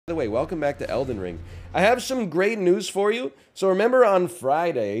the way, welcome back to Elden Ring. I have some great news for you. So remember on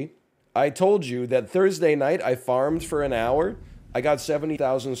Friday, I told you that Thursday night I farmed for an hour. I got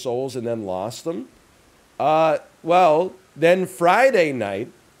 70,000 souls and then lost them. Well, then Friday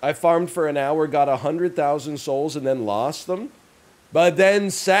night, I farmed for an hour, got 100,000 souls and then lost them. But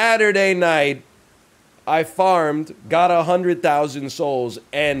then Saturday night, I farmed, got 100,000 souls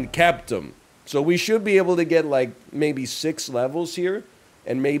and kept them. So we should be able to get like maybe 6 levels here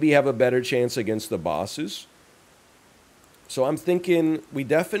and maybe have a better chance against the bosses. So I'm thinking we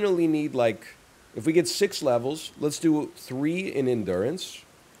definitely need like, if we get 6 levels, let's do 3 in endurance.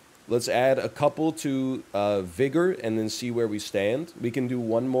 Let's add a couple to vigor and then see where we stand. We can do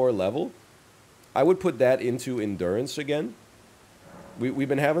 1 more level. I would put that into endurance again. We've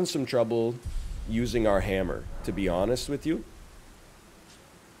been having some trouble using our hammer, to be honest with you.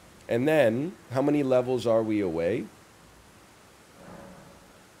 And then, how many levels are we away?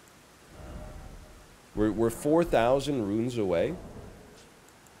 We're 4,000 runes away.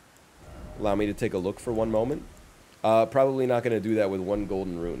 Allow me to take a look for one moment. Probably not going to do that with 1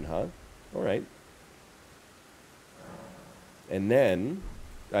 golden rune, huh? All right. And then,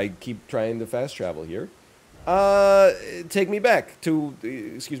 I keep trying to fast travel here. Take me back to,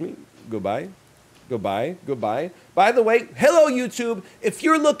 excuse me, goodbye. Goodbye, goodbye. By the way, hello YouTube. If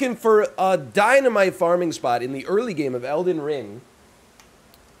you're looking for a dynamite farming spot in the early game of Elden Ring,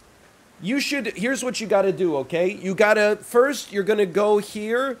 you should, here's what you gotta do, okay? You gotta, first you're gonna go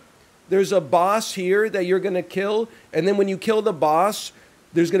here. There's a boss here that you're gonna kill. And then when you kill the boss,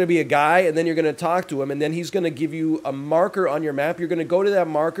 there's gonna be a guy and then you're gonna talk to him and then he's gonna give you a marker on your map. You're gonna go to that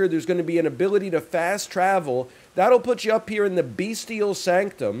marker. There's gonna be an ability to fast travel. That'll put you up here in the Bestial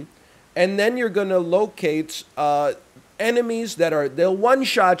Sanctum. And then you're going to locate enemies that are, they'll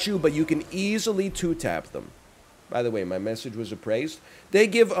one-shot you, but you can easily two-tap them. By the way, my message was appraised. They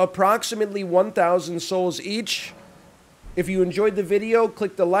give approximately 1,000 souls each. If you enjoyed the video,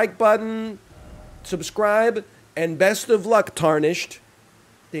 click the like button, subscribe, and best of luck, Tarnished.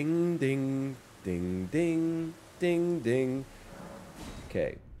 Ding, ding, ding, ding, ding, ding.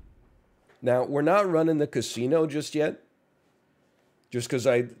 Okay. Now, we're not running the casino just yet. Just because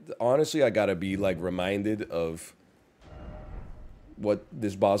honestly, I gotta be like reminded of what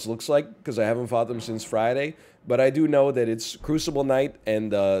this boss looks like because I haven't fought them since Friday. But I do know that it's Crucible Knight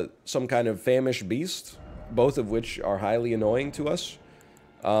and some kind of famished beast, both of which are highly annoying to us.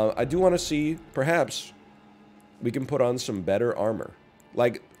 I do want to see, perhaps, we can put on some better armor.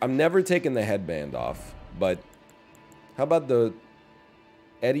 Like, I'm never taking the headband off, but how about the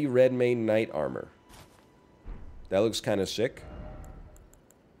Eddie Redmayne Knight armor? That looks kind of sick.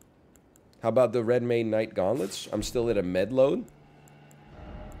 How about the Redmayne Knight gauntlets? I'm still at a med load.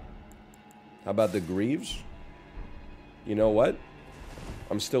 How about the greaves? You know what?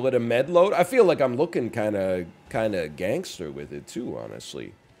 I'm still at a med load. I feel like I'm looking kind of gangster with it too,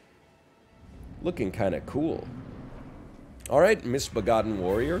 honestly. Looking kind of cool. All right, Misbegotten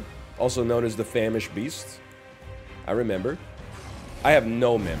Warrior, also known as the Famished Beast. I remember. I have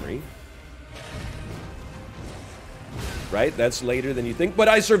no memory. Right? That's later than you think. But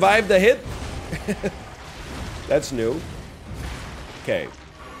I survived the hit. That's new. Okay.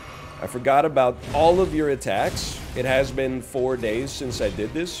 I forgot about all of your attacks. It has been 4 days since I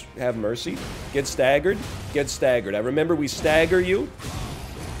did this. Have mercy. Get staggered. Get staggered. I remember we stagger you.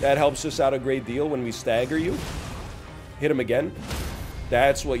 That helps us out a great deal when we stagger you. Hit him again.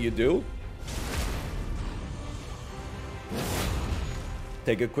 That's what you do.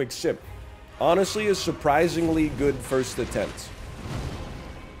 Take a quick sip. Honestly, a surprisingly good first attempt.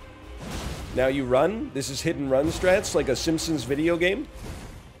 Now you run. This is hit and run strats, like a Simpsons video game.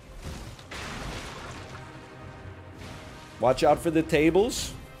 Watch out for the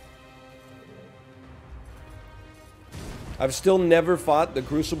tables. I've still never fought the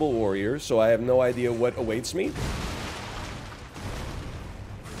Crucible Warrior, so I have no idea what awaits me.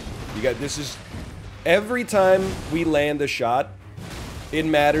 You got, this is, every time we land a shot, it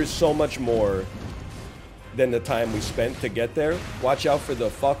matters so much more than the time we spent to get there. Watch out for the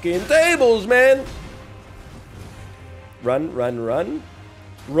fucking tables, man! Run, run, run.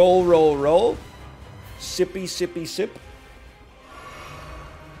 Roll, roll, roll. Sippy, sippy, sip.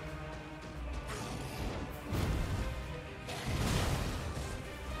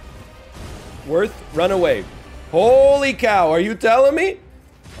 Worth, run away. Holy cow, are you telling me?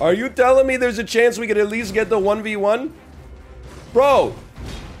 Are you telling me there's a chance we could at least get the 1v1? Bro.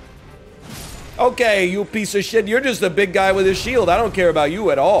 Okay, you piece of shit. You're just a big guy with a shield. I don't care about you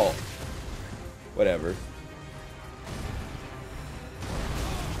at all. Whatever.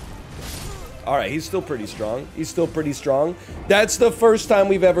 All right, he's still pretty strong. He's still pretty strong. That's the first time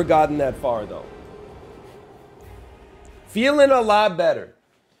we've ever gotten that far, though. Feeling a lot better.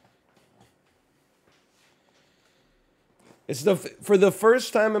 For the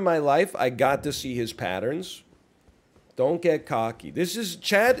first time in my life, I got to see his patterns. Don't get cocky.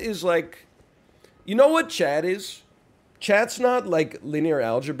 Chat is like, you know what chat is? Chat's not like linear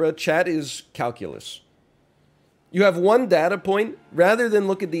algebra. Chat is calculus. You have one data point. Rather than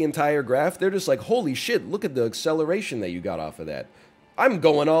look at the entire graph, they're just like, holy shit, look at the acceleration that you got off of that. I'm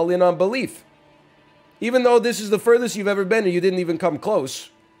going all in on belief. Even though this is the furthest you've ever been and you didn't even come close,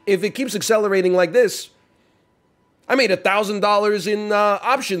 if it keeps accelerating like this, I made $1,000 in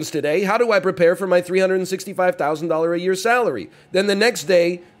options today. How do I prepare for my $365,000 a year salary? Then the next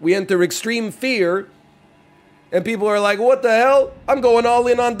day, we enter extreme fear, and people are like, what the hell? I'm going all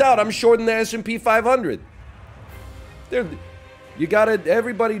in on doubt. I'm shorting the S&P 500.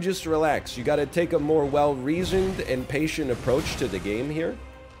 Everybody just relax. You gotta take a more well-reasoned and patient approach to the game here.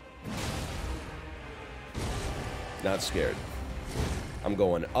 Not scared. I'm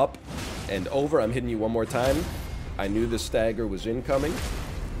going up and over. I'm hitting you one more time. I knew the stagger was incoming.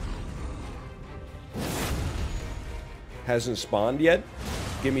 Hasn't spawned yet.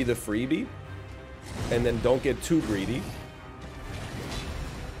 Give me the freebie. And then don't get too greedy.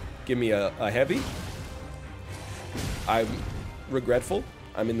 Give me a heavy. I'm regretful.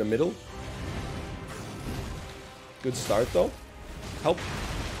 I'm in the middle. Good start, though. Help.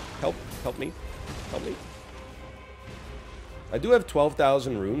 Help. Help me. Help me. I do have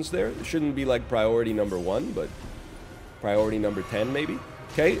 12,000 runes there. It shouldn't be like priority number 1, but priority number 10, maybe.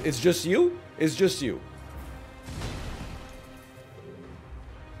 Okay, it's just you? It's just you.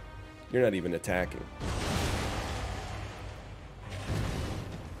 You're not even attacking.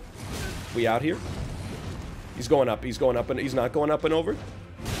 We out here? He's going up. He's going up, and he's not going up and over.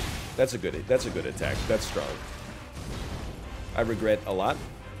 That's a good attack. That's strong. I regret a lot.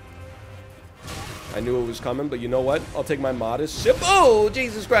 I knew it was coming, but you know what? I'll take my modest sip. Oh,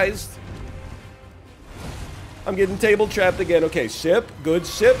 Jesus Christ. I'm getting table trapped again. Okay, sip. Good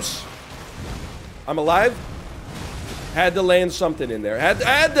sips. I'm alive. Had to land something in there. Had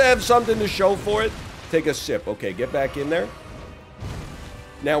to have something to show for it. Take a sip. Okay, get back in there.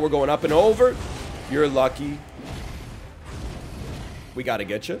 Now we're going up and over. You're lucky. We gotta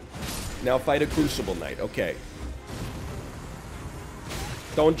get you. Now fight a Crucible Knight. Okay.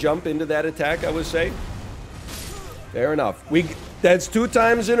 Don't jump into that attack, I would say. Fair enough. That's 2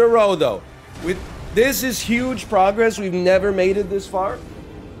 times in a row, though. This is huge progress. We've never made it this far.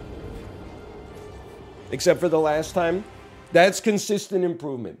 Except for the last time. That's consistent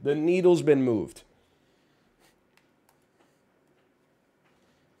improvement. The needle's been moved.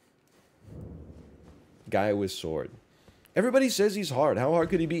 Guy with sword. Everybody says he's hard. How hard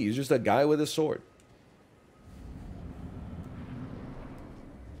could he be? He's just a guy with a sword.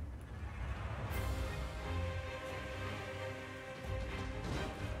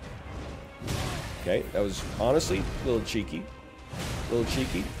 Okay, that was honestly a little cheeky. A little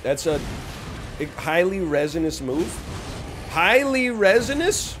cheeky. That's a highly resinous move. Highly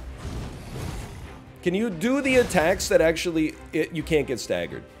resinous? Can you do the attacks that actually... you can't get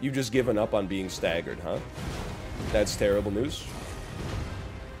staggered. You've just given up on being staggered, huh? That's terrible news.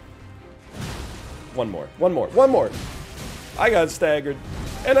 One more. One more. One more. I got staggered.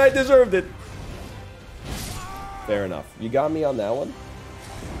 And I deserved it. Fair enough. You got me on that one?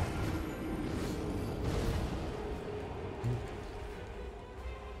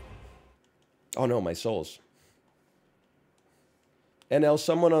 Oh no, my souls. NL,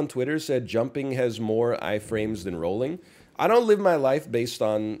 someone on Twitter said jumping has more iframes than rolling. I don't live my life based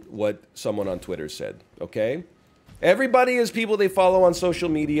on what someone on Twitter said, okay? Everybody is people they follow on social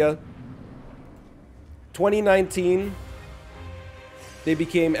media. 2019, they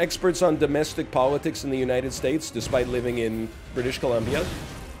became experts on domestic politics in the United States despite living in British Columbia.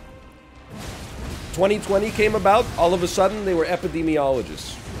 2020 came about, all of a sudden they were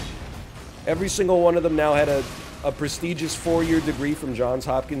epidemiologists. Every single one of them now had a prestigious 4-year degree from Johns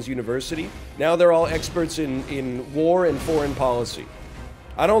Hopkins University. Now they're all experts in war and foreign policy.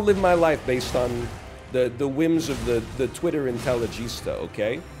 I don't live my life based on the whims of the Twitter intelligista,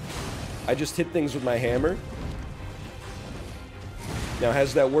 okay? I just hit things with my hammer. Now,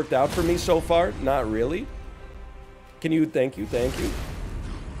 has that worked out for me so far? Not really. Can you? Thank you, thank you.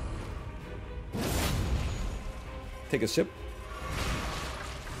 Take a sip.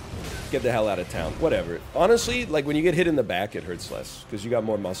 Get the hell out of town. Whatever. Honestly, like when you get hit in the back, it hurts less because you got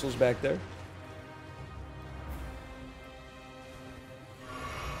more muscles back there.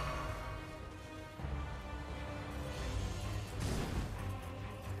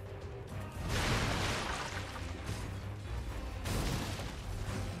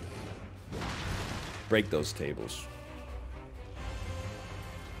 Break those tables.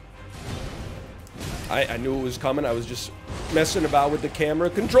 I knew it was coming. I was just messing about with the camera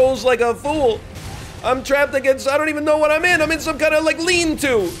controls like a fool. I'm trapped against, I don't even know what I'm in. I'm in some kind of like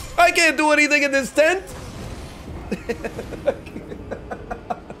lean-to. I can't do anything in this tent.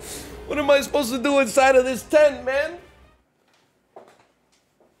 What am I supposed to do inside of this tent, man?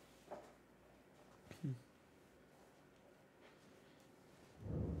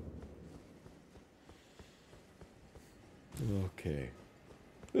 Okay.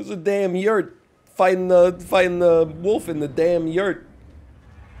 There's a damn yurt. Fighting the wolf in the damn yurt.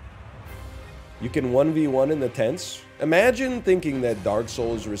 You can 1v1 in the tents. Imagine thinking that Dark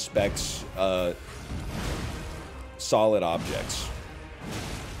Souls respects solid objects.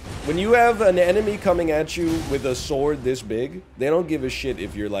 When you have an enemy coming at you with a sword this big, they don't give a shit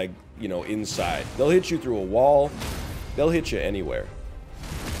if you're like, you know, inside. They'll hit you through a wall. They'll hit you anywhere.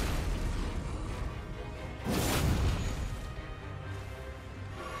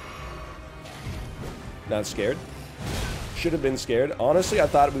 Not scared. Should have been scared. Honestly, I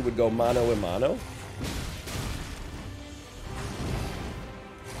thought we would go mano a mano.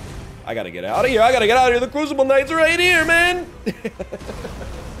 I gotta get out of here. I gotta get out of here. The Crucible Knight's right here, man.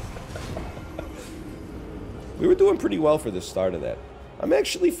 We were doing pretty well for the start of that. I'm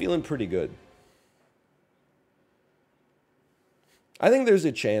actually feeling pretty good. I think there's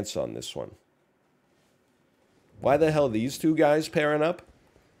a chance on this one. Why the hell these two guys pairing up?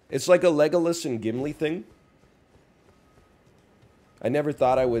 It's like a Legolas and Gimli thing. I never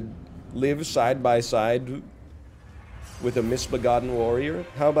thought I would live side by side with a misbegotten warrior.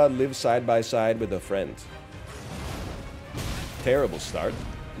 How about live side by side with a friend? Terrible start.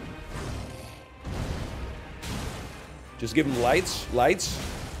 Just give him lights, lights,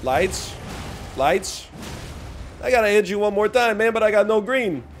 lights, lights. I gotta hit you one more time, man, but I got no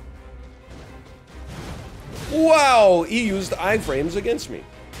green. Wow, he used iframes against me.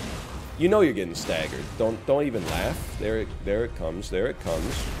 You know you're getting staggered. Don't even laugh. There it comes. There it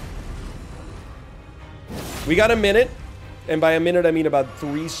comes. We got a minute, and by a minute I mean about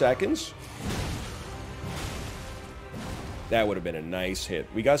 3 seconds. That would have been a nice hit.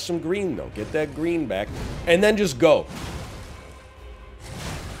 We got some green though. Get that green back, and then just go.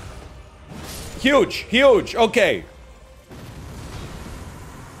 Huge, huge. Okay.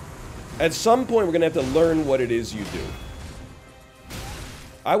 At some point we're gonna have to learn what it is you do.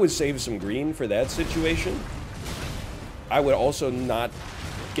 I would save some green for that situation. I would also not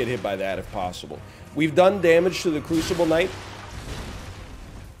get hit by that if possible. We've done damage to the Crucible Knight.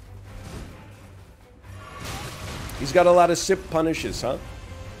 He's got a lot of sip punishes, huh?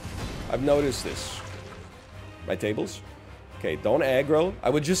 I've noticed this. My tables? Okay, don't aggro.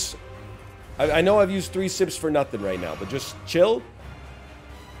 I would just... I know I've used 3 sips for nothing right now, but just chill.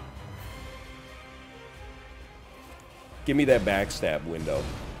 Give me that backstab window.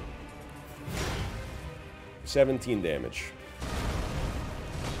 17 damage.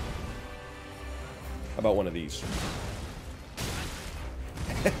 How about one of these?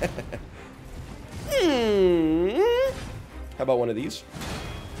 How about one of these?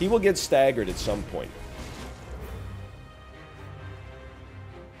 He will get staggered at some point.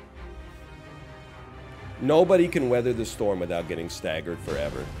 Nobody can weather the storm without getting staggered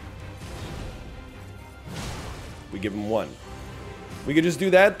forever. We give him 1. We could just do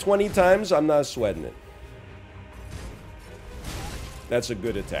that 20 times. I'm not sweating it. That's a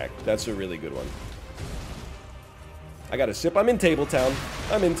good attack. That's a really good one. I got a sip. I'm in Tabletown.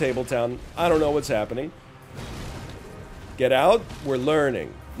 I'm in Tabletown. I don't know what's happening. Get out. We're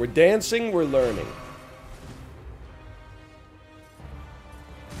learning. We're dancing. We're learning.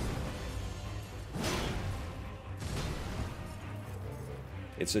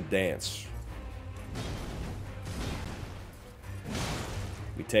 It's a dance.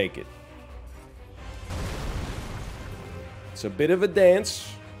 We take it. It's a bit of a dance.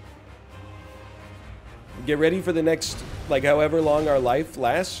 Get ready for the next, like, however long our life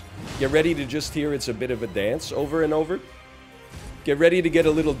lasts. Get ready to just hear it's a bit of a dance over and over. Get ready to get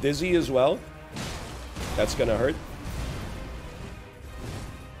a little dizzy as well. That's gonna hurt.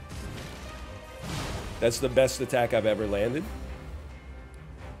 That's the best attack I've ever landed.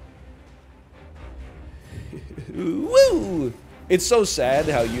 Woo! It's so sad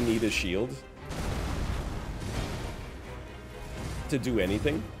how you need a shield to do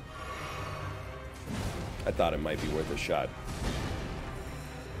anything. I thought it might be worth a shot.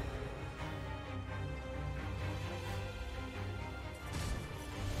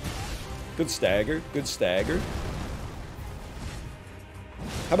 Good stagger. Good stagger.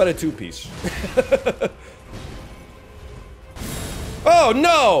 How about a 2-piece? Oh,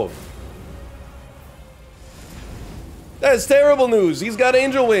 no! That's terrible news. He's got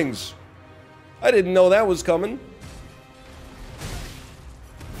angel wings. I didn't know that was coming.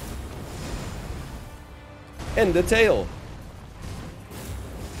 And a tail.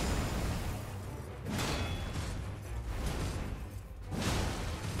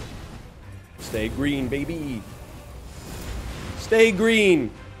 Stay green, baby. Stay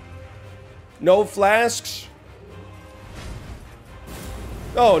green. No flasks.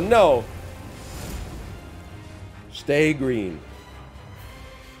 Oh, no. Stay green.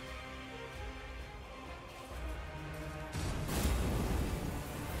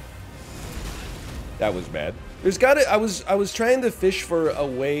 That was bad. There's gotta... I was trying to fish for a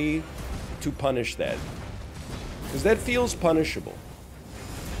way to punish that. Because that feels punishable.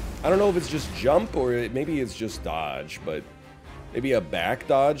 I don't know if it's just jump or maybe it's just dodge, but maybe a back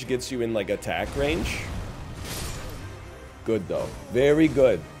dodge gets you in like attack range. Good though. Very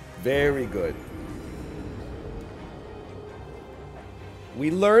good. Very good. We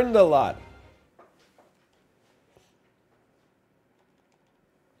learned a lot.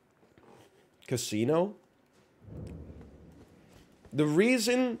 Casino? The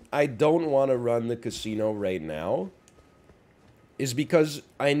reason I don't want to run the casino right now is because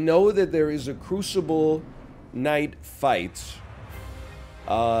I know that there is a Crucible Knight fight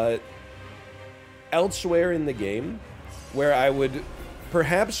elsewhere in the game where I would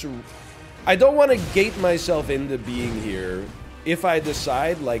perhaps... I don't want to gate myself into being here if I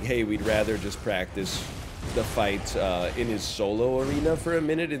decide, like, hey, we'd rather just practice the fight in his solo arena for a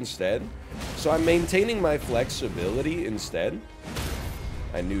minute instead. So I'm maintaining my flexibility instead.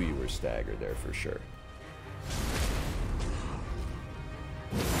 I knew you were staggered there for sure.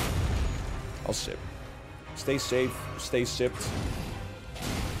 I'll sip. Stay safe. Stay sipped.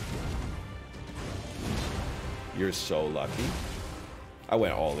 You're so lucky. I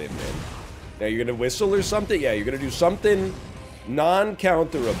went all in, man. Now you're gonna whistle or something? Yeah, you're gonna do something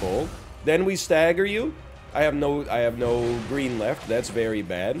non-counterable. Then we stagger you. I have no green left. That's very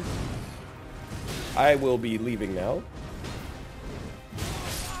bad. I will be leaving now.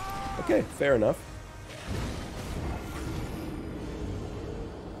 Okay, fair enough.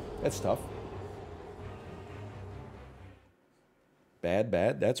 That's tough. Bad,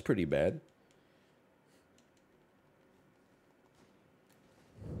 bad. That's pretty bad.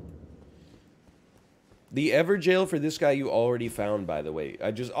 The Everjail for this guy you already found, by the way.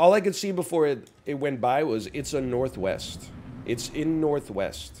 All I could see before it went by was it's a northwest. It's in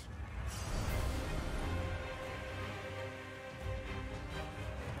northwest.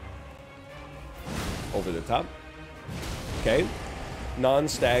 Over the top. Okay.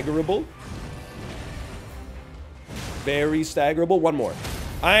 Non-staggerable. Very staggerable. One more.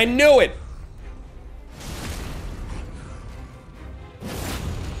 I knew it!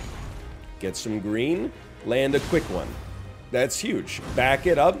 Get some green. Land a quick one. That's huge. Back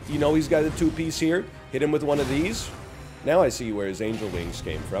it up. You know he's got a two-piece here. Hit him with one of these. Now I see where his angel wings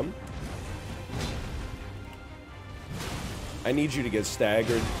came from. I need you to get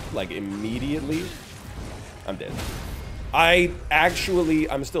staggered, like, immediately. I'm dead.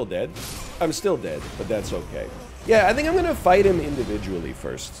 I'm still dead. I'm still dead, but that's okay. Yeah, I think I'm gonna fight him individually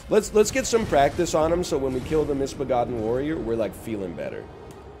first. Let's get some practice on him so when we kill the Misbegotten Warrior, we're, like, feeling better.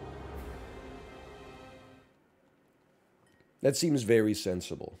 That seems very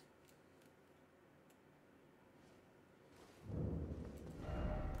sensible.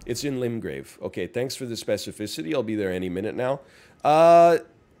 It's in Limgrave. Okay, thanks for the specificity. I'll be there any minute now.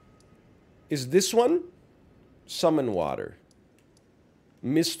 Is this one? Summon Water.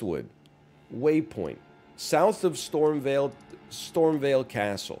 Mistwood. Waypoint. South of Stormvale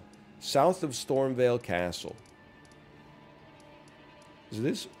Castle. South of Stormvale Castle. Is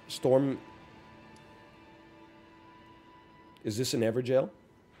this Storm... Is this an Everjail?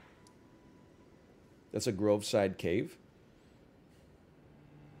 That's a Groveside Cave?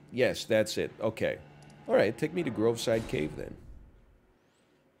 Yes, that's it. Okay. Alright, take me to Groveside Cave then.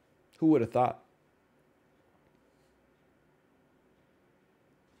 Who would have thought?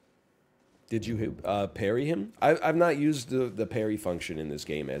 Did you parry him? I've not used the parry function in this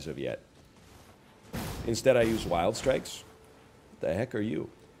game as of yet. Instead, I use Wild Strikes. What the heck are you?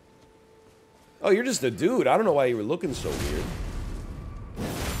 Oh, you're just a dude. I don't know why you were looking so weird.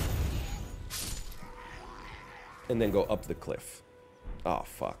 And then go up the cliff. Oh,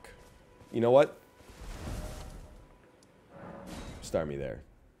 fuck. You know what? Start me there.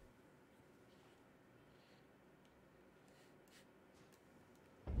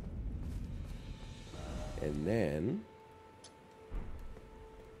 And then...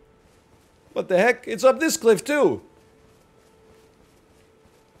 What the heck? It's up this cliff, too!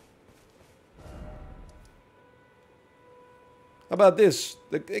 How about this?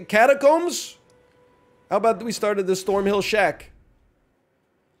 The catacombs? How about we started the Stormhill Shack?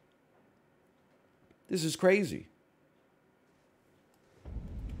 This is crazy.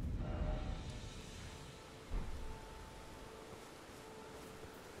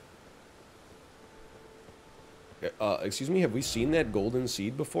 Excuse me, have we seen that golden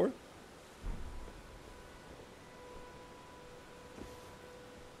seed before?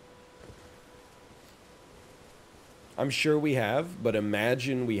 I'm sure we have, but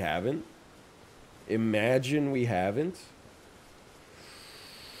imagine we haven't. Imagine we haven't.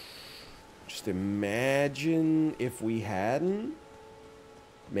 Just imagine if we hadn't.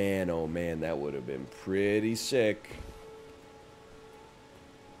 Man, oh man, that would have been pretty sick.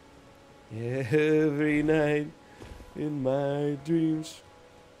 Every night in my dreams.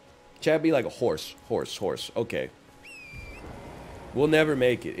 Chad be like a horse, horse, horse. Okay. We'll never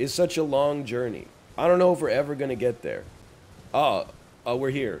make it. It's such a long journey. I don't know if we're ever gonna get there. Oh,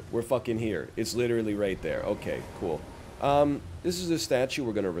 we're here. We're fucking here. It's literally right there. Okay, cool. This is a statue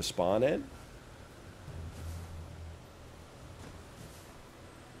we're gonna respawn at.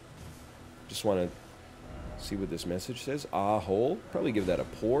 Just wanna see what this message says. Ah, hole. Probably give that a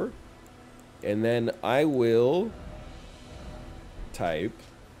pour. And then I will type.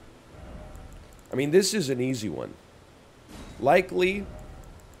 I mean, this is an easy one. Likely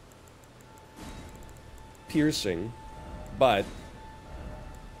piercing, but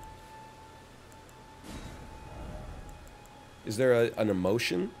is there an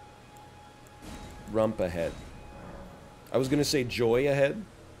emotion? Rump ahead. I was gonna say joy ahead.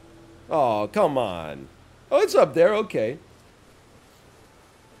 Oh, come on. Oh, it's up there. Okay.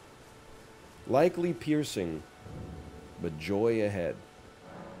 Likely piercing, but joy ahead.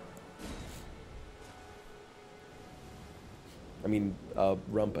 I mean,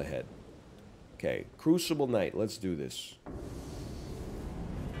 rump ahead. Okay, Crucible Knight, let's do this.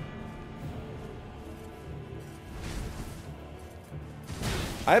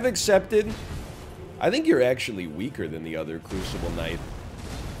 I've accepted. I think you're actually weaker than the other Crucible Knight.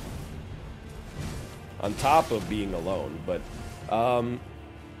 On top of being alone, but, oh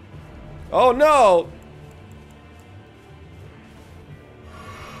no!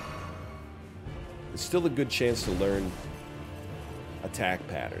 It's still a good chance to learn attack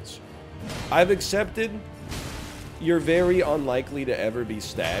patterns. I've accepted you're very unlikely to ever be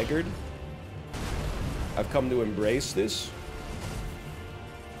staggered. I've come to embrace this.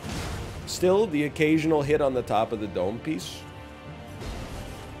 Still, the occasional hit on the top of the dome piece.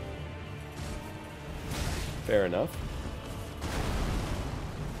 Fair enough.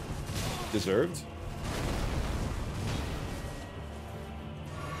 Deserved.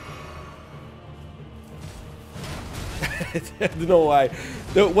 I don't know why.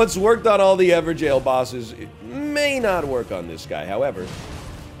 What's worked on all the Everjail bosses, it may not work on this guy. However,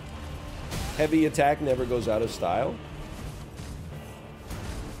 heavy attack never goes out of style.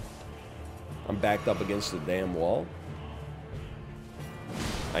 I'm backed up against the damn wall.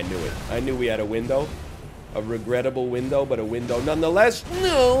 I knew it. I knew we had a window. A regrettable window, but a window nonetheless.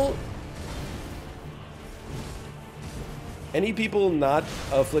 No! Any people not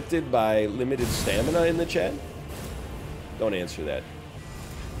afflicted by limited stamina in the chat? Don't answer that.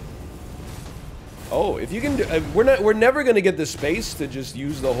 Oh, if you can do, we're never gonna get the space to just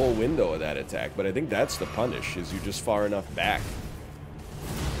use the whole window of that attack, but I think that's the punish, is you're just far enough back.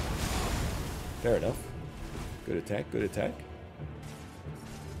 Fair enough. Good attack, good attack.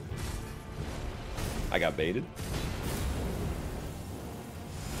 I got baited.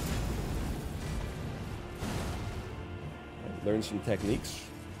 Learn some techniques.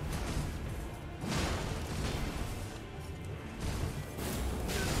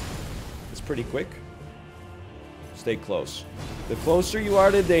 It's pretty quick. Stay close. The closer you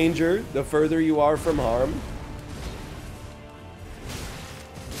are to danger, the further you are from harm.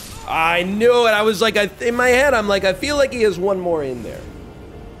 I knew it. I was like, in my head, I'm like, I feel like he has one more in there.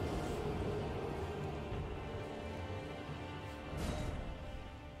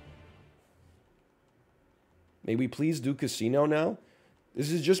 May we please do casino now?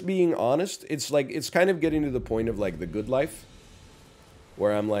 This is just being honest. It's like, it's kind of getting to the point of like the good life.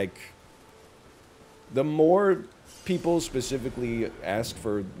 Where I'm like, the more people specifically ask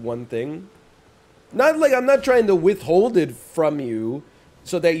for one thing, not like I'm not trying to withhold it from you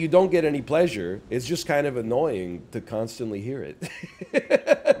so that you don't get any pleasure. It's just kind of annoying to constantly hear it.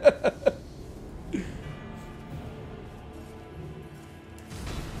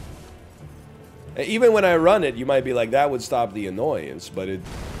 Even when I run it, you might be like, that would stop the annoyance, but it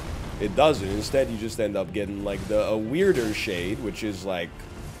doesn't. Instead, you just end up getting like a weirder shade, which is like,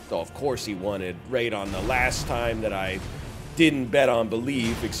 oh, of course he wanted right on the last time that I didn't bet on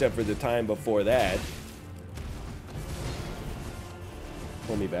belief, except for the time before that.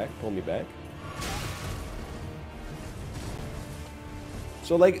 Pull me back, pull me back.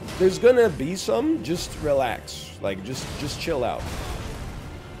 So, like, there's gonna be some, just relax. Like, just chill out.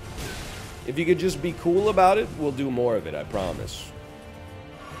 If you could just be cool about it, we'll do more of it, I promise.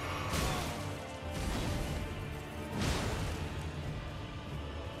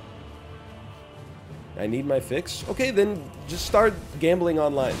 I need my fix? Okay, then just start gambling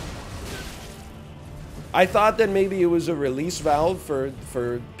online. I thought that maybe it was a release valve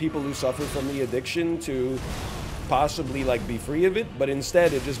for people who suffer from the addiction to possibly like be free of it, but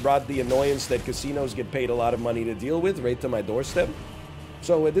instead it just brought the annoyance that casinos get paid a lot of money to deal with right to my doorstep.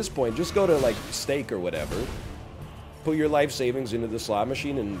 So at this point, just go to like Stake or whatever, put your life savings into the slot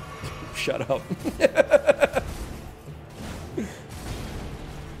machine and shut up.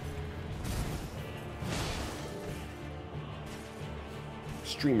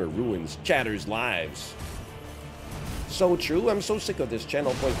 Streamer ruins chatters' lives. So true. I'm so sick of this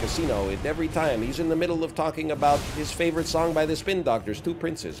Channel Point Casino. Every time he's in the middle of talking about his favorite song by the Spin Doctors, Two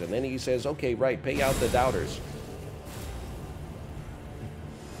Princes, and then he says, okay, right, pay out the doubters.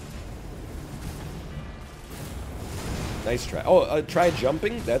 Nice try. Oh, try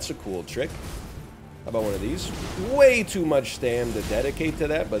jumping? That's a cool trick. How about one of these? Way too much stam to dedicate to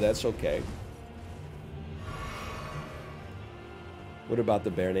that, but that's okay. What about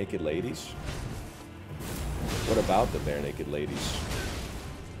the bare naked ladies? What about the bare naked ladies?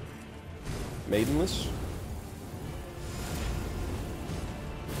 Maidenless?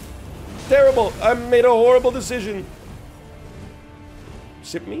 Terrible! I made a horrible decision.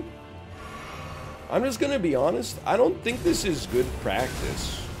 Sip me? I'm just gonna be honest. I don't think this is good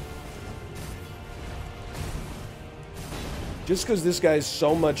practice. Just because this guy's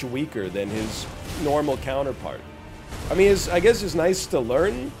so much weaker than his normal counterpart. I mean, I guess it's nice to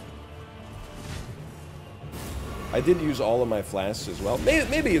learn. I did use all of my flasks as well.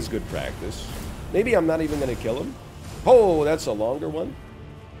 Maybe it's good practice. Maybe I'm not even going to kill him. Oh, that's a longer one.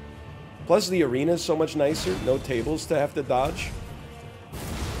 Plus, the arena is so much nicer. No tables to have to dodge.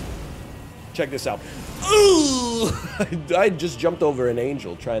 Check this out. Ooh! I just jumped over an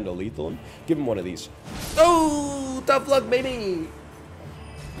angel trying to lethal him. Give him one of these. Oh, tough luck, baby!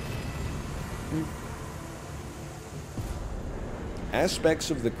 Aspects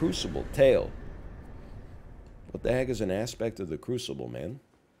of the Crucible. Tail. What the heck is an aspect of the Crucible, man?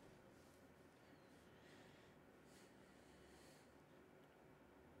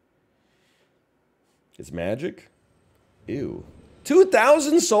 It's magic? Ew.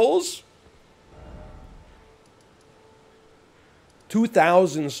 2,000 souls?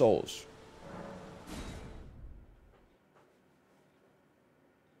 2,000 souls.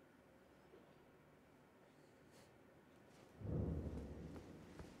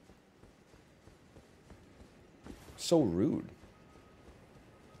 So rude.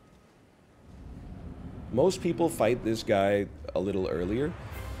 Most people fight this guy a little earlier.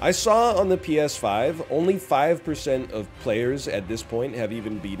 I saw on the PS5, only 5% of players at this point have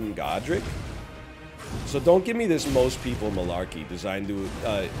even beaten Godric. So don't give me this most people malarkey designed to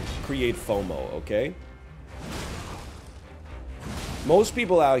create FOMO, okay? Most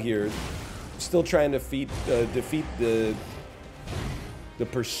people out here still trying to defeat the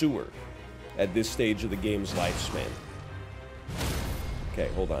pursuer at this stage of the game's lifespan. Okay,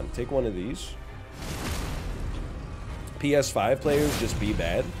 hold on. Take one of these. PS5 players just be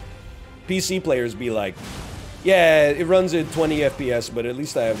bad. PC players be like, yeah, it runs at 20 FPS, but at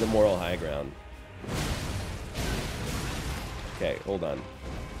least I have the moral high ground. Okay, hold on.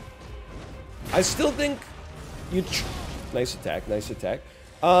 I still think you... Nice attack, nice attack.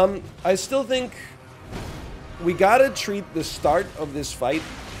 I still think we gotta treat the start of this fight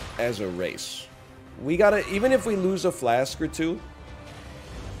as a race. We gotta, even if we lose a flask or two,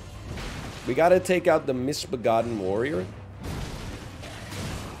 we gotta take out the misbegotten warrior.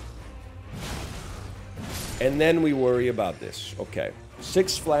 And then we worry about this. Okay.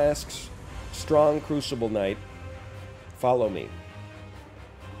 6 flasks, strong Crucible Knight. Follow me.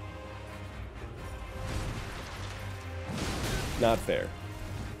 Not fair.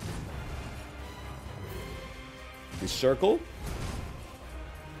 We circle.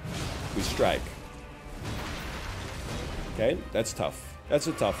 We strike. Okay, that's tough. That's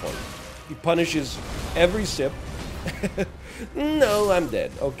a tough one. He punishes every sip. No, I'm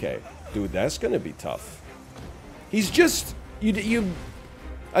dead. Okay. Dude, that's gonna be tough. He's just...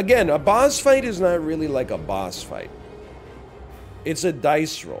 Again, a boss fight is not really like a boss fight. It's a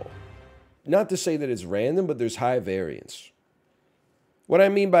dice roll. Not to say that it's random, but there's high variance. What I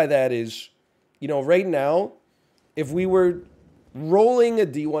mean by that is, you know, right now, if we were rolling a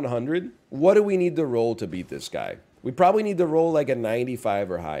D100, what do we need to roll to beat this guy? We probably need to roll like a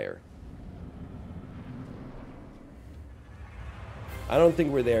 95 or higher. I don't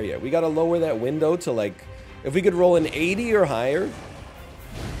think we're there yet. We got to lower that window to like, if we could roll an 80 or higher,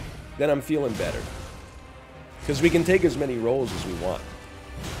 then I'm feeling better. Because we can take as many rolls as we want.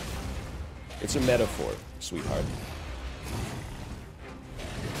 It's a metaphor, sweetheart.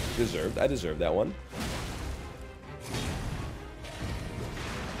 Deserved. I deserve that one.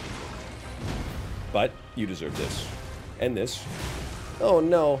 But you deserve this. And this. Oh,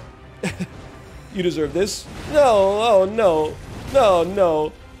 no. You deserve this. No. Oh, no. No,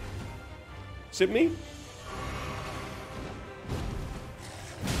 no. Sip me?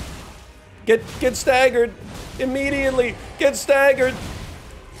 Get staggered. Immediately. Get staggered.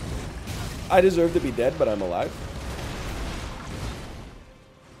 I deserve to be dead, but I'm alive.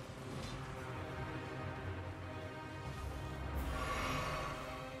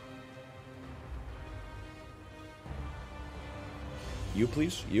 You,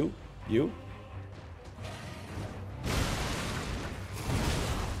 please. You.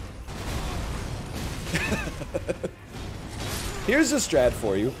 Here's a strat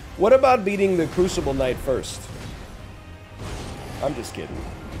for you. What about beating the Crucible Knight first? I'm just kidding.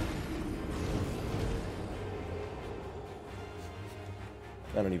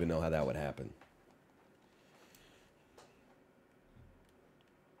 I don't even know how that would happen.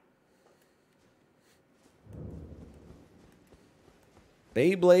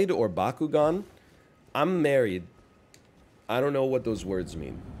 Beyblade or Bakugan? I'm married. I don't know what those words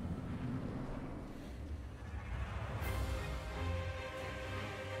mean.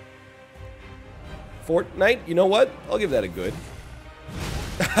 Fortnite? You know what? I'll give that a good.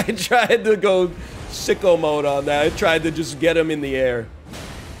 I tried to go sicko mode on that. I tried to just get him in the air.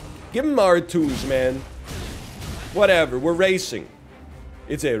 Give him R2s, man. Whatever. We're racing.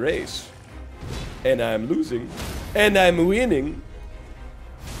 It's a race. And I'm losing. And I'm winning.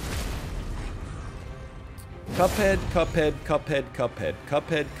 Cuphead, Cuphead, Cuphead, Cuphead,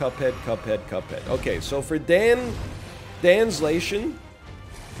 Cuphead, Cuphead, Cuphead, Cuphead. Okay, so for Danslation,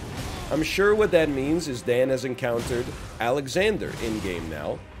 I'm sure what that means is Dan has encountered Alexander in-game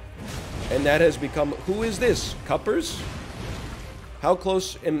now. And that has become... Who is this? Cuppers? How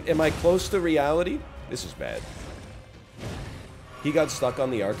close... Am I close to reality? This is bad. He got stuck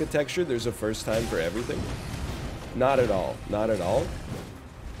on the architecture. There's a first time for everything. Not at all. Not at all.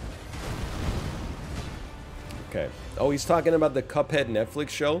 Okay. Oh, he's talking about the Cuphead Netflix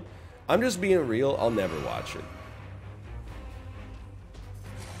show. I'm just being real. I'll never watch it.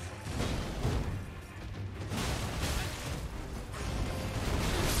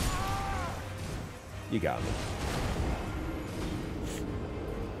 You got me.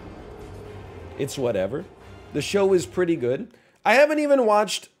 It's whatever. The show is pretty good. I haven't even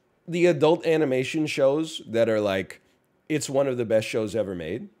watched the adult animation shows that are like, it's one of the best shows ever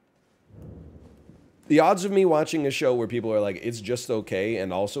made. The odds of me watching a show where people are like, it's just okay,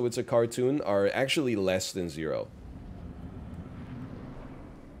 and also it's a cartoon, are actually less than 0.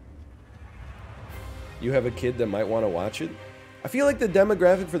 You have a kid that might want to watch it? I feel like the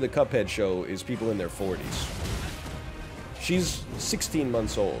demographic for the Cuphead show is people in their 40s. She's 16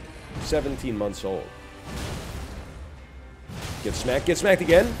 months old. 17 months old. Get smacked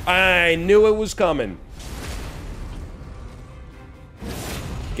again. I knew it was coming.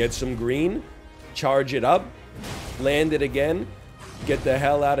 Get some green. Charge it up. Land it again. Get the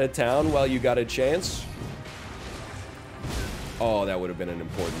hell out of town while you got a chance. Oh, that would have been an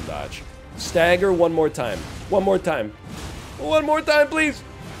important dodge. Stagger one more time. One more time. One more time, please.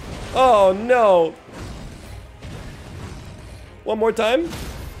 Oh, no. One more time.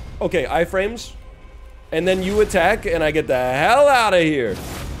 Okay, iframes. And then you attack, and I get the hell out of here.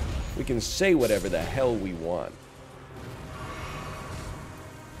 We can say whatever the hell we want.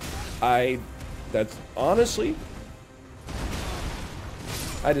 That's honestly,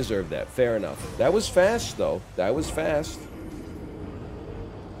 I deserve that. Fair enough. That was fast, though. That was fast.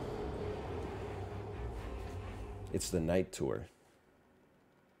 It's the night tour.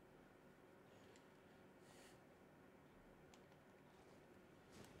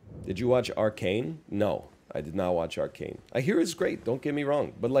 Did you watch Arcane? No, I did not watch Arcane. I hear it's great, don't get me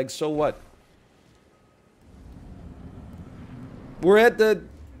wrong. But, like, so what? We're at the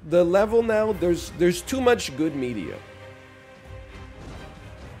level now, there's too much good media.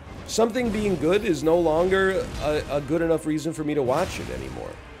 Something being good is no longer a good enough reason for me to watch it anymore.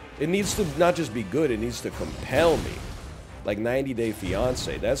 It needs to not just be good, it needs to compel me. Like 90 Day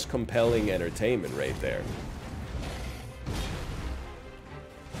Fiancé, that's compelling entertainment right there.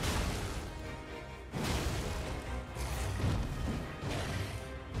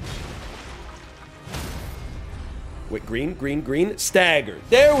 Wait, green, green, green. Staggered.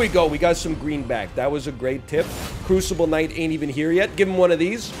 There we go. We got some green back. That was a great tip. Crucible Knight ain't even here yet. Give him one of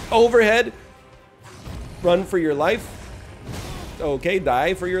these. Overhead. Run for your life. Okay,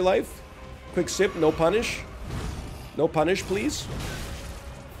 die for your life. Quick sip. No punish. No punish, please.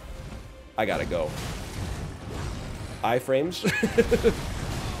 I gotta go. Iframes.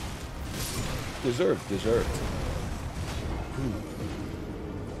 Deserved, deserved.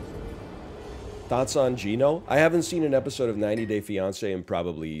 Thoughts on Gino? I haven't seen an episode of 90 Day Fiancé in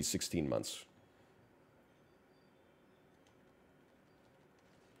probably 16 months.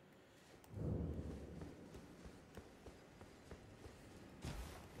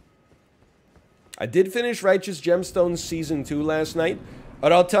 I did finish Righteous Gemstones Season 2 last night,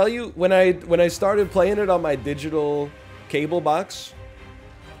 but I'll tell you, when I started playing it on my digital cable box,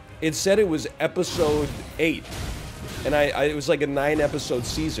 it said it was episode 8, and it was like a 9-episode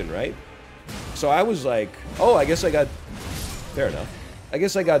season, right? So I was like, oh, I guess I got... Fair enough. I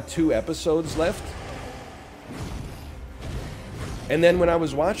guess I got 2 episodes left. And then when I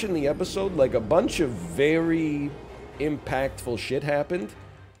was watching the episode, like, a bunch of very impactful shit happened.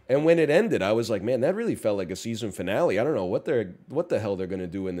 And when it ended, I was like, man, that really felt like a season finale. I don't know what the hell they're going to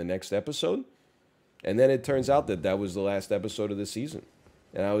do in the next episode. And then it turns out that that was the last episode of the season.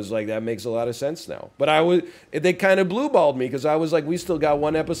 And I was like, that makes a lot of sense now. But they kind of blue-balled me because I was like, we still got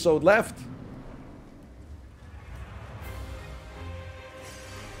 1 episode left.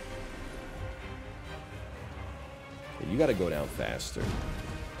 You got to go down faster.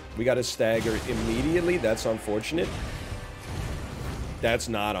 We got to stagger immediately. That's unfortunate. That's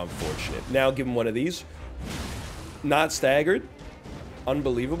not unfortunate. Now give him one of these. Not staggered.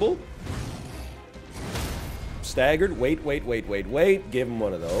 Unbelievable. Staggered. Wait, wait, wait, wait, wait. Give him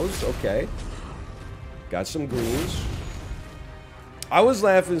one of those. Okay. Got some greens. I was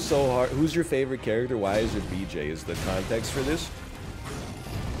laughing so hard. Who's your favorite character? Why is it BJ? Is the context for this?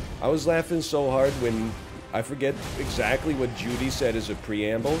 I was laughing so hard when... I forget exactly what Judy said as a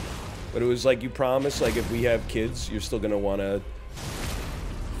preamble, but it was like, you promise, like, if we have kids, you're still gonna wanna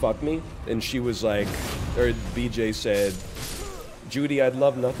fuck me? And she was like, or BJ said, Judy, I'd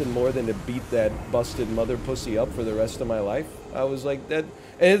love nothing more than to beat that busted mother pussy up for the rest of my life. I was like, that,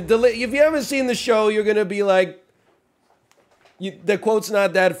 and if you haven't seen the show, you're gonna be like, the quote's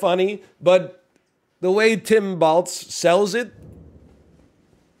not that funny, but the way Tim Baltz sells it,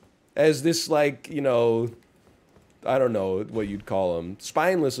 as this, like, you know, I don't know what you'd call him.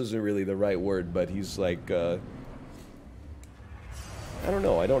 Spineless isn't really the right word, but he's like, I don't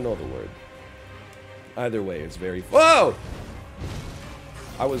know the word. Either way, it's very... Whoa!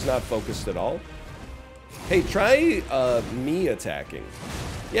 I was not focused at all. Hey, try me attacking.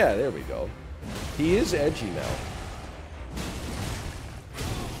 Yeah, there we go. He is edgy now.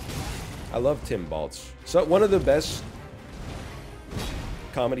 I love Tim Baltz. So, one of the best...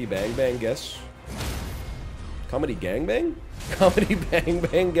 Comedy Bang Bang guess. Comedy Gangbang? Comedy Bang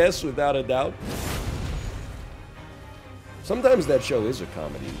Bang guess, without a doubt. Sometimes that show is a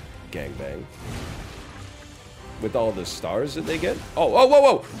comedy gangbang. With all the stars that they get. Oh, oh, whoa,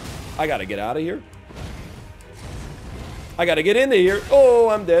 whoa! I gotta get out of here. I gotta get into here. Oh,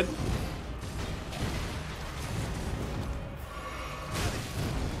 I'm dead.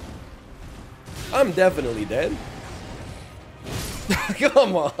 I'm definitely dead.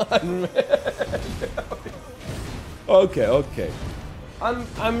 Come on, man. Okay, okay.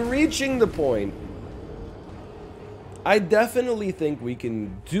 I'm reaching the point. I definitely think we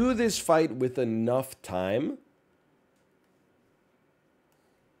can do this fight with enough time.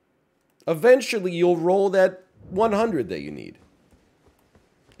 Eventually, you'll roll that 100 that you need.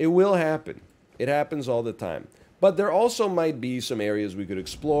 It will happen. It happens all the time. But there also might be some areas we could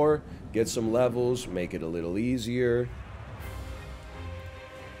explore, get some levels, make it a little easier.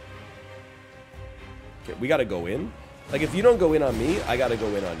 Okay, we gotta go in. Like, if you don't go in on me, I gotta go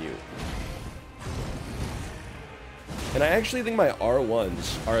in on you. And I actually think my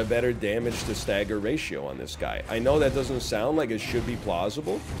R1s are a better damage to stagger ratio on this guy. I know that doesn't sound like it should be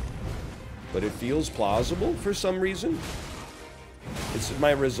plausible, but it feels plausible for some reason.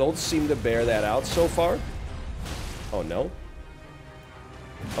 My results seem to bear that out so far. Oh no.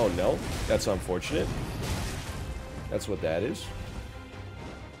 Oh no. That's unfortunate. That's what that is.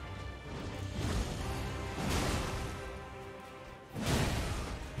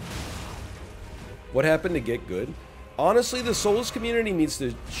 What happened to get good? Honestly, the Souls community needs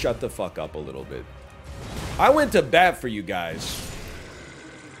to shut the fuck up a little bit. I went to bat for you guys.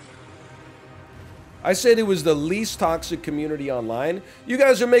 I said it was the least toxic community online. You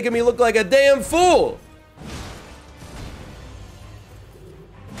guys are making me look like a damn fool.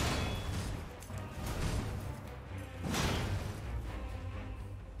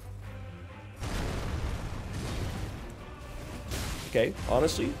 Okay,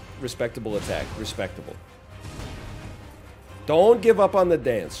 honestly, respectable attack. Respectable. Don't give up on the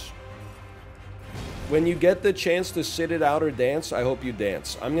dance. When you get the chance to sit it out or dance, I hope you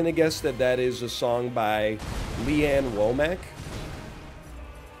dance. I'm going to guess that that is a song by Leanne Womack.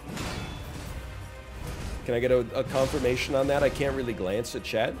 Can I get a confirmation on that? I can't really glance at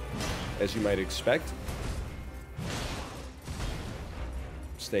chat, as you might expect.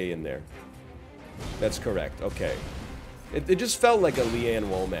 Stay in there. That's correct. Okay. It just felt like a Leanne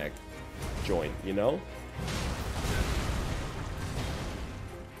Womack joint, you know?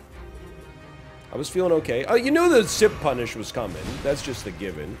 I was feeling okay. Oh, you knew the sip punish was coming. That's just a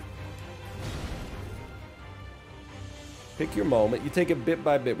given. Pick your moment. You take it bit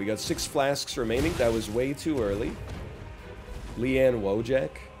by bit. We got 6 flasks remaining. That was way too early. Leanne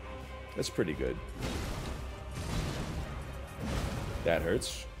Wojak. That's pretty good. That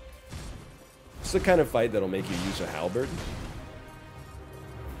hurts. It's the kind of fight that'll make you use a halberd.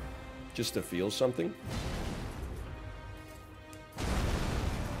 Just to feel something.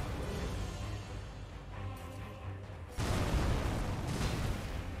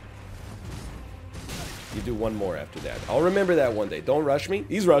 You do one more after that. I'll remember that one day. Don't rush me.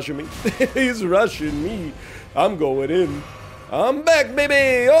 He's rushing me. He's rushing me. I'm going in. I'm back,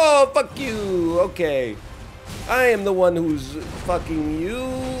 baby. Oh, fuck you. Okay. I am the one who's fucking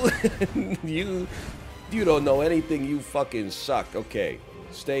you. You don't know anything. You fucking suck. Okay.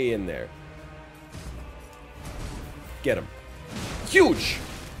 Stay in there. Get him. Huge.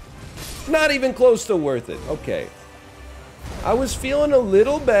 Not even close to worth it. Okay. I was feeling a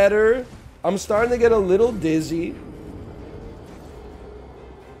little better. I'm starting to get a little dizzy.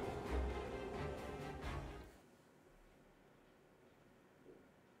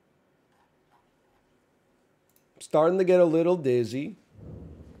 Starting to get a little dizzy.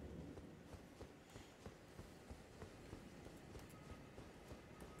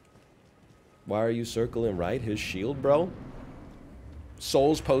 Why are you circling right? His shield, bro?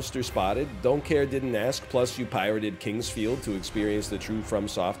 Souls poster spotted. Don't care, didn't ask. Plus, you pirated Kingsfield to experience the true From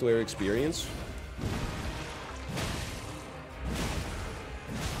Software experience.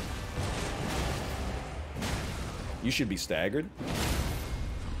 You should be staggered.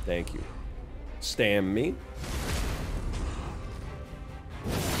 Thank you. Stam me.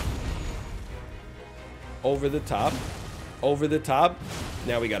 Over the top. Over the top.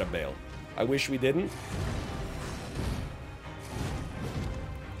 Now we gotta bail. I wish we didn't.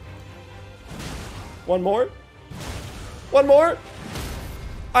 One more. One more.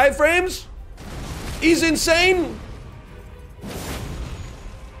 Iframes. He's insane.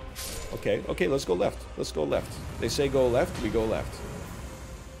 Okay, okay, let's go left. Let's go left. They say go left, we go left.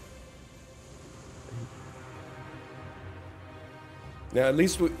 Now, at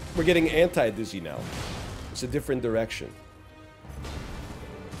least we're getting anti-dizzy now. It's a different direction.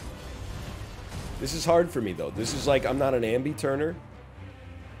 This is hard for me, though. This is like, I'm not an ambi-turner.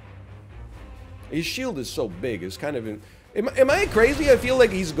 His shield is so big. It's kind of... Am I crazy? I feel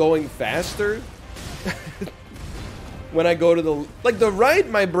like he's going faster. When I go to the... Like, the right,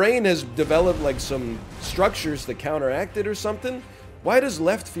 my brain has developed, like, some structures to counteract it or something. Why does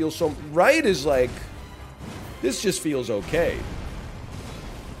left feel so... Right is like... This just feels okay.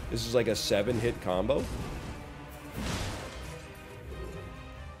 This is like a 7-hit combo.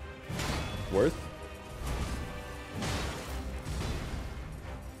 Worth?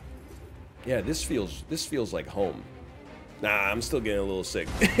 Yeah, this feels like home. Nah, I'm still getting a little sick.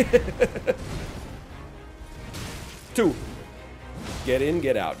 2. Get in,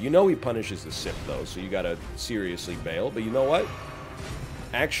 get out. You know he punishes the sip, though, so you gotta seriously bail. But you know what?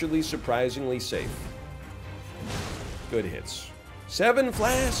 Actually surprisingly safe. Good hits. 7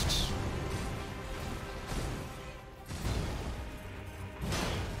 flasks!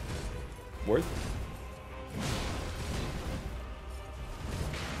 Worth?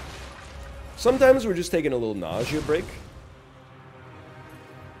 Sometimes we're just taking a little nausea break.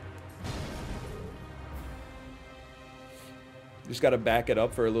 Just gotta back it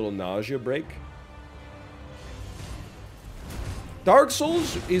up for a little nausea break. Dark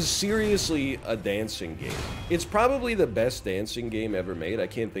Souls is seriously a dancing game. It's probably the best dancing game ever made. I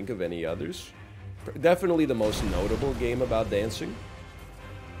can't think of any others. Definitely the most notable game about dancing.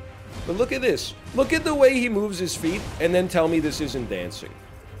 But look at this. Look at the way he moves his feet, and then tell me this isn't dancing.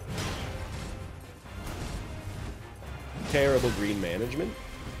 Terrible green management.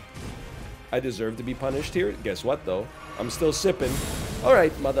 I deserve to be punished here. Guess what, though? I'm still sipping.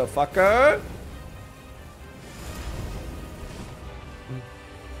 Alright, motherfucker.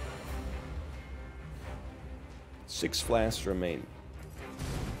 Six flasks remain.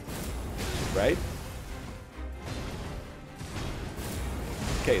 Right?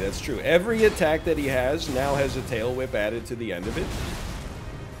 Okay, that's true. Every attack that he has now has a tail whip added to the end of it.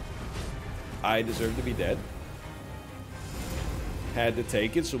 I deserve to be dead. Had to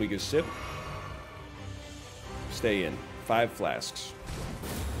take it so we could sip. Stay in. 5 flasks.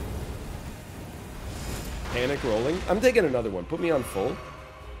 Panic rolling. I'm taking another one. Put me on full.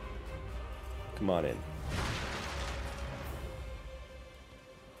 Come on in.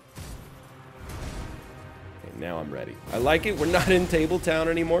 Okay, now I'm ready. I like it. We're not in Table Town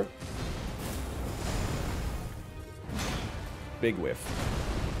anymore. Big whiff.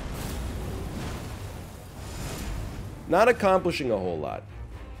 Not accomplishing a whole lot.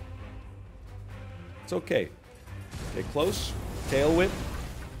 It's okay. Get close. Tail whip.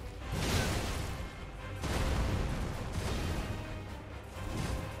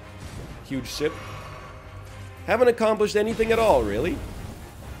 Huge sip. Haven't accomplished anything at all, really.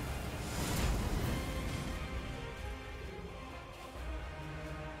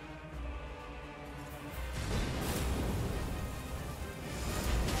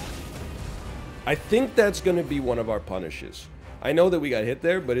 I think that's going to be one of our punishes. I know that we got hit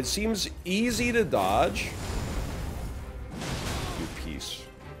there, but it seems easy to dodge. You piece.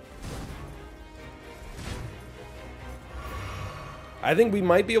 I think we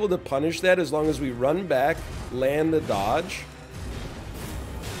might be able to punish that as long as we run back, land the dodge.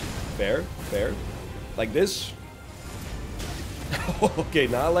 Fair, fair. Like this. Okay,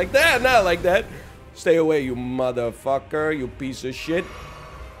 not like that, not like that. Stay away, you motherfucker, you piece of shit.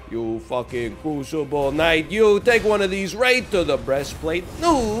 You fucking Crucible Knight. You take one of these right to the breastplate.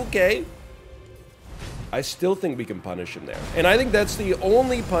 No, okay. I still think we can punish him there. And I think that's the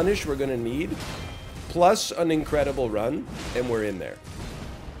only punish we're going to need. Plus an incredible run. And we're in there.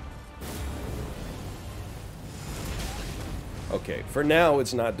 Okay, for now,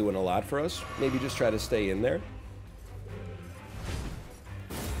 it's not doing a lot for us. Maybe just try to stay in there.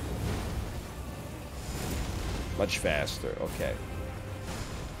 Much faster, okay.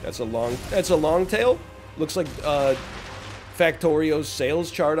 That's a long tail. Looks like Factorio's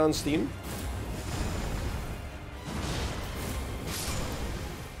sales chart on Steam.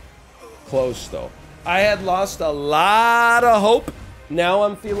 Close though. I had lost a lot of hope. Now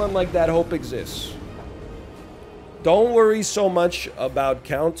I'm feeling like that hope exists. Don't worry so much about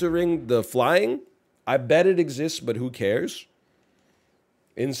countering the flying. I bet it exists, but who cares?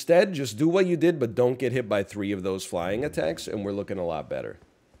 Instead, just do what you did, but don't get hit by 3 of those flying attacks, and we're looking a lot better.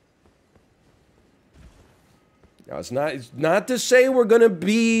 Now, it's not to say we're going to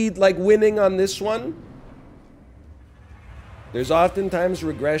be, like, winning on this one. There's oftentimes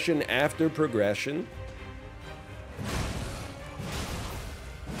regression after progression.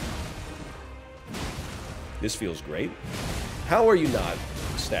 This feels great. How are you not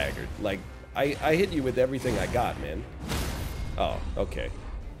staggered? Like, I hit you with everything I got, man. Oh, okay.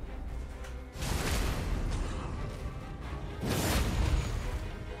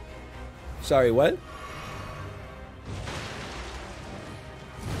 Sorry, what?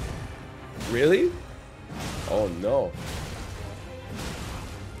 Really? Oh, no.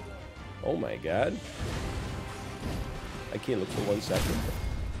 Oh, my God. I can't look for 1 second.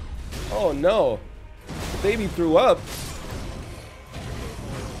 Oh, no. The baby threw up.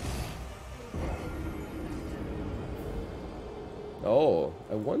 Oh,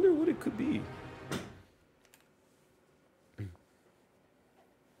 I wonder what it could be.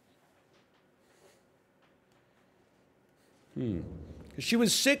 She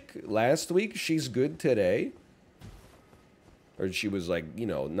was sick last week. She's good today. Or she was like, you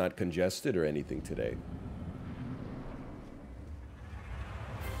know, not congested or anything today.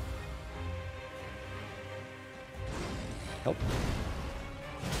 Help.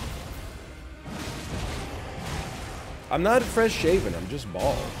 I'm not fresh shaven. I'm just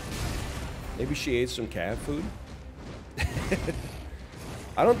bald. Maybe she ate some cat food.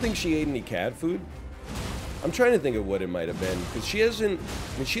 I don't think she ate any cat food. I'm trying to think of what it might have been, because she hasn't,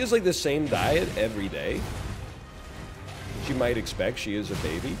 I mean, she has like the same diet every day. She might expect she is a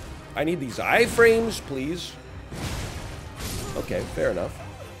baby. I need these iframes, please. Okay, fair enough.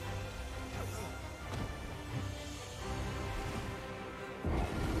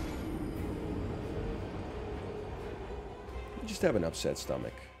 You just have an upset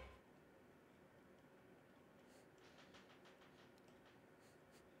stomach.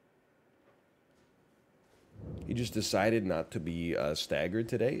 He just decided not to be staggered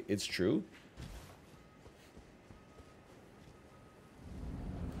today. It's true.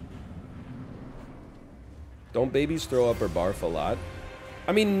 Don't babies throw up or barf a lot?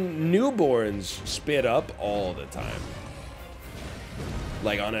 I mean, newborns spit up all the time.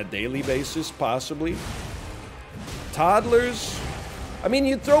 Like on a daily basis, possibly. Toddlers, I mean,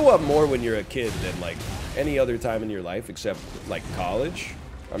 you throw up more when you're a kid than, like, any other time in your life, except, like, college,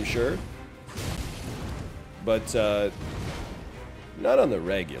 I'm sure. But, not on the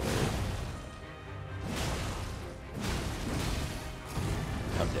regular.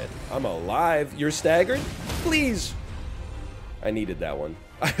 I'm dead. I'm alive. You're staggered? Please. I needed that one.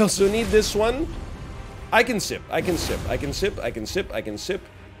 I also need this one. I can sip. I can sip. I can sip. I can sip. I can sip.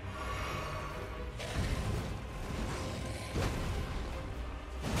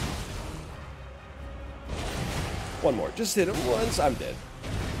 One more. Just hit him once. I'm dead.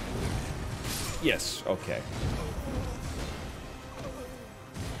 Yes. Okay.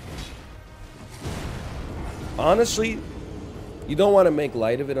 Honestly, you don't want to make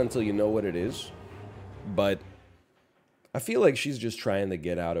light of it until you know what it is. But I feel like she's just trying to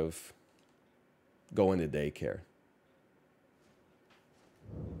get out of going to daycare.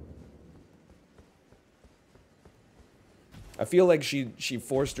 I feel like she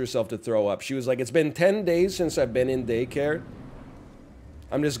forced herself to throw up. She was like, it's been 10 days since I've been in daycare.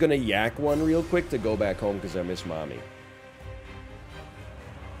 I'm just going to yak one real quick to go back home because I miss mommy.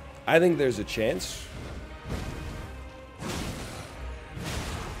 I think there's a chance.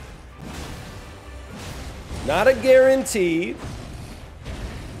 Not a guarantee.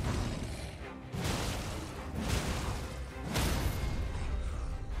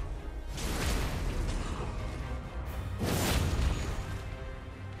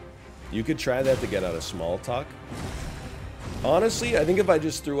 You could try that to get out of small talk. Honestly, I think if I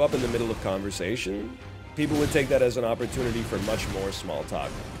just threw up in the middle of conversation, people would take that as an opportunity for much more small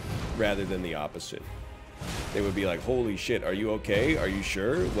talk, rather than the opposite. They would be like, holy shit, are you okay? Are you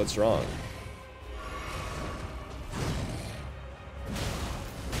sure? What's wrong?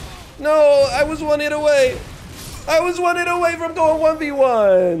 No, I was 1 hit away. I was 1 hit away from going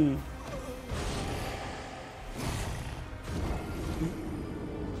 1v1.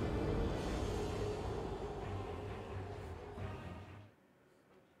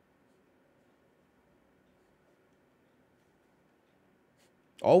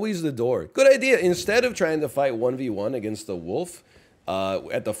 Always the door. Good idea. Instead of trying to fight 1v1 against the wolf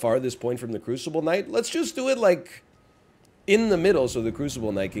at the farthest point from the Crucible Knight, let's just do it like in the middle so the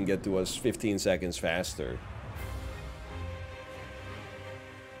Crucible Knight can get to us 15 seconds faster.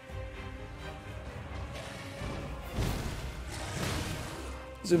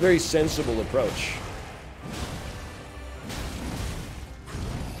 It's a very sensible approach.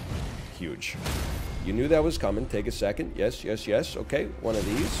 Huge. You knew that was coming. Take a second. Yes, yes, yes. Okay, one of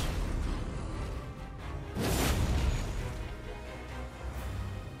these.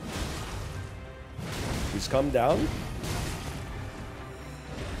 He's come down.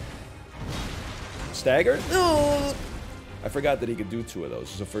 Stagger? No! I forgot that he could do 2 of those.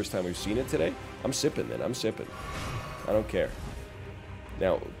 This is the first time we've seen it today. I'm sipping then. I'm sipping. I don't care.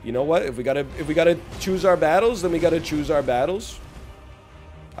 Now, you know what? If we gotta choose our battles, then we gotta choose our battles.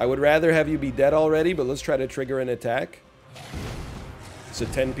 I would rather have you be dead already, but let's try to trigger an attack. It's a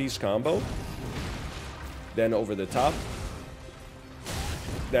 10-piece combo. Then over the top.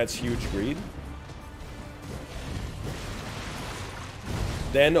 That's huge greed.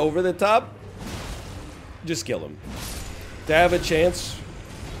 Then over the top. Just kill him. To have a chance,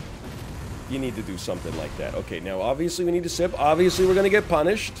 you need to do something like that. Okay, now obviously we need to sip. Obviously we're going to get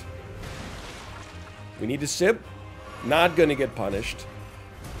punished. We need to sip. Not going to get punished.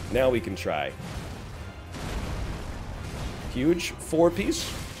 Now we can try. Huge.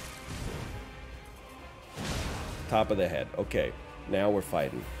 4-piece. Top of the head. Okay. Now we're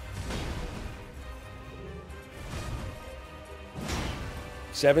fighting.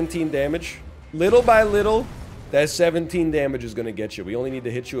 17 damage. Little by little, that 17 damage is going to get you. We only need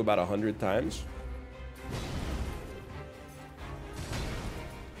to hit you about 100 times.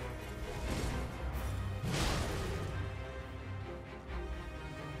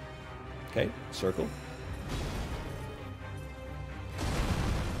 Okay, circle.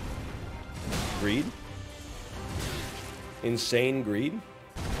 Greed. Insane greed.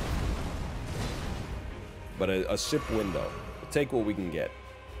 But a sip window. We'll take what we can get.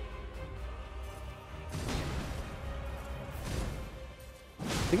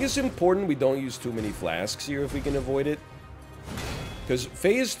 I think it's important we don't use too many flasks here if we can avoid it. Because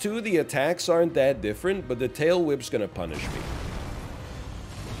phase 2, the attacks aren't that different, but the tail whip's gonna punish me.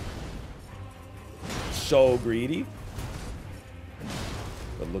 So greedy.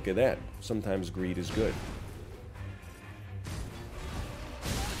 But look at that. Sometimes greed is good.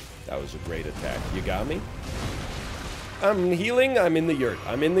 That was a great attack. You got me? I'm healing. I'm in the yurt.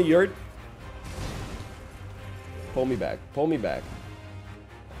 I'm in the yurt. Pull me back. Pull me back.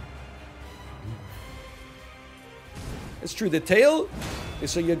 It's true. The tail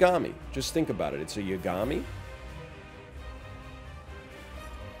is a Yagami. Just think about it. It's a Yagami.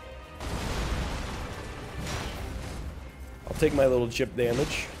 I'll take my little chip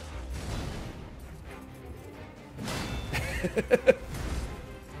damage.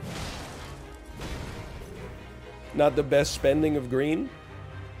 Not the best spending of green.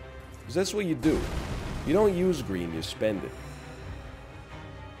 Because that's what you do. You don't use green, you spend it.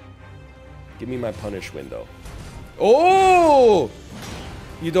 Give me my punish window. Oh!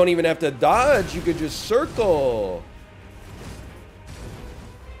 You don't even have to dodge, you could just circle.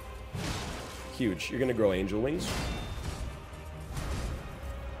 Huge. You're gonna grow angel wings.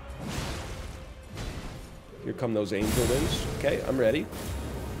 Here come those angel wings. Okay, I'm ready.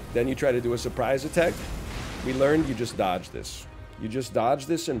 Then you try to do a surprise attack. We learned you just dodge this. You just dodge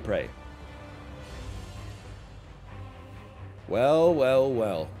this and pray. Well, well,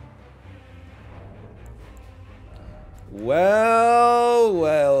 well. Well,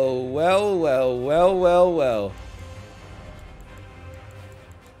 well, well, well, well, well, well.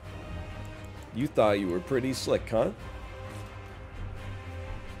 You thought you were pretty slick, huh?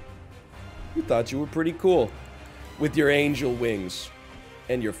 You thought you were pretty cool with your angel wings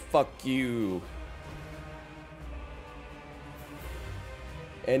and your fuck you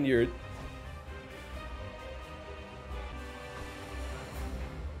and your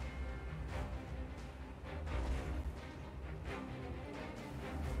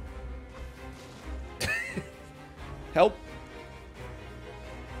help.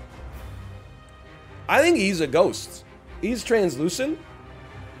 I think he's a ghost. He's translucent.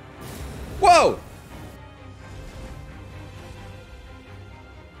 Whoa!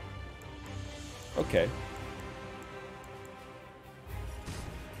 Okay.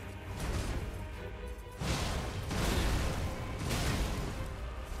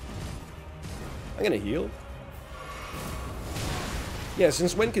 I'm gonna heal. Yeah,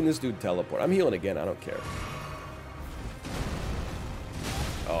 since when can this dude teleport? I'm healing again, I don't care.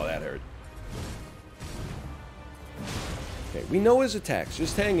 Oh, that hurt. Okay, we know his attacks.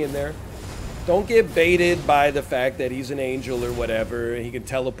 Just hang in there. Don't get baited by the fact that he's an angel or whatever. He can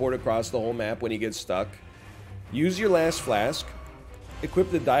teleport across the whole map when he gets stuck. Use your last flask.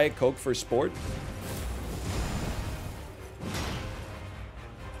 Equip the Diet Coke for sport.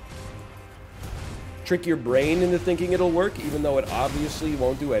 Trick your brain into thinking it'll work, even though it obviously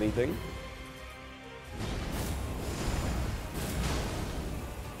won't do anything.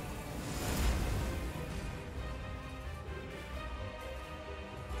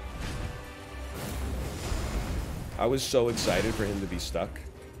 I was so excited for him to be stuck.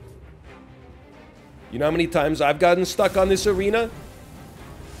 You know how many times I've gotten stuck on this arena?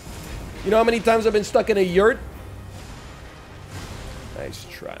 You know how many times I've been stuck in a yurt? Nice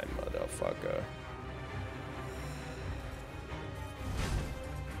try, motherfucker.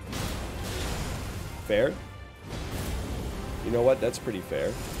 Fair? You know what? That's pretty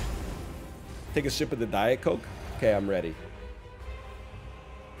fair. Take a sip of the Diet Coke? Okay, I'm ready.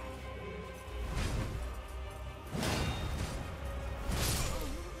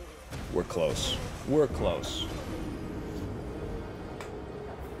 We're close. We're close.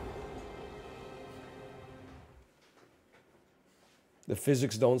 The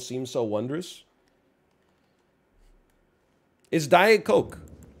physics don't seem so wondrous. It's Diet Coke.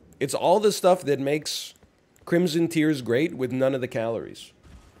 It's all the stuff that makes Crimson Tears great with none of the calories.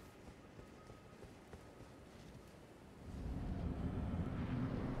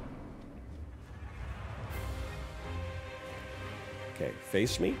 Okay,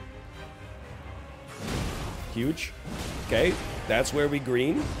 face me. Huge. Okay, that's where we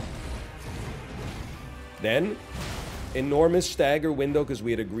green. Then, enormous stagger window because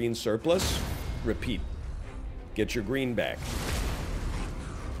we had a green surplus. Repeat. Get your green back.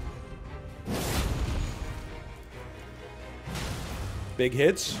 Big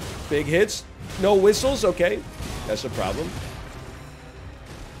hits. Big hits. No whistles. Okay, that's a problem.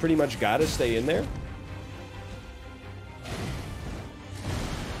 Pretty much gotta stay in there.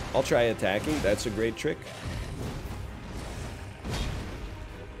 I'll try attacking. That's a great trick.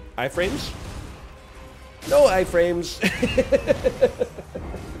 Iframes? No iframes.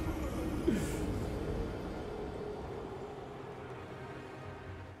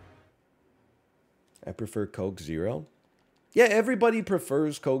 I prefer Coke Zero. Yeah, everybody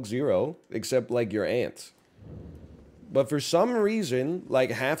prefers Coke Zero, except like your aunt. But for some reason,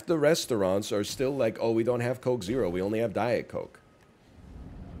 like half the restaurants are still like, oh, we don't have Coke Zero, we only have Diet Coke.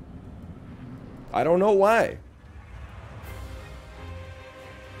 I don't know why.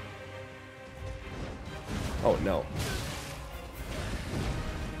 Oh, no.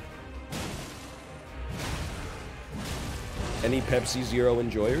 Any Pepsi Zero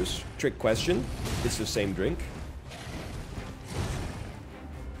enjoyers? Trick question. It's the same drink.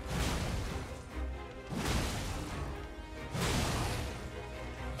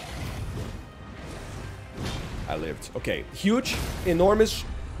 I lived. Okay, huge, enormous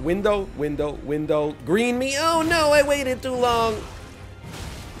window, window, window. Green me. Oh no, I waited too long.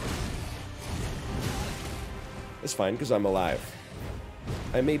 It's fine, because I'm alive.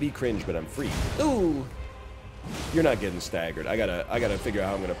 I may be cringe, but I'm free. Ooh. You're not getting staggered. I gotta figure out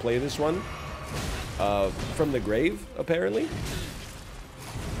how I'm gonna play this one. From the grave, apparently.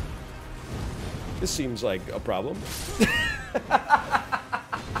 This seems like a problem.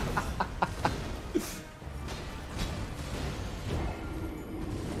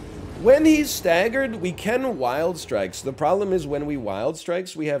 When he's staggered, we can wild strikes. The problem is when we wild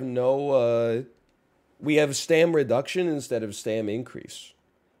strikes, we have no, we have stam reduction instead of stam increase.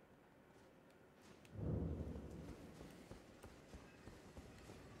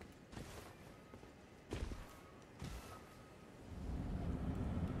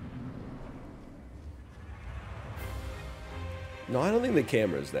 No, I don't think the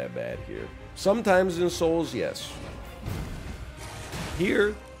camera's that bad here. Sometimes in Souls, yes.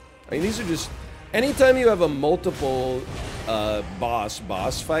 Here, I mean, these are just... Anytime you have a multiple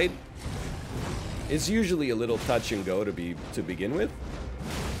boss fight, it's usually a little touch and go to begin with.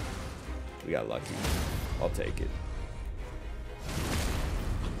 We got lucky. I'll take it.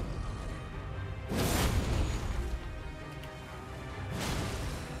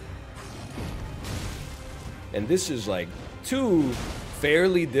 And this is like 2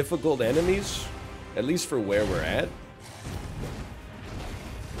 fairly difficult enemies, at least for where we're at.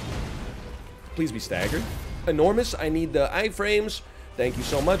 Please be staggered. Enormous, I need the iframes. Thank you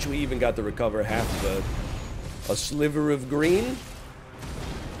so much. We even got to recover half of a sliver of green.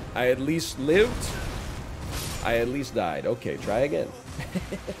 I at least lived. I at least died. Okay, try again.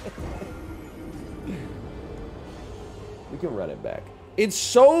 We can run it back. It's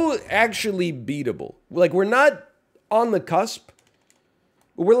so actually beatable. Like, we're not on the cusp.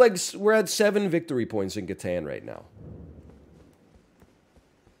 We're at 7 victory points in Catan right now.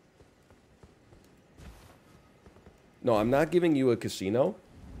 No, I'm not giving you a casino.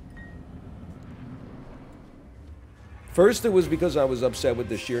 First, it was because I was upset with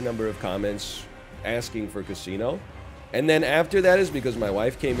the sheer number of comments asking for casino. And then after that is because my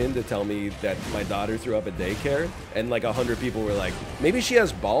wife came in to tell me that my daughter threw up at daycare. And like 100 people were like, maybe she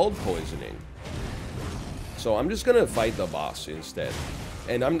has bald poisoning. So I'm just going to fight the boss instead.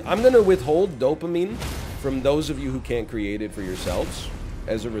 And I'm going to withhold dopamine from those of you who can't create it for yourselves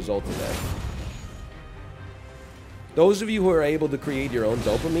as a result of that. Those of you who are able to create your own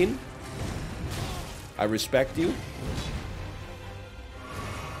dopamine, I respect you.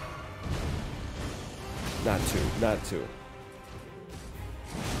 Not two.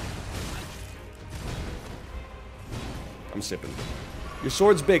 I'm sipping. Your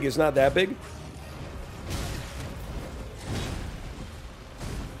sword's big, it's not that big?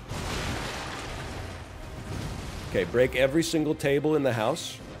 Okay, break every single table in the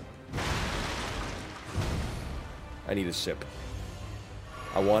house. I need a sip.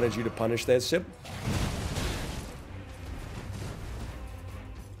 I wanted you to punish that sip.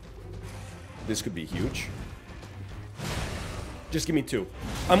 This could be huge. Just give me 2.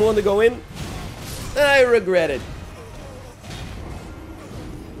 I'm willing to go in. I regret it.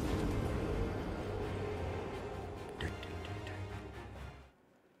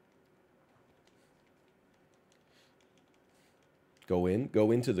 Go in.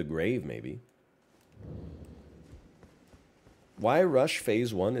 Go into the grave, maybe. Why rush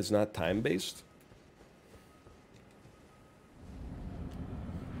phase 1 is not time-based?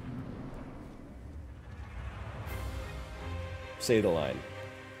 Say the line.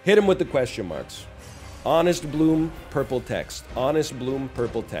 Hit him with the question marks. Honest Bloom, purple text. Honest Bloom,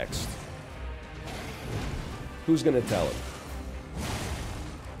 purple text. Who's gonna tell him?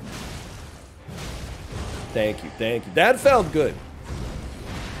 Thank you, thank you. That felt good.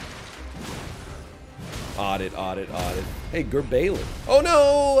 Audit. Hey, Gerbalin. Oh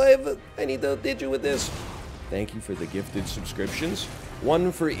no, I need to hit you with this. Thank you for the gifted subscriptions.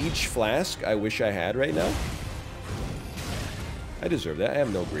 1 for each flask I wish I had right now. I deserve that. I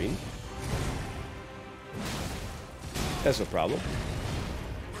have no green. That's a problem.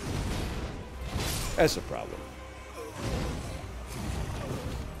 That's a problem.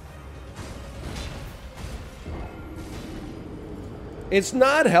 It's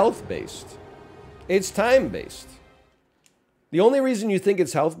not health-based. It's time-based. The only reason you think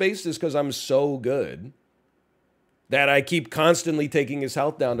it's health-based is because I'm so good that I keep constantly taking his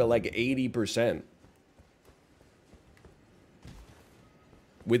health down to like 80%.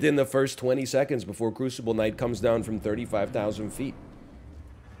 within the first 20 seconds before Crucible Knight comes down from 35,000 feet.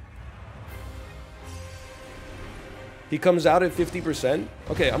 He comes out at 50%.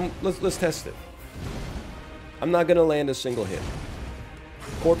 Okay, let's test it. I'm not gonna land a single hit.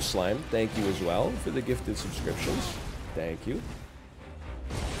 Corpse Slime, thank you as well for the gifted subscriptions. Thank you.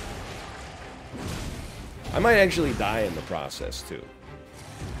 I might actually die in the process too.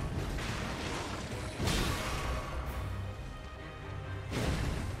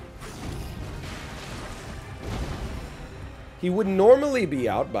 He would normally be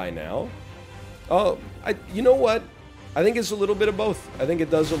out by now. Oh, you know what? I think it's a little bit of both. I think it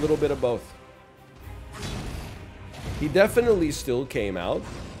does a little bit of both. He definitely still came out,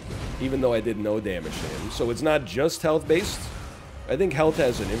 even though I did no damage to him. So it's not just health-based. I think health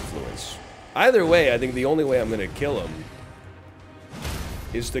has an influence. Either way, I think the only way I'm going to kill him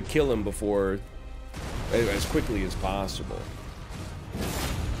is to kill him before, as quickly as possible.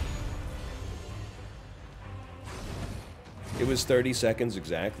 It was 30 seconds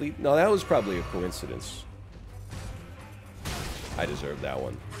exactly. No, that was probably a coincidence. I deserved that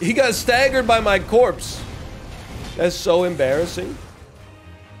one. He got staggered by my corpse. That's so embarrassing.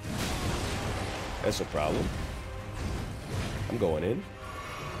 That's a problem. I'm going in.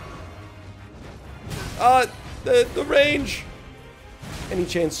 The range. Any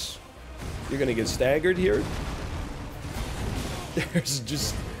chance you're gonna get staggered here?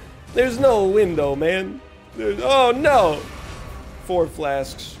 There's no window, man. Oh no! 4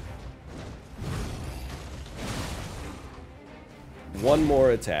 flasks. One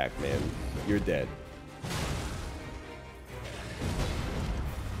more attack, man. You're dead.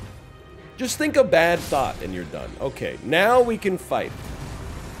 Just think a bad thought and you're done. Okay, now we can fight.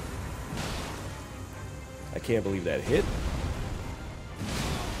 I can't believe that hit.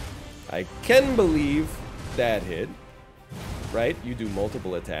 I can believe that hit. Right? You do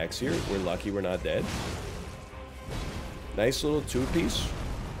multiple attacks here. We're lucky we're not dead. Nice little 2-piece.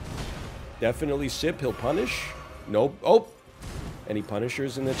 Definitely sip. He'll punish. Nope. Oh! Any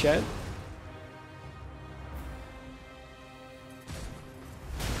punishers in the chat?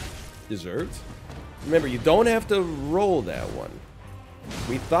 Deserved. Remember, you don't have to roll that one.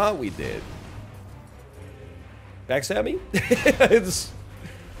 We thought we did. Backstab me?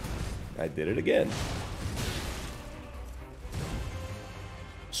 I did it again.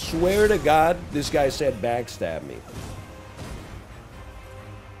 Swear to God, this guy said backstab me.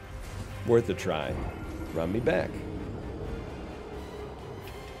 Worth a try. Run me back.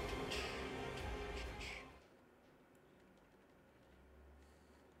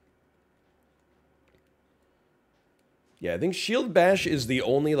 Yeah, I think Shield Bash is the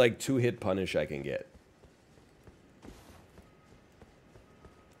only, like, 2-hit punish I can get.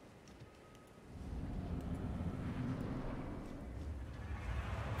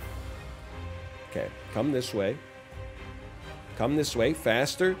 Okay, come this way. Come this way.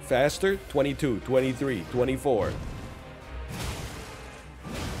 Faster, faster. 22, 23, 24.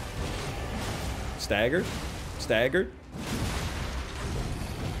 Stagger. Stagger.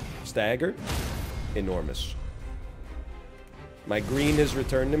 Stagger. Enormous. My green has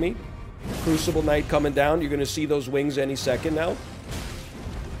returned to me. Crucible Knight coming down. You're going to see those wings any second now.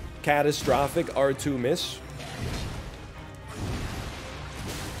 Catastrophic R2 miss.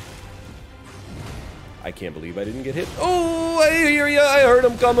 I can't believe I didn't get hit. Oh, I hear ya. I heard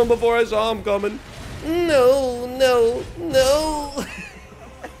him coming before I saw him coming. No, no, no.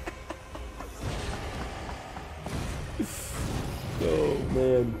 Oh,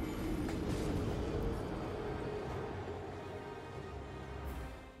 man.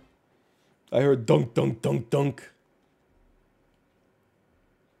 I heard dunk, dunk, dunk, dunk.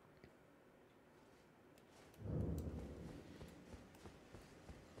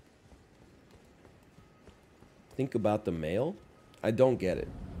 Think about the mail? I don't get it.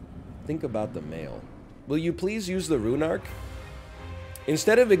 Think about the mail. Will you please use the rune arc?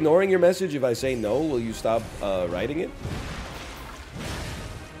 Instead of ignoring your message, if I say no, will you stop writing it?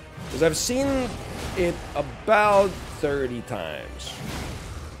 Because I've seen it about 30 times.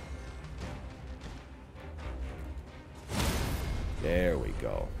 There we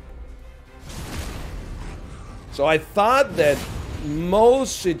go. So I thought that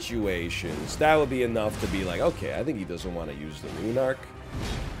most situations, that would be enough to be like, okay, I think he doesn't want to use the rune arc.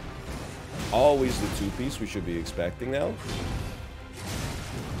 Always the 2-piece we should be expecting now.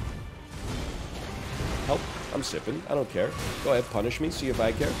 Help. I'm sipping. I don't care. Go ahead, punish me. See if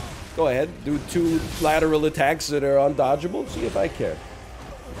I care. Go ahead. Do 2 lateral attacks that are undodgeable. See if I care.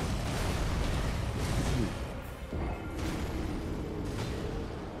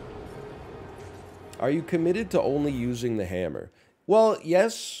 Are you committed to only using the hammer? Well,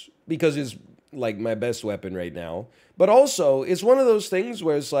 yes, because it's like my best weapon right now. But also, it's one of those things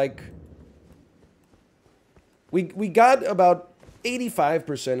where it's like we got about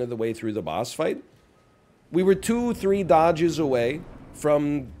 85% of the way through the boss fight. We were 2-3 dodges away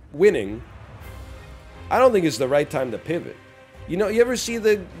from winning. I don't think it's the right time to pivot. You know, you ever see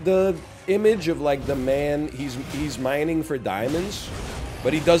the image of like the man, he's mining for diamonds,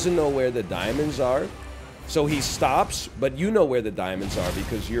 but he doesn't know where the diamonds are. So he stops, but you know where the diamonds are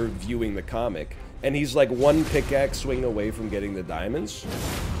because you're viewing the comic. And he's like one pickaxe swing away from getting the diamonds.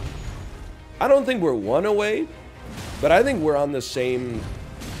 I don't think we're one away, but I think we're on the same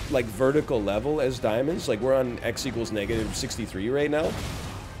like vertical level as diamonds. Like we're on x equals negative 63 right now.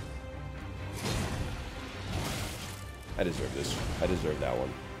 I deserve this. I deserve that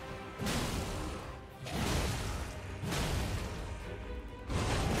one.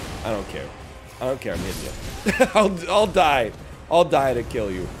 I don't care. I don't care. I'm hitting you. I'll die. I'll die to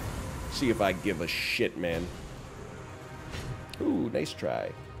kill you. See if I give a shit, man. Ooh, nice try.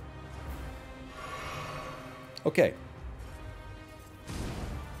 Okay.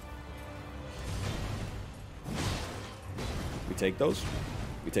 We take those.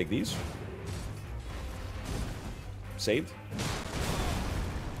 We take these. Saved.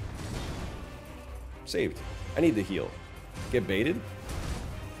 Saved. I need to heal. Get baited.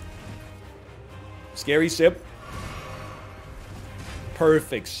 Scary sip.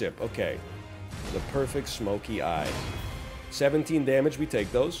 Perfect sip. Okay. The perfect smoky eye. 17 damage. We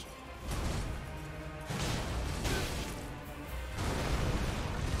take those.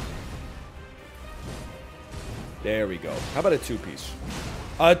 There we go. How about a 2-piece?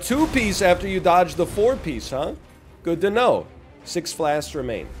 A 2-piece after you dodge the 4-piece, huh? Good to know. 6 flasks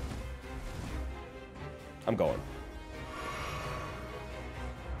remain. I'm going.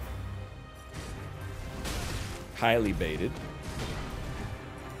 Highly baited.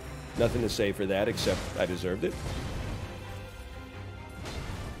 Nothing to say for that except I deserved it.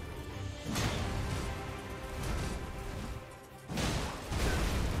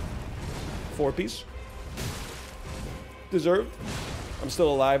 Four-piece. Deserved. I'm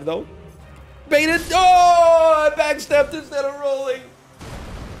still alive, though. Baited. Oh! I backstepped instead of rolling.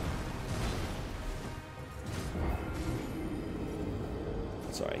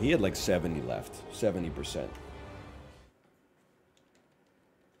 Sorry, he had like 70 left. 70%.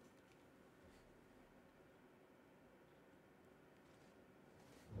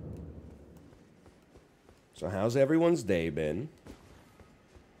 So how's everyone's day been?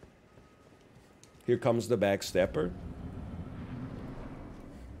 Here comes the backstepper.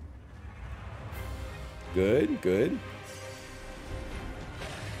 Good, good.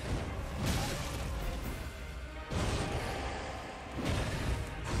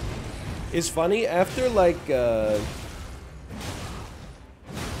 It's funny, after like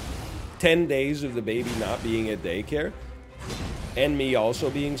 10 days of the baby not being at daycare, and me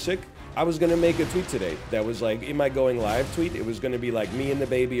also being sick, I was gonna make a tweet today that was like, in my going live tweet, it was gonna be like, me and the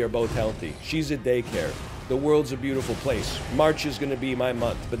baby are both healthy. She's at daycare. The world's a beautiful place. March is gonna be my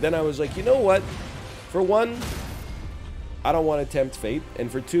month. But then I was like, you know what? For one, I don't want to tempt fate. And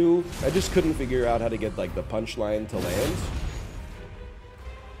for two, I just couldn't figure out how to get like the punchline to land.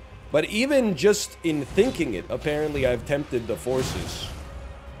 But even just in thinking it, apparently I've tempted the forces.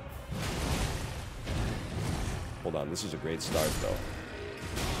 Hold on, this is a great start though.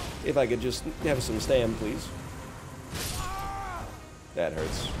 If I could just have some stam, please. That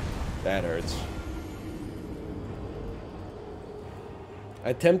hurts. That hurts.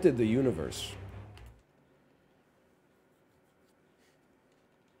 I tempted the universe.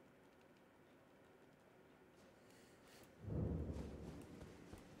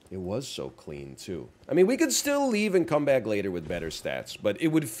 It was so clean, too. I mean, we could still leave and come back later with better stats, but it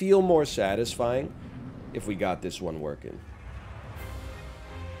would feel more satisfying if we got this one working.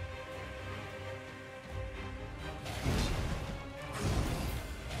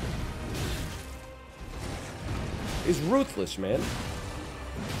 It's ruthless, man.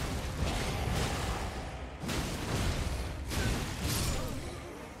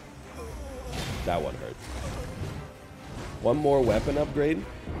 That one hurt. One more weapon upgrade.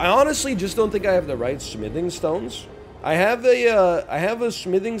 I honestly just don't think I have the right smithing stones. I have a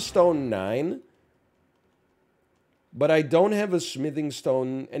smithing stone 9, but I don't have a smithing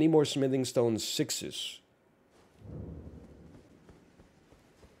stone, any more smithing stone 6s.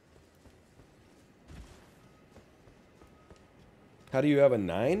 How do you have a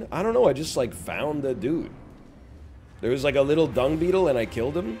 9? I don't know, I just like found the dude. There was like a little dung beetle and I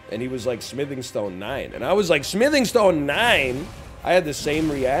killed him and he was like smithing stone 9. And I was like, smithing stone 9? I had the same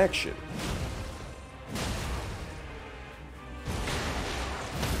reaction.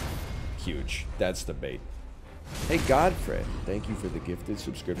 Huge. That's the bait. Hey, Godfred, thank you for the gifted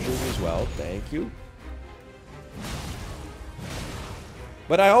subscriptions as well. Thank you.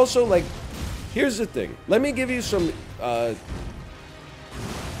 But I also, like, here's the thing. Let me give you some,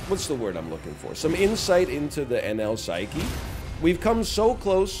 what's the word I'm looking for? Some insight into the NL psyche. We've come so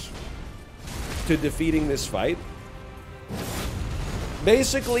close to defeating this fight.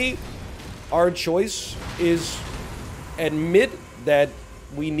 Basically, our choice is admit that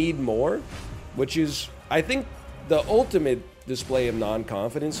we need more, which is, I think, the ultimate display of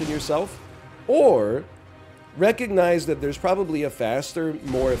non-confidence in yourself, or recognize that there's probably a faster,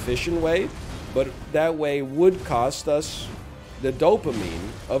 more efficient way, but that way would cost us the dopamine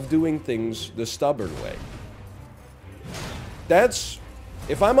of doing things the stubborn way. That's,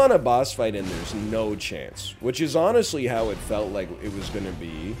 if I'm on a boss fight and there's no chance, which is honestly how it felt like it was going to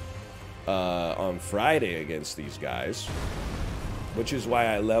be on Friday against these guys, which is why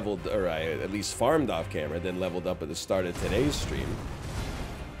I leveled, or I at least farmed off camera, then leveled up at the start of today's stream.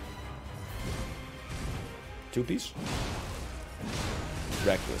 Two-piece?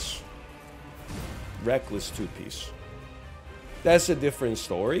 Reckless. Reckless two-piece. That's a different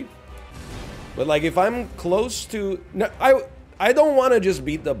story. But like, if I'm close to... No, I don't want to just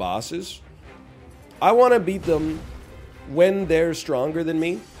beat the bosses. I want to beat them when they're stronger than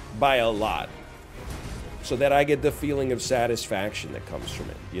me by a lot, so that I get the feeling of satisfaction that comes from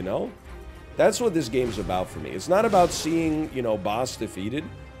it, you know? That's what this game's about for me. It's not about seeing, you know, boss defeated.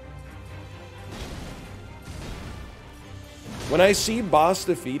 When I see boss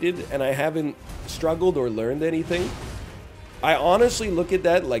defeated and I haven't struggled or learned anything, I honestly look at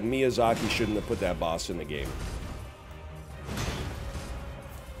that like Miyazaki shouldn't have put that boss in the game.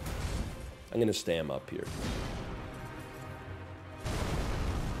 I'm gonna stand up here.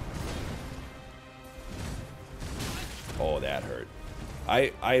 Oh, that hurt.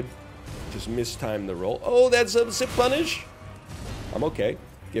 I just mistimed the roll. Oh, that's a sip punish. I'm okay.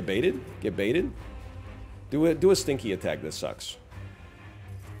 Get baited. Get baited. Do a stinky attack that sucks.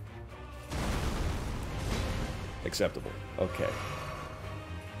 Acceptable. Okay.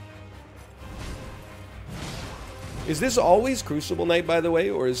 Is this always Crucible Night, by the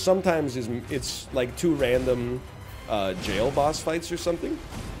way? Or is sometimes it's like 2 random jail boss fights or something?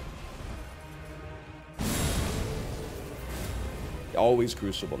 Always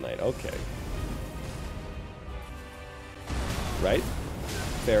Crucible Night. Okay. Right?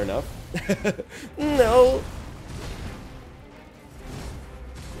 Fair enough. No.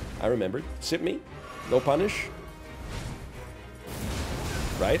 I remembered. Sip me. No punish.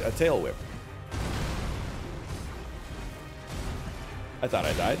 Right? A tail whip. I thought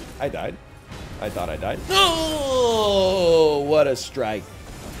I died. I died. I thought I died. Oh, what a strike.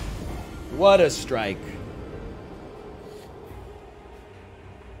 What a strike.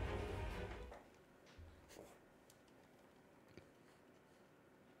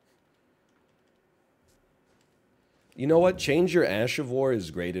 You know what? Change your Ash of War is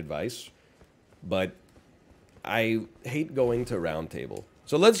great advice, but I hate going to round table.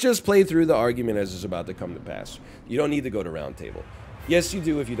 So let's just play through the argument as is about to come to pass. You don't need to go to round table. Yes, you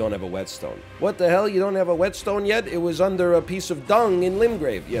do if you don't have a whetstone. What the hell? You don't have a whetstone yet? It was under a piece of dung in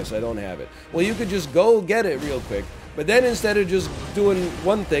Limgrave. Yes, I don't have it. Well, you could just go get it real quick. But then instead of just doing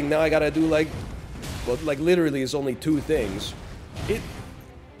one thing, now I gotta do like, well, like literally it's only 2 things.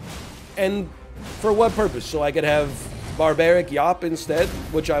 And for what purpose? So I could have Barbaric Yop instead,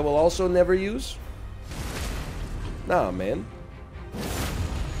 which I will also never use? Nah, man.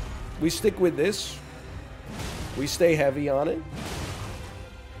 We stick with this. We stay heavy on it.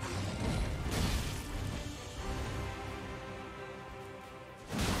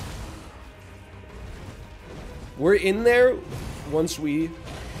 We're in there once we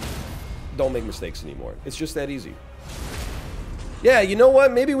don't make mistakes anymore. It's just that easy. Yeah, you know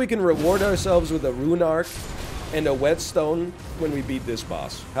what? Maybe we can reward ourselves with a Rune Arc and a Whetstone when we beat this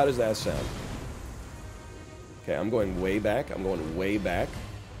boss. How does that sound? Okay, I'm going way back. I'm going way back.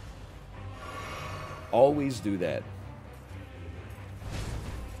 Always do that.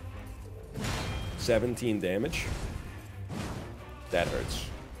 17 damage. That hurts.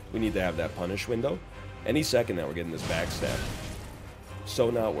 We need to have that punish window. Any second now we're getting this backstab. So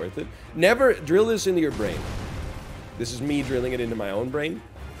not worth it. Never drill this into your brain. This is me drilling it into my own brain.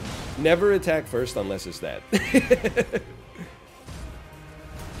 Never attack first unless it's that.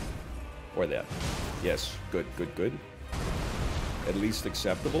 Or that. Yes, good, good, good. At least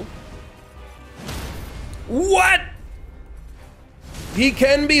acceptable. What? He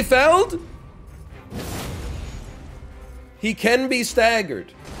can be felled? He can be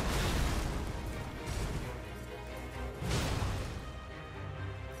staggered.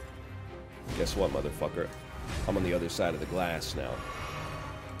 Guess what, motherfucker? I'm on the other side of the glass now.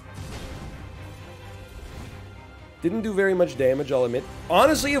 Didn't do very much damage, I'll admit.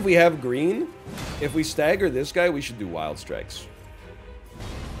 Honestly, if we have green, if we stagger this guy, we should do wild strikes.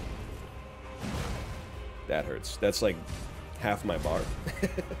 That hurts. That's like half my bar.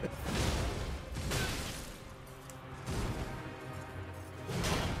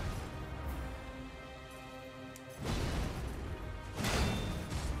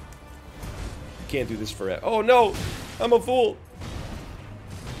 Can't do this forever. Oh no! I'm a fool!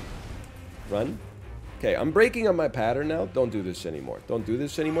 Run. Okay, I'm breaking up my pattern now. Don't do this anymore. Don't do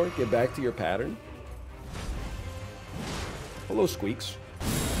this anymore. Get back to your pattern. Hello, Squeaks.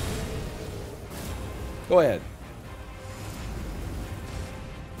 Go ahead.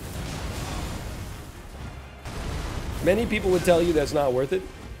 Many people would tell you that's not worth it.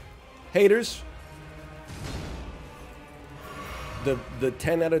 Haters. The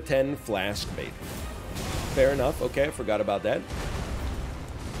 10 out of 10 flask bait. Fair enough. Okay, I forgot about that.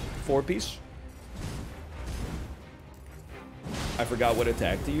 4-piece. I forgot what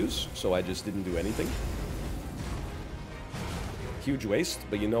attack to use, so I just didn't do anything. Huge waste,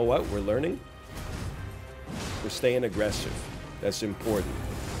 but you know what? We're learning. We're staying aggressive. That's important.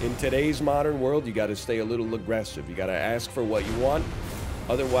 In today's modern world, you gotta stay a little aggressive. You gotta ask for what you want.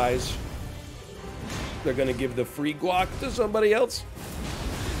 Otherwise, they're gonna give the free guac to somebody else.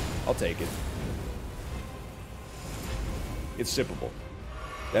 I'll take it. It's sippable.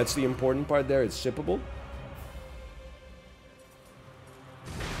 That's the important part there. It's sippable.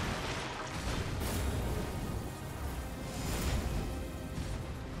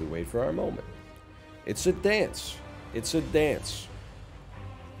 We wait for our moment. It's a dance. It's a dance.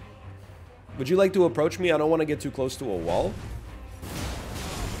 Would you like to approach me? I don't want to get too close to a wall.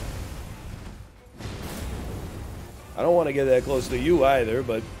 I don't want to get that close to you either,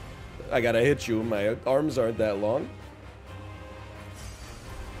 but I gotta hit you. My arms aren't that long.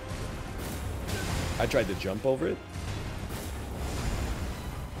 I tried to jump over it.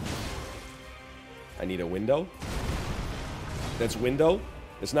 I need a window. That's window.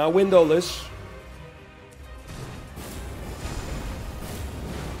 It's not windowless.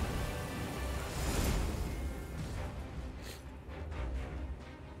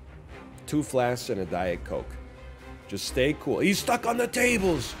 Two flasks and a Diet Coke. Just stay cool. He's stuck on the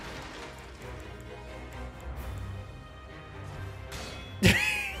tables.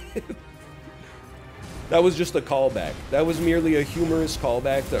 That was just a callback. That was merely a humorous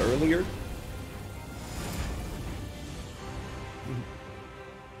callback to earlier.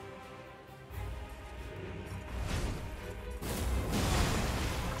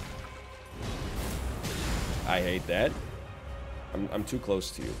 I hate that. I'm too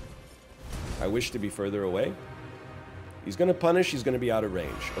close to you. I wish to be further away. He's gonna punish, he's gonna be out of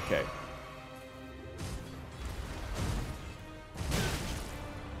range. Okay.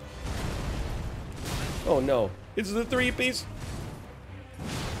 Oh no, it's the 3-piece.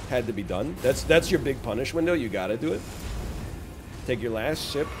 Had to be done. That's your big punish window, you gotta do it. Take your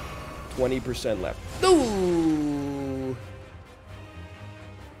last sip, 20% left. Ooh!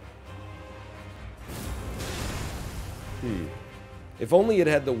 If only it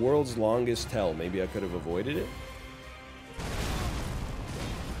had the world's longest tell, maybe I could have avoided it.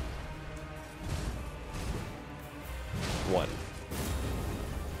 One.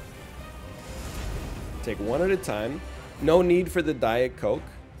 Take one at a time. No need for the Diet Coke.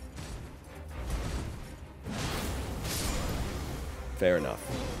 Fair enough.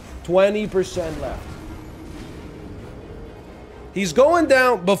 20% left. He's going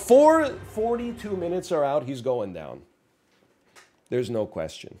down. Before 42 minutes are out, he's going down. There's no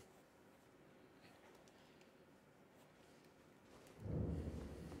question.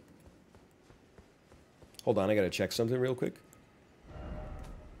 Hold on, I gotta check something real quick.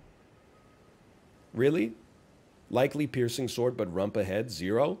 Really? Likely piercing sword, but rump ahead,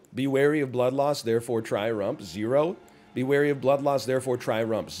 0. Be wary of blood loss, therefore try rump, 0. Be wary of blood loss, therefore try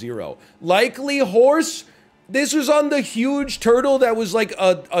rump, 0. Likely horse? This was on the huge turtle that was like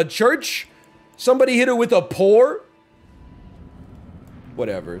a church? Somebody hit it with a pour?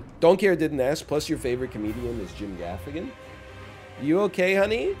 Whatever. Don't care, didn't ask. Plus your favorite comedian is Jim Gaffigan. You okay,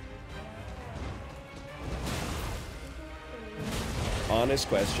 honey? Honest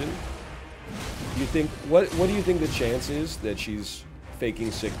question. You think what do you think the chance is that she's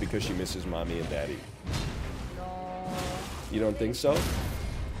faking sick because she misses mommy and daddy? No. You don't think so?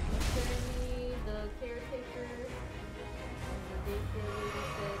 Apparently, the caretaker and the daycare lady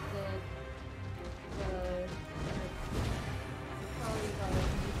said that probably got a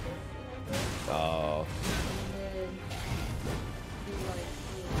mucus in her throat. Oh. And then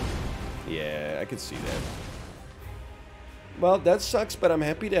he Yeah, I could see that. Well, that sucks, but I'm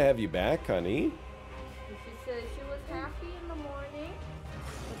happy to have you back, honey. She said she was happy in the morning,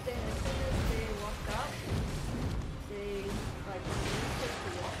 but then as soon as they walked out, they like wanted to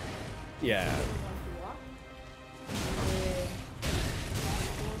walk. Yeah. They didn't want to walk. And then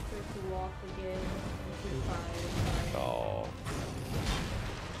forced her to walk again, and she's fine. Oh.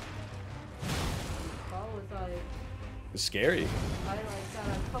 I was like, It's scary. I like got a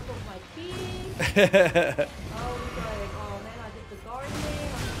cup of my tea. I was like, oh man, I did the gardening.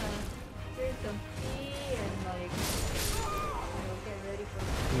 I'm gonna drink some tea and like, get ready for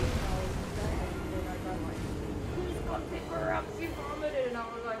sleep. And I was inside, and then I got like, please come pick her up. She vomited, and I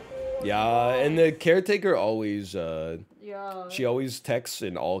was like, oh. Yeah, no. and the caretaker always, Yeah. she always texts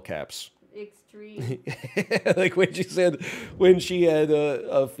in all caps. Extreme. Like when she said, when she had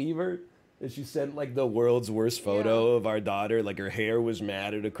a fever, and she sent like the world's worst photo of our daughter, like her hair was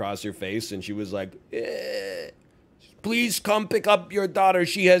matted across her face, and she was like, please come pick up your daughter.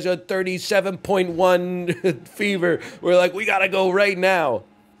 She has a 37.1 fever. We're like, we gotta go right now.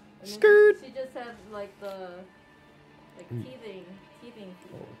 And then Skirt. She just had like the teething fever.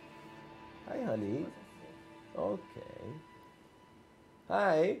 Hi, honey. Okay.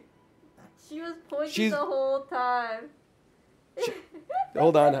 Hi. She was pointing She's- the whole time.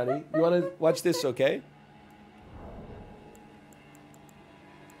 Hold on, honey. You want to watch this, okay?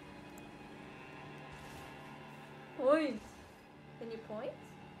 Point. Can you point?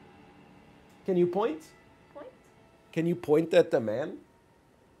 Can you point? Point? Can you point at the man?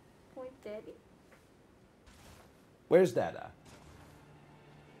 Point, Daddy. Where's Dada?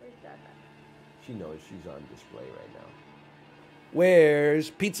 Where's Dada? She knows she's on display right now. Where's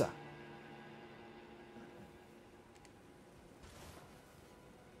pizza?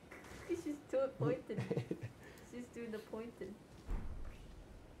 She's doing pointing. She's doing the pointing.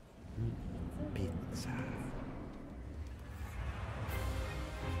 Pizza.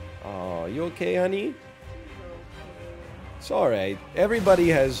 Oh, you okay, honey? It's all right. Everybody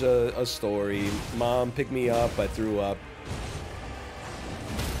has a story. Mom picked me up. I threw up.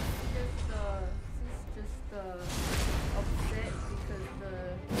 She's just upset because the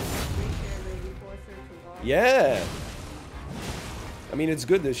daycare lady forced her to walk. Yeah. I mean, it's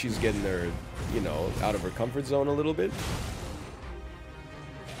good that she's getting her, you know, out of her comfort zone a little bit. It's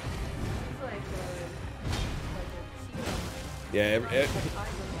like a Yeah,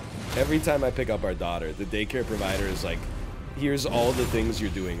 every time I pick up our daughter, the daycare provider is like, here's all the things you're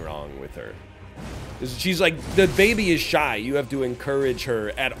doing wrong with her. She's like, the baby is shy. You have to encourage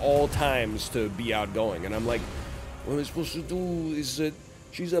her at all times to be outgoing. And I'm like, what am I supposed to do? Is it,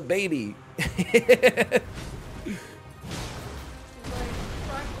 she's a baby.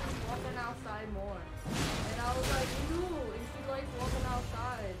 walking outside more. And I was like, you. And she likes walking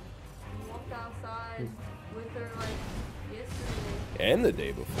outside. We walked outside with her like yesterday. And the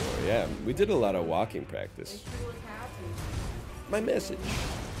day before, yeah. We did a lot of walking And practice. she was happy. My message. And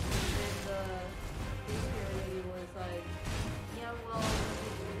the daycare lady was like, yeah, well,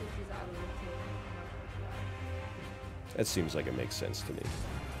 she's out of routine. And I was like, yeah. That seems like it makes sense to me. And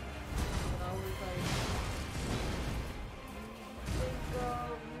I was like, you think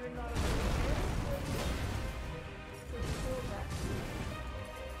we're not a good parent? So you feel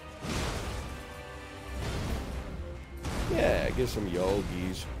that? Yeah, get some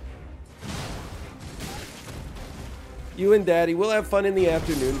yogis. You and Daddy, we'll have fun in the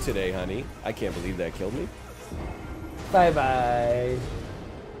afternoon today, honey. I can't believe that killed me. Bye-bye.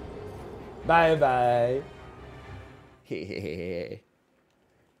 Bye-bye.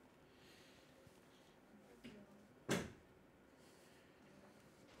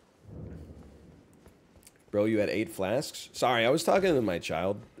 Bro, you had 8 flasks? Sorry, I was talking to my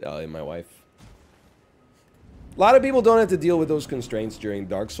child and my wife. A lot of people don't have to deal with those constraints during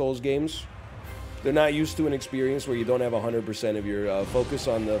Dark Souls games. They're not used to an experience where you don't have 100% of your focus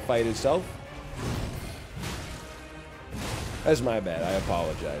on the fight itself. That's my bad. I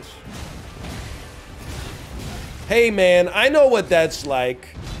apologize. Hey, man, I know what that's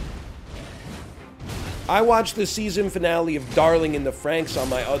like. I watched the season finale of Darling in the Franxx on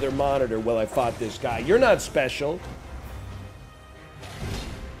my other monitor while I fought this guy. You're not special.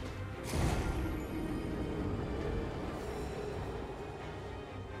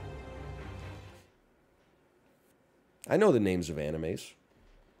 I know the names of animes.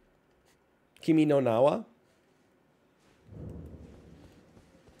 Kimi no Nawa.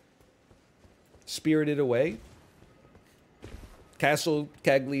 Spirited Away. Castle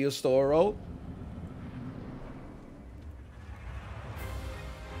Cagliostro.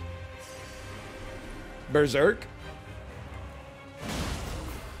 Berserk.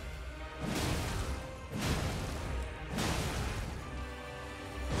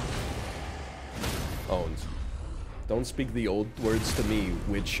 Don't speak the old words to me,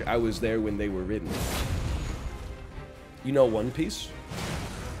 which I was there when they were written. You know One Piece?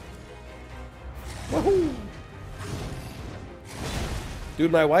 Woohoo!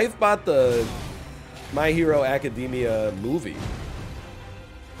 Dude, my wife bought the My Hero Academia movie.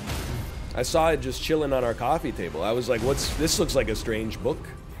 I saw it just chilling on our coffee table. I was like, this looks like a strange book.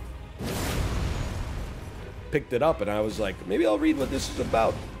 Picked it up and I was like, maybe I'll read what this is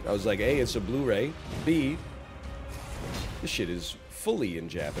about. I was like, A, it's a Blu-ray. B, this shit is fully in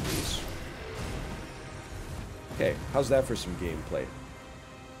Japanese. Okay, how's that for some gameplay?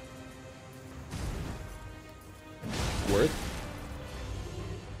 Worth?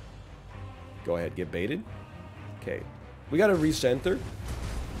 Go ahead, get baited. Okay, we gotta recenter.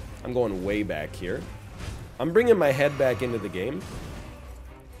 I'm going way back here. I'm bringing my head back into the game.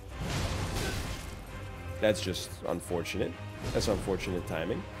 That's just unfortunate. That's unfortunate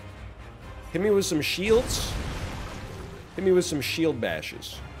timing. Hit me with some shields. Hit me with some shield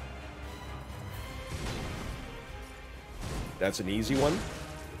bashes. That's an easy one.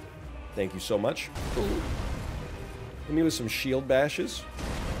 Thank you so much. Ooh. Hit me with some shield bashes.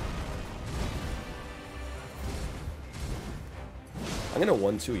 I'm gonna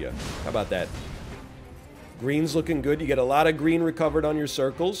 1-2 you. How about that? Green's looking good. You get a lot of green recovered on your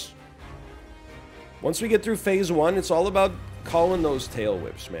circles. Once we get through phase 1, it's all about calling those tail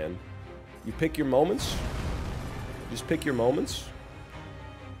whips, man. You pick your moments. Just pick your moments.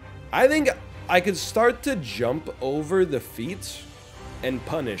 I think I could start to jump over the feet and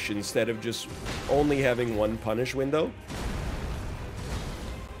punish instead of just only having one punish window.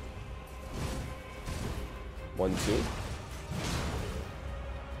 1-2.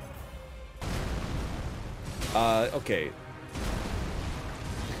 Okay.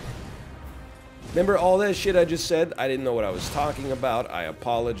 Remember all that shit I just said? I didn't know what I was talking about. I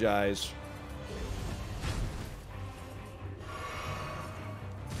apologize.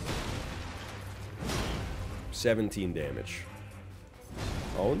 $17 damage.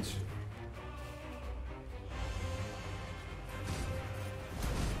 Owens?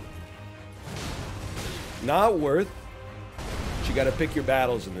 Not worth. But you gotta pick your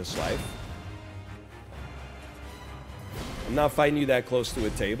battles in this life. I'm not fighting you that close to a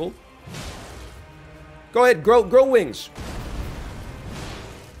table. Go ahead, grow wings.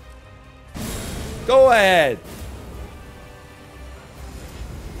 Go ahead.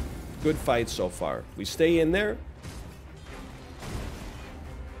 Good fight so far. We stay in there.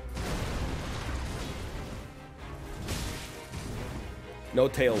 No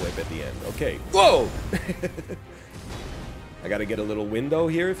tail whip at the end. Okay. Whoa! I gotta get a little window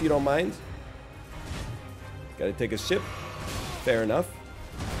here if you don't mind. Gotta take a sip. Fair enough.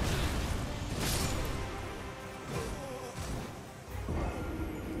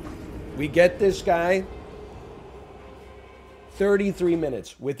 We get this guy 33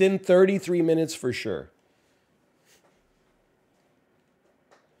 minutes. Within 33 minutes for sure.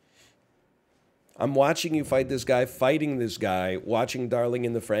 I'm watching you fight this guy, fighting this guy, watching Darling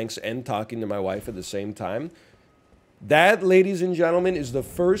in the Franxx, and talking to my wife at the same time. That, ladies and gentlemen, is the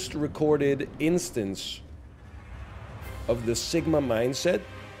first recorded instance of the Sigma mindset.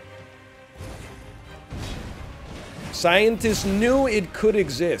 Scientists knew it could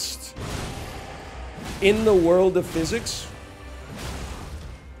exist in the world of physics,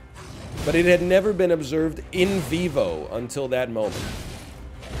 but it had never been observed in vivo until that moment.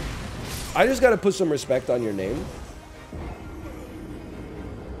 I just gotta put some respect on your name.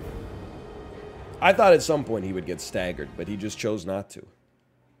 I thought at some point he would get staggered, but he just chose not to.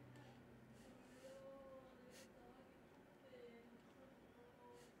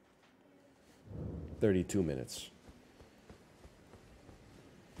 "32 minutes.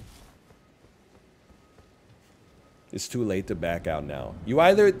 It's too late to back out now. You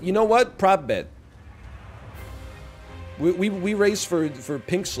either, you know what? Prop bet. We race for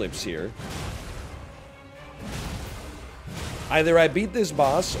pink slips here. Either I beat this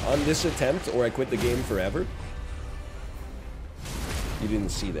boss on this attempt or I quit the game forever. You didn't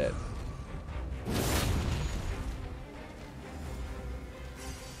see that.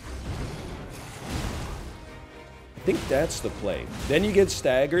 I think that's the play. Then you get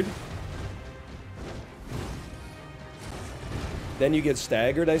staggered. Then you get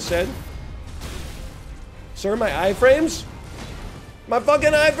staggered, I said. Sir, my iframes? My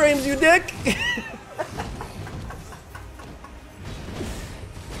fucking iframes, you dick!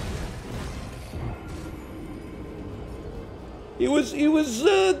 He was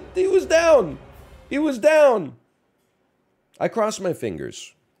down. He was down. I crossed my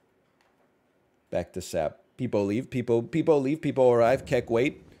fingers. Back to sap. People leave, people leave, people arrive. Keck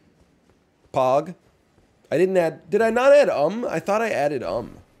wait. Pog. I didn't add... Did I not add I thought I added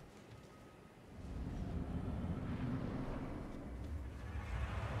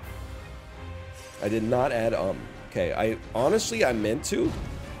I did not add Okay, honestly, I meant to.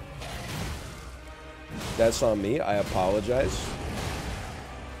 That's on me. I apologize.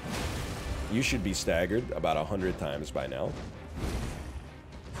 You should be staggered about 100 times by now.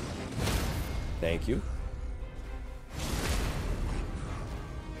 Thank you.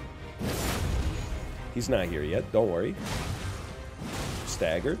 He's not here yet. Don't worry.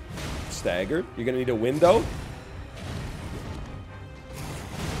 Staggered. Staggered. You're going to need a window.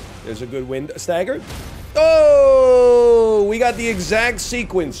 There's a good window. Staggered. Oh! We got the exact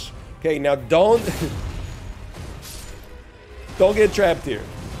sequence. Okay, now don't... don't get trapped here.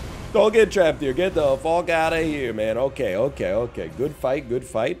 Don't get trapped here. Get the fuck out of here, man. Okay, okay, okay. Good fight, good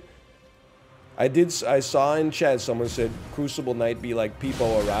fight. I saw in chat someone said Crucible Knight be like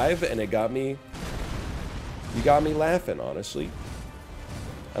people arrive, and it got me... You got me laughing, honestly.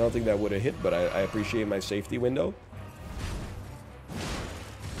 I don't think that would have hit, but I appreciate my safety window.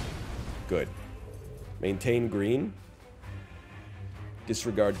 Good. Maintain green.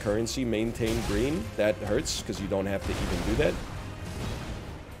 Disregard currency, maintain green. That hurts, because you don't have to even do that.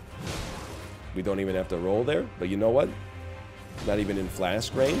 We don't even have to roll there, but you know what? Not even in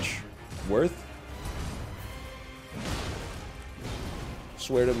flask range. Worth.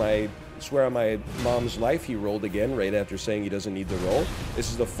 Swear on my mom's life, he rolled again right after saying he doesn't need to roll. This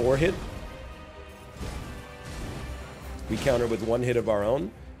is the 4 hit. We counter with 1 hit of our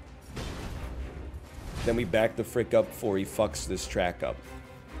own. Then we back the frick up before he fucks this track up.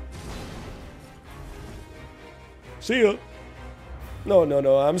 See ya. No, no,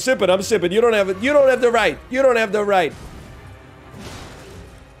 no. I'm sipping. I'm sipping. You don't have it. You don't have the right. You don't have the right.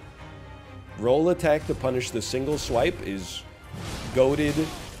 Roll attack to punish the single swipe is goated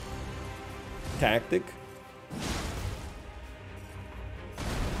tactic.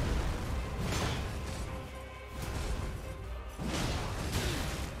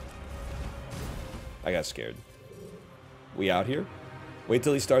 I got scared. We out here? Wait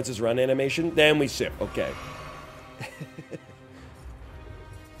till he starts his run animation, then we sip. Okay.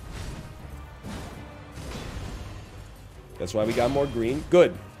 That's why we got more green.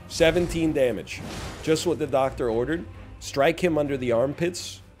 Good. 17 damage. Just what the doctor ordered. Strike him under the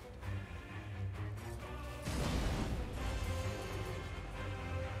armpits.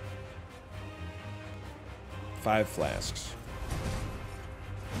 Five flasks.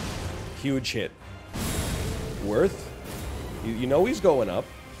 Huge hit. Worth. You know he's going up.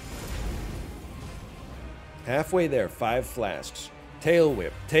 Halfway there. 5 flasks. Tail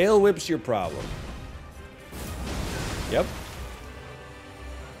whip. Tail whip's your problem. Yep.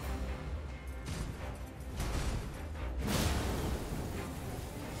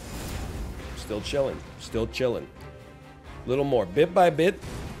 Still chilling. Still chilling. Little more. Bit by bit.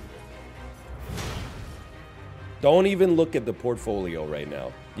 Don't even look at the portfolio right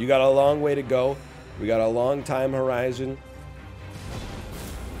now. You got a long way to go. We got a long time horizon.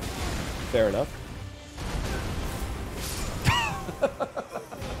 Fair enough.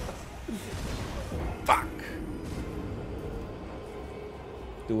 Fuck.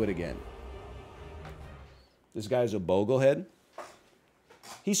 Do it again. This guy's a boglehead.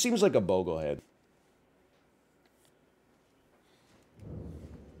 He seems like a boglehead.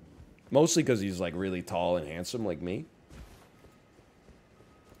 Mostly because he's like really tall and handsome like me.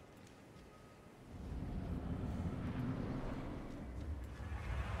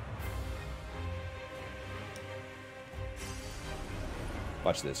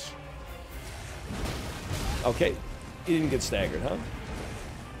 Watch this. Okay. He didn't get staggered, huh?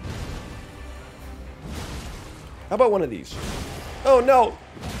 How about one of these? Oh, no!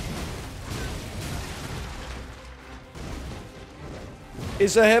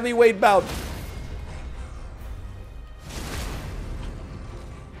 It's a heavyweight bout.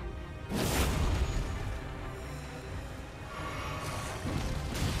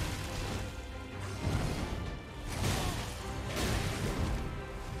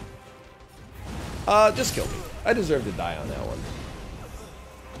 Just kill me. I deserve to die on that one.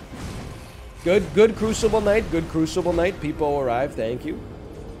 Good Crucible Knight. Good Crucible Knight. People arrive. Thank you.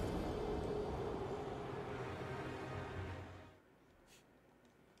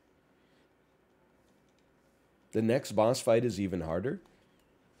 The next boss fight is even harder.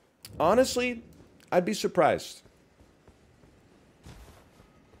 Honestly, I'd be surprised.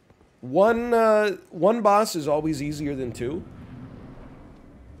 One boss is always easier than 2.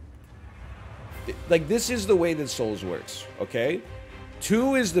 Like, this is the way that Souls works, okay?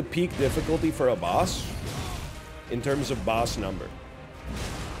 2 is the peak difficulty for a boss in terms of boss number.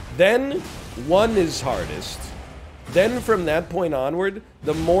 Then 1 is hardest. Then from that point onward,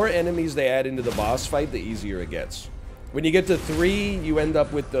 the more enemies they add into the boss fight, the easier it gets. When you get to 3, you end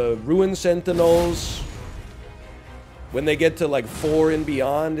up with the Ruin Sentinels. When they get to like 4 and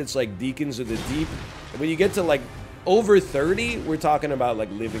beyond, it's like Deacons of the Deep. When you get to like over 30, we're talking about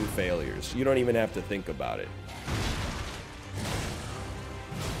like living failures. You don't even have to think about it.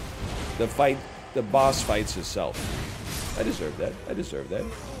 The boss fights itself. I deserve that. I deserve that.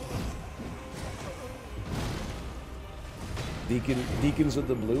 Deacons of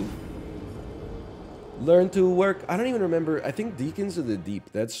the Blue. Learn to work. I don't even remember. I think Deacons of the Deep.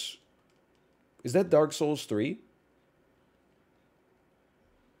 Is that Dark Souls 3?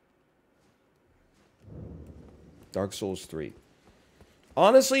 Dark Souls 3.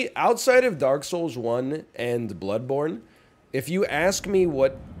 Honestly, outside of Dark Souls 1 and Bloodborne, if you ask me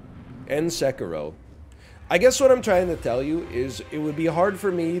what... and Sekiro, I guess what I'm trying to tell you is it would be hard for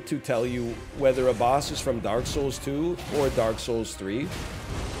me to tell you whether a boss is from Dark Souls 2 or Dark Souls 3,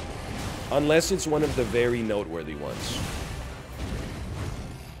 unless it's one of the very noteworthy ones.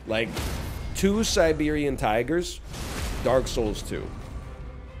 Like, 2 Siberian Tigers, Dark Souls 2.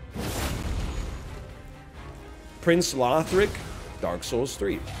 Prince Lothric, Dark Souls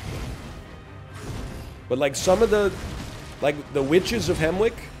 3. But like some of the... like the Witches of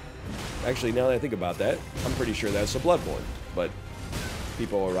Hemwick... Actually, now that I think about that, I'm pretty sure that's a Bloodborne. But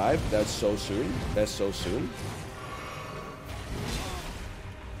people arrive. That's so soon. That's so soon.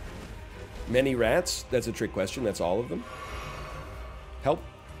 Many rats. That's a trick question. That's all of them. Help.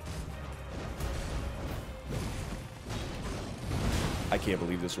 I can't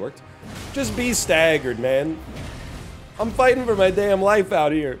believe this worked. Just be staggered, man. I'm fighting for my damn life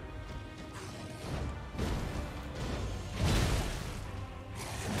out here.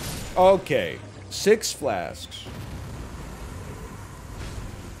 Okay, 6 flasks.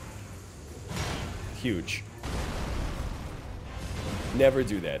 Huge. Never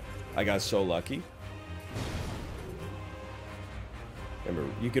do that. I got so lucky.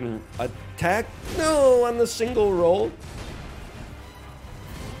 Remember, you can attack... No, on the single roll.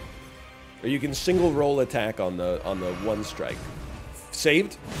 Or you can single roll attack on the 1 strike.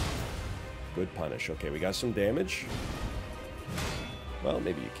 Saved? Good punish. Okay, we got some damage. Well,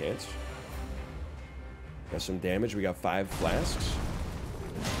 maybe you can't. Got some damage. We got 5 flasks.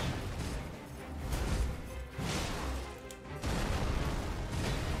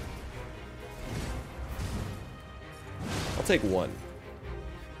 I'll take 1.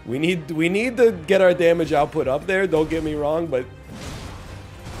 We need to get our damage output up there, don't get me wrong, but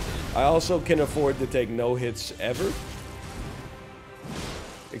I also can afford to take no hits ever.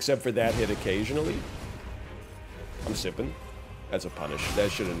 Except for that hit occasionally. I'm sipping. That's a punish.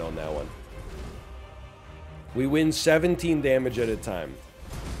 That should have known that one. We win 17 damage at a time.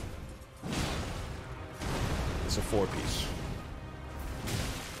 It's a 4-piece.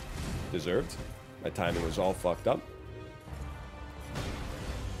 Deserved. My timing was all fucked up.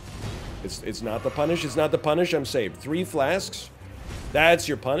 It's not the punish. It's not the punish. I'm saved. 3 flasks. That's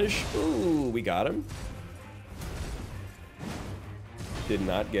your punish. Ooh, we got him. Did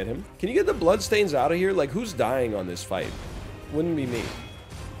not get him. Can you get the bloodstains out of here? Like, who's dying on this fight? Wouldn't be me.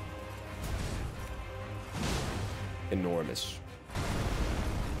 Enormous.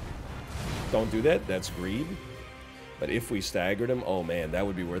 Don't do that. That's greed. But if we staggered him, oh man, that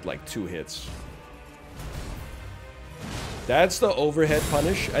would be worth like 2 hits. That's the overhead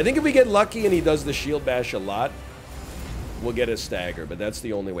punish. I think if we get lucky and he does the shield bash a lot, we'll get a stagger, but that's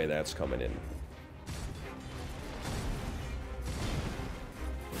the only way that's coming in.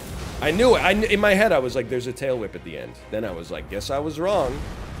 I knew it. In my head, I was like, there's a tail whip at the end. Then I was like, guess I was wrong.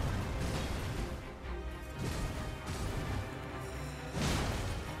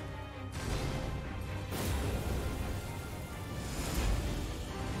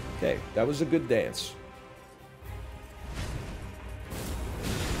 Okay, that was a good dance.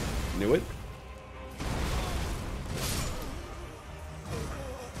 Knew it.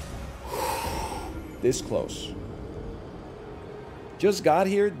 This close. Just got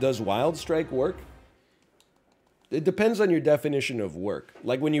here. Does Wild Strike work? It depends on your definition of work.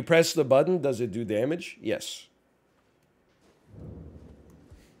 Like when you press the button, does it do damage? Yes.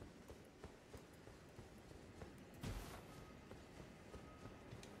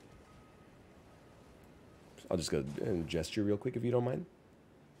 I'll just go and gesture real quick if you don't mind.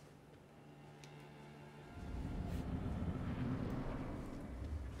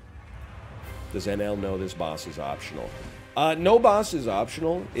 Does NL know this boss is optional? No boss is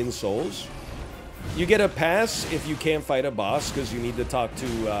optional in Souls. You get a pass if you can't fight a boss because you need to talk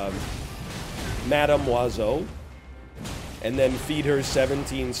to Madame Oiseau. and then feed her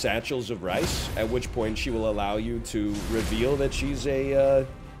 17 satchels of rice, at which point she will allow you to reveal that she's a,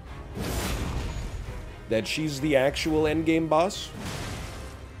 that she's the actual endgame boss.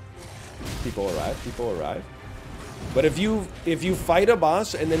 People arrive, people arrive. But if you fight a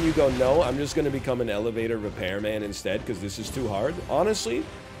boss and then you go, no, I'm just going to become an elevator repairman instead because this is too hard, honestly,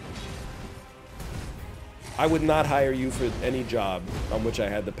 I would not hire you for any job on which I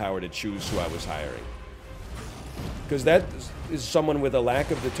had the power to choose who I was hiring. Because that is someone with a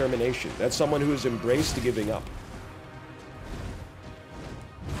lack of determination. That's someone who has embraced giving up.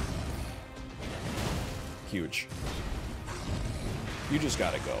 Huge. You just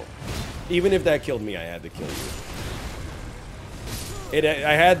gotta go. Even if that killed me, I had to kill you.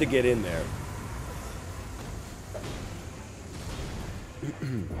 I had to get in there.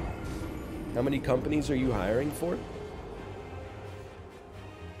 How many companies are you hiring for?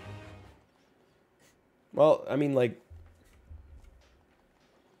 Well, I mean, like,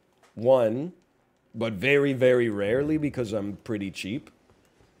 one, but very, very rarely because I'm pretty cheap.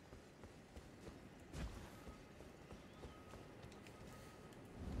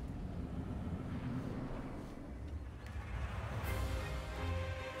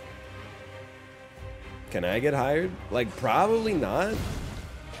 Can I get hired? Like, probably not.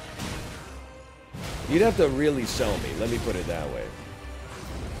 You'd have to really sell me, let me put it that way.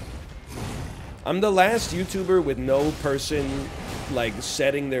 I'm the last YouTuber with no person, like,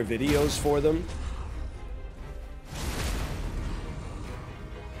 setting their videos for them.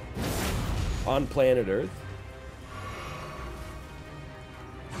 On planet Earth.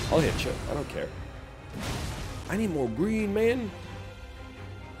 I'll hit you, I don't care. I need more green, man.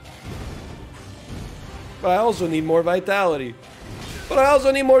 But I also need more vitality. But I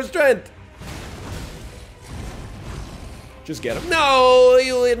also need more strength. Just get him. No,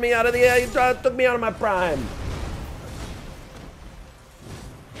 you hit me out of the air. You took me out of my prime.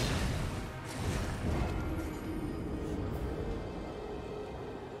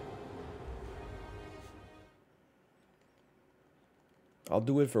 I'll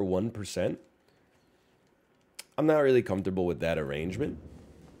do it for 1%. I'm not really comfortable with that arrangement.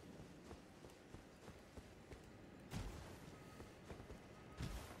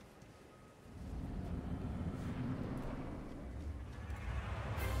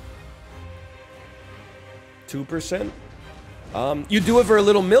 %. You do it for a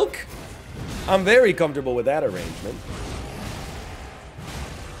little milk? I'm very comfortable with that arrangement.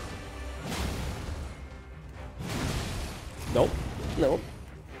 Nope. Nope.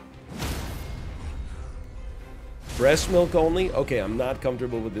 Breast milk only? Okay, I'm not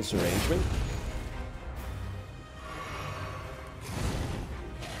comfortable with this arrangement.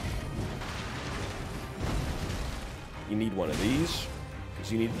 You need one of these.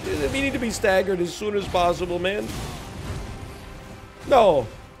 Because you need to be staggered as soon as possible, man. No.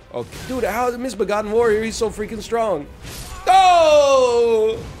 Okay. Dude, how is Misbegotten Warrior? He's so freaking strong.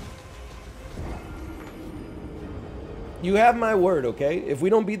 Oh! You have my word, okay? If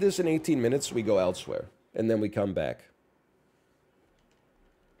we don't beat this in 18 minutes, we go elsewhere. And then we come back.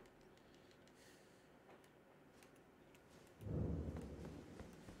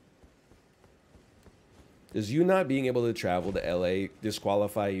 Does you not being able to travel to LA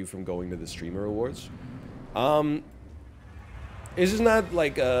disqualify you from going to the Streamer Awards? This is not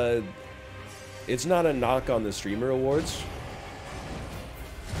like a... It's not a knock on the Streamer Awards.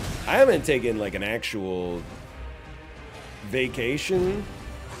 I haven't taken like an actual vacation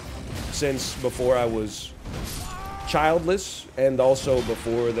since before I was childless, and also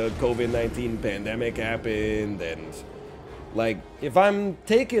before the COVID-19 pandemic happened. And like, if I'm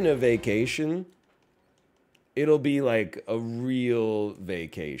taking a vacation, it'll be like a real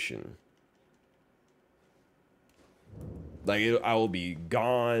vacation. Like, I will be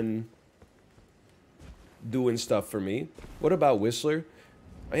gone doing stuff for me. What about Whistler?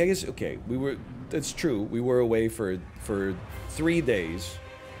 I guess, okay, that's true. We were away for 3 days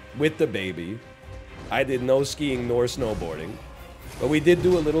with the baby. I did no skiing nor snowboarding, but we did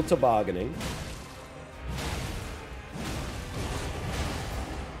do a little tobogganing.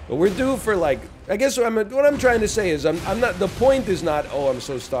 But we're due for like, I guess what I'm trying to say is I'm not, the point is not, oh, I'm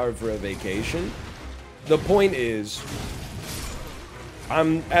so starved for a vacation. The point is,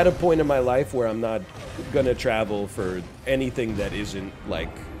 I'm at a point in my life where I'm not gonna travel for anything that isn't like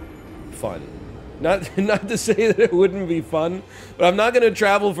fun. Not to say that it wouldn't be fun, but I'm not gonna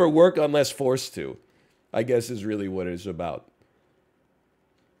travel for work unless forced to, I guess is really what it's about.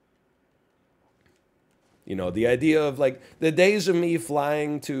 You know, the idea of like the days of me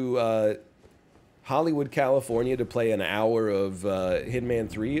flying to Hollywood, California to play an hour of Hitman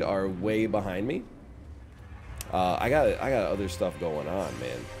 3 are way behind me. I got other stuff going on,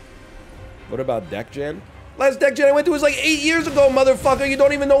 man. What about Deck Gen? Last Deck Gen I went to was like 8 years ago, motherfucker. You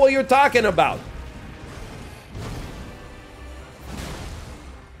don't even know what you're talking about.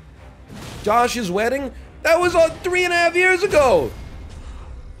 Josh's wedding? That was 3.5 years ago.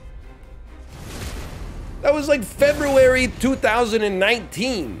 That was like February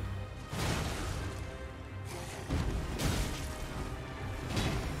 2019.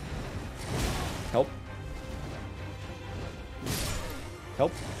 Help.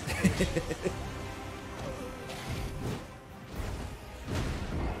 Help.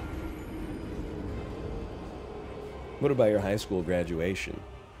 What about your high school graduation?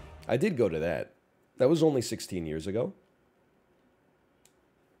 I did go to that. That was only 16 years ago.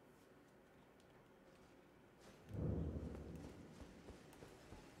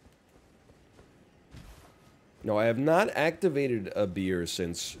 No, I have not activated a beer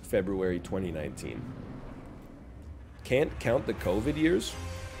since February 2019. Can't count the COVID years.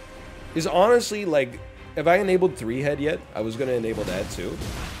 Is honestly, like, have I enabled 3-head yet? I was going to enable that too.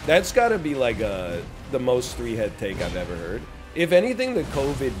 That's got to be like the most 3-head take I've ever heard. If anything, the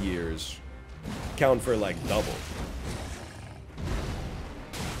COVID years count for like double.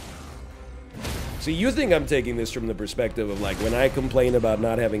 See, you think I'm taking this from the perspective of like, when I complain about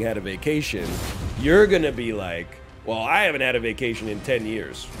not having had a vacation, you're gonna be like, well, I haven't had a vacation in 10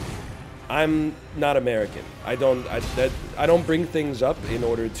 years. I'm not American. I don't bring things up in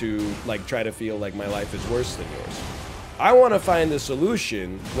order to like try to feel like my life is worse than yours. I want to find a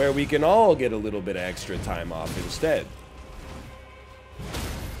solution where we can all get a little bit of extra time off instead.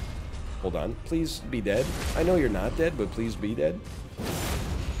 Hold on, please be dead. I know you're not dead, but please be dead.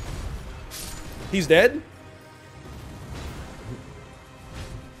 He's dead?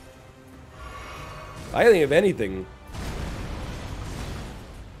 I think if anything,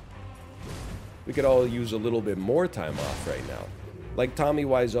 we could all use a little bit more time off right now. Like Tommy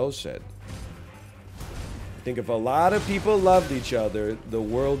Wiseau said. I think if a lot of people loved each other, the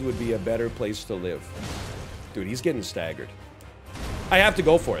world would be a better place to live. Dude, he's getting staggered. I have to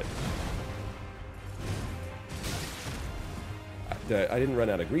go for it. I didn't run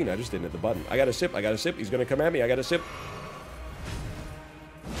out of green, I just didn't hit the button. I got a sip, I got a sip. He's gonna come at me, I got a sip.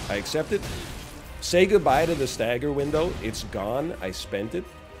 I accept it. Say goodbye to the stagger window. It's gone, I spent it.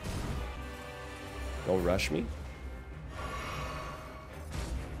 Don't rush me.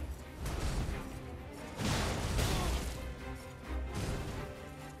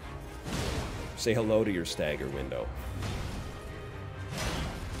 Say hello to your stagger window.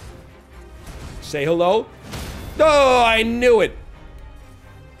 Say hello? No, I knew it.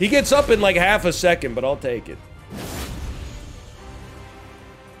 He gets up in like half a second, but I'll take it.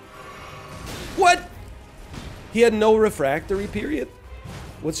 What? He had no refractory period?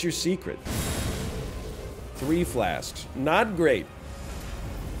 What's your secret? 3 flasks. Not great.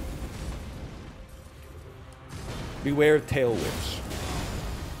 Beware of tail whips.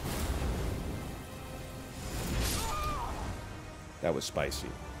 That was spicy.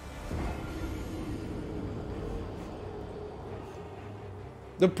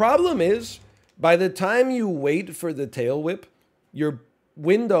 The problem is, by the time you wait for the tail whip, your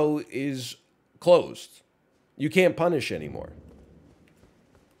window is closed. You can't punish anymore.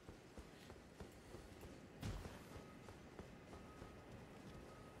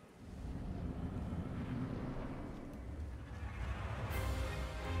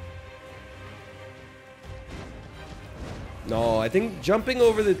 No, I think jumping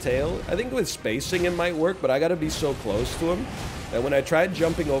over the tail, I think with spacing it might work, but I gotta be so close to him that when I tried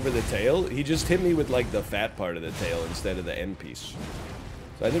jumping over the tail, he just hit me with like the fat part of the tail instead of the end piece.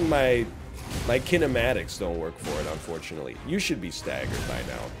 So I think my kinematics don't work for it, unfortunately. You should be staggered by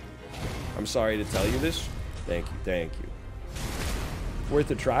now. I'm sorry to tell you this. Thank you, thank you.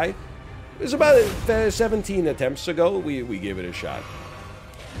 Worth a try? It was about 17 attempts ago, we gave it a shot.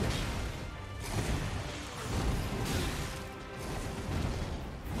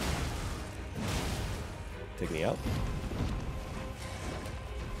 Take me out.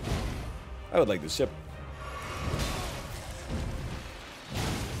 I would like to sip.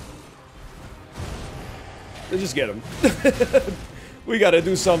 Let's just get him. We gotta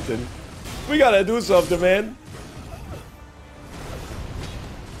do something. We gotta do something, man.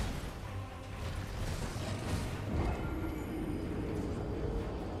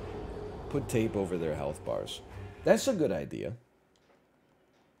 Put tape over their health bars. That's a good idea.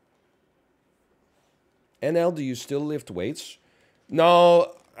 NL, do you still lift weights?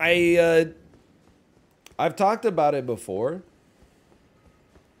 No, I've talked about it before.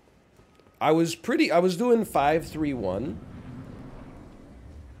 I was doing 5-3-1.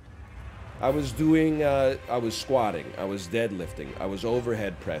 I was doing, I was squatting, I was deadlifting, I was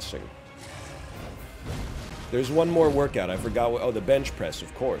overhead pressing. There's one more workout, I forgot what, oh, the bench press,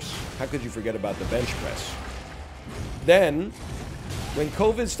 of course. How could you forget about the bench press? Then, when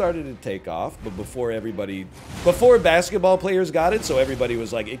COVID started to take off, but before basketball players got it, so everybody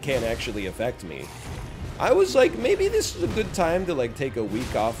was like, it can't actually affect me. I was like, maybe this is a good time to like take a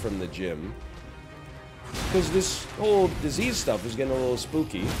week off from the gym. Because this whole disease stuff is getting a little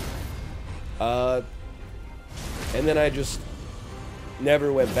spooky. And then I just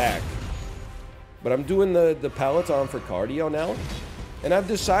never went back. But I'm doing the Peloton for cardio now. And I've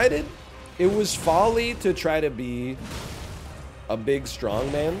decided it was folly to try to be a big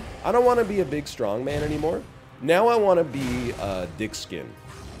strong man. I don't want to be a big strong man anymore. Now I want to be dick skin.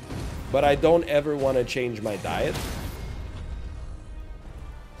 But I don't ever want to change my diet.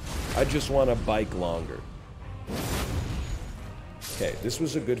 I just want to bike longer. Okay, this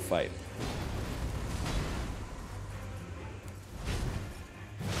was a good fight.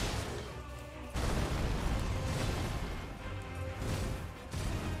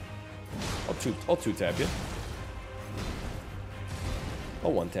 I'll two tap you.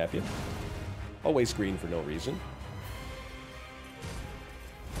 I'll one tap you. I'll waste green for no reason.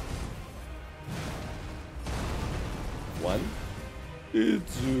 One,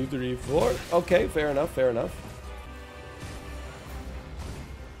 two, three, four. Okay, fair enough, fair enough.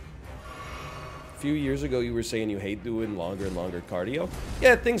 A few years ago, you were saying you hate doing longer and longer cardio.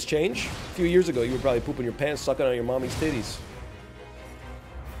 Yeah, things change. A few years ago, you were probably pooping your pants, sucking on your mommy's titties.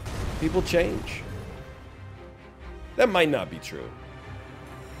 People change. That might not be true.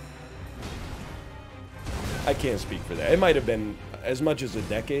 I can't speak for that. It might have been as much as a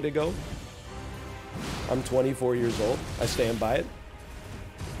decade ago. I'm 24 years old. I stand by it.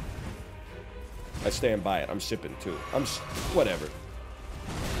 I stand by it. I'm sipping too. Whatever.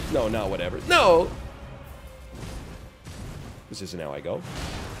 No, not whatever. No! This isn't how I go.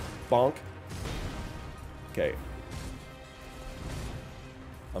 Bonk. Okay.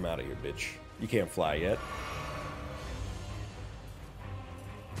 I'm out of here, bitch. You can't fly yet.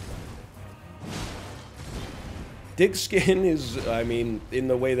 Dick skin is, I mean, in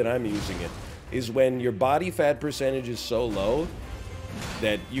the way that I'm using it, is when your body fat percentage is so low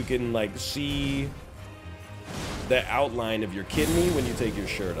that you can, like, see the outline of your kidney when you take your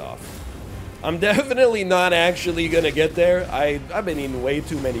shirt off. I'm definitely not actually gonna get there. I've been eating way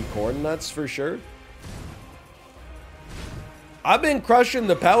too many corn nuts for sure. I've been crushing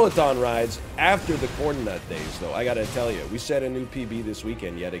the Peloton rides after the corn nut days, though. I gotta tell you, we set a new PB this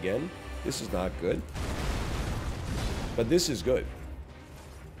weekend yet again. This is not good. But this is good.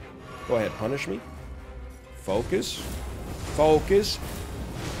 Go ahead, punish me. Focus. Focus.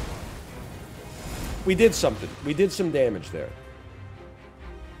 We did something. We did some damage there.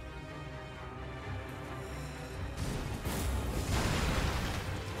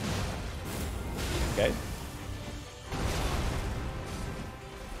 Okay.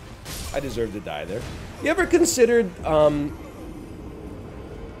 I deserve to die there. You ever considered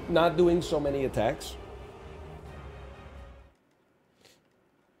not doing so many attacks?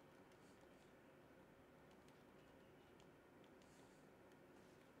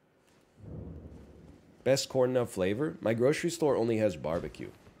 Best corn nut flavor? My grocery store only has barbecue.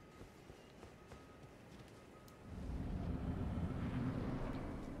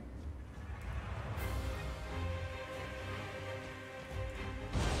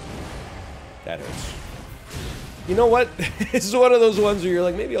 That hurts. You know what? This is one of those ones where you're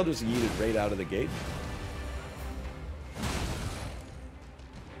like, maybe I'll just eat it right out of the gate.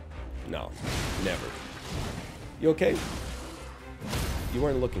 No, never. You okay? You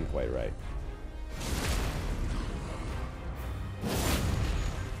weren't looking quite right.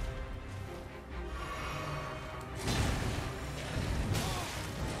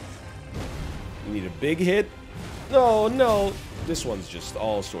 You need a big hit? No, no. This one's just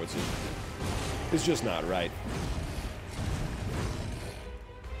all sorts of... It's just not right.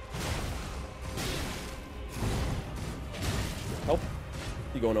 Help.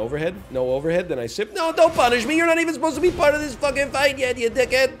 You going overhead? No overhead? Then I sip. No, don't punish me. You're not even supposed to be part of this fucking fight yet, you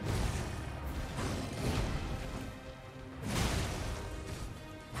dickhead.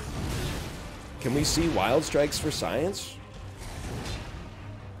 Can we see wild strikes for science?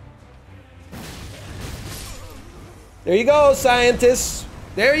 There you go, scientists.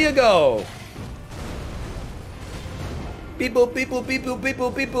 There you go. People.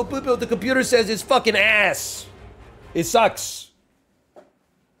 The computer says it's fucking ass. It sucks.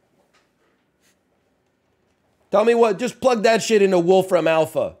 Tell me what, just plug that shit into Wolfram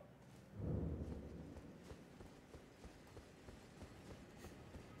Alpha.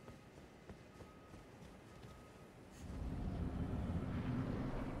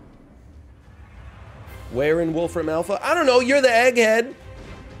 Where in Wolfram Alpha? I don't know. You're the egghead.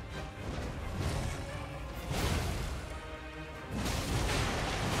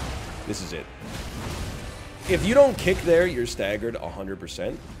 This is it. If you don't kick there, you're staggered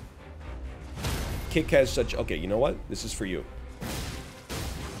 100%. Kick has such... Okay, you know what? This is for you.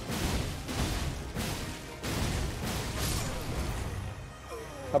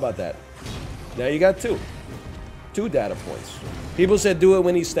 How about that? Now you got 2. 2 data points. People said do it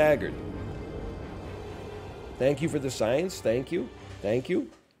when he's staggered. Thank you for the science. Thank you. Thank you.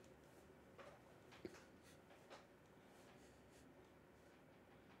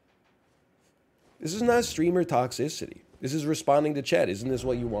 This is not streamer toxicity. This is responding to chat. Isn't this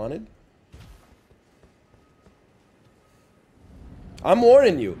what you wanted? I'm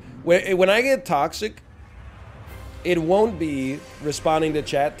warning you. When I get toxic, it won't be responding to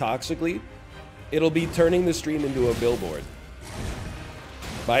chat toxically. It'll be turning the stream into a billboard.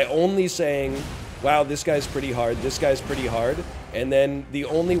 By only saying, wow, this guy's pretty hard, this guy's pretty hard, and then the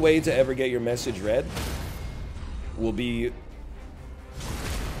only way to ever get your message read will be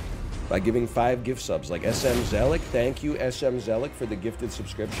by giving 5 gift subs, like SM Zelik. Thank you, SM Zelik, for the gifted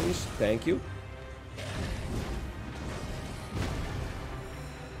subscriptions. Thank you.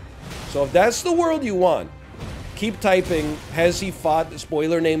 So if that's the world you want, keep typing, has he fought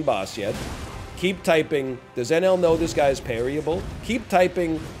spoiler name boss yet? Keep typing, does NL know this guy's parryable? Keep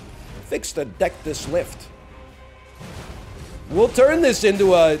typing, fix the deck this lift. We'll turn this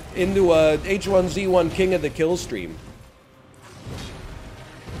into a H1Z1 King of the Kill stream.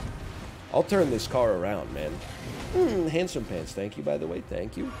 I'll turn this car around, man. Handsome Pants, thank you, by the way.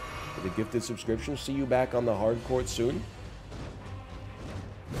 Thank you for the gifted subscription. See you back on the hard court soon.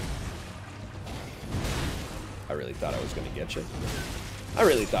 I really thought I was going to get you. I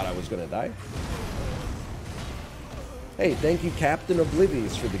really thought I was going to die. Hey, thank you, Captain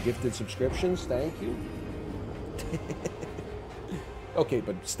Oblivious, for the gifted subscriptions. Thank you. Okay,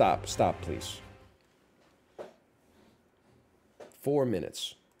 but stop. Stop, please. 4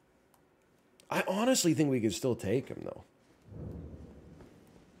 minutes. I honestly think we could still take him, though.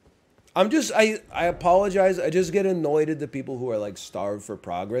 I apologize. I just get annoyed at the people who are, like, starved for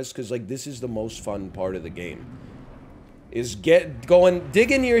progress, because, like, this is the most fun part of the game. Is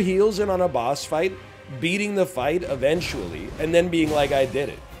digging your heels in on a boss fight, beating the fight eventually, and then being like, I did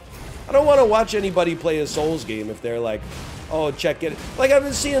it. I don't want to watch anybody play a Souls game if they're like, oh, check it. Like, I've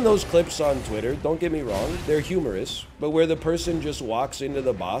been seeing those clips on Twitter, don't get me wrong, they're humorous, but where the person just walks into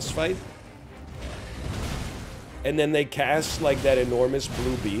the boss fight, and then they cast, like, that enormous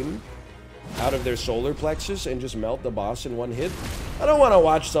blue beam out of their solar plexus and just melt the boss in one hit. I don't want to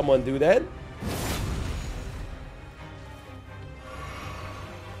watch someone do that.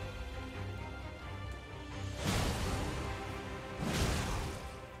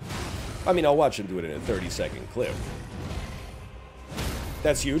 I mean, I'll watch him do it in a 30-second clip.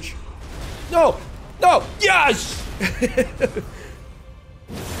 That's huge. No! No! Yes!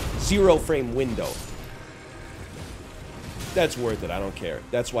 0 frame window. That's worth it. I don't care.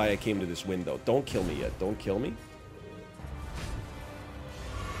 That's why I came to this window. Don't kill me yet. Don't kill me.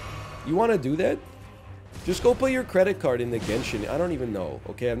 You want to do that? Just go put your credit card in the Genshin. I don't even know.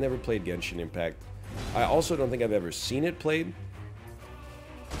 Okay, I've never played Genshin Impact. I also don't think I've ever seen it played.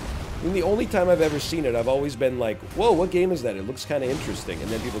 I mean, the only time I've ever seen it, I've always been like, whoa, what game is that? It looks kind of interesting.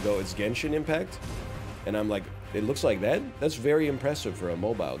 And then people go, it's Genshin Impact? And I'm like, it looks like that? That's very impressive for a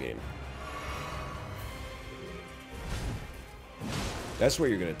mobile game. That's where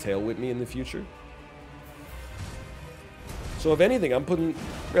you're going to tail whip me in the future. So if anything, I'm putting...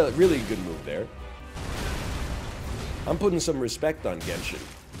 Really good move there. I'm putting some respect on Genshin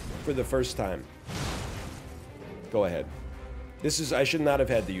for the first time. Go ahead. This is... I should not have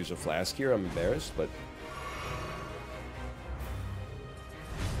had to use a flask here. I'm embarrassed, but...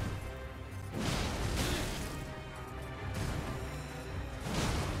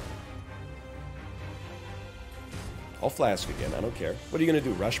 I'll flask again. I don't care. What are you going to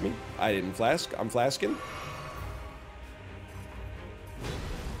do? Rush me? I didn't flask. I'm flasking.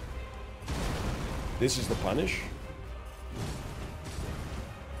 This is the punish.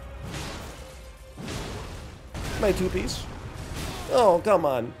 My 2-piece. Oh, come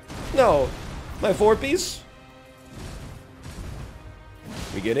on. No. My 4-piece.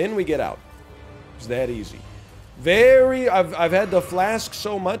 We get in, we get out. It's that easy. Very... I've had the flask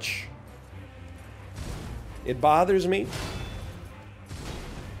so much... It bothers me.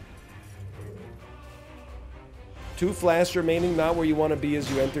 2 flasks remaining, not where you want to be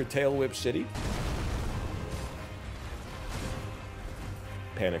as you enter Tail Whip City.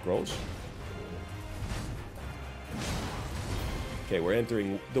 Panic rolls. Okay, we're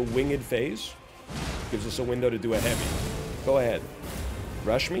entering the winged phase. Gives us a window to do a heavy. Go ahead.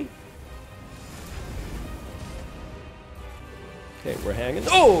 Rush me. Okay, we're hanging.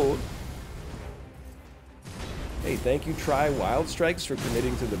 Oh! Hey, thank you, Try Wild Strikes, for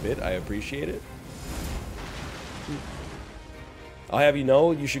committing to the bit. I appreciate it. I'll have you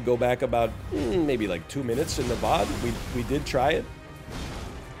know, you should go back about maybe like 2 minutes in the VOD. We did try it.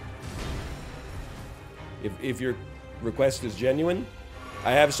 If your request is genuine,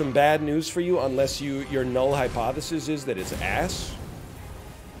 I have some bad news for you, unless your null hypothesis is that it's ass.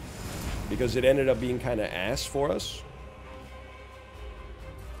 Because it ended up being kind of ass for us.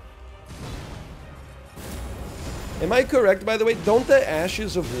 Am I correct, by the way? Don't the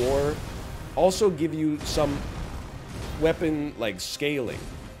Ashes of War also give you some weapon, like, scaling?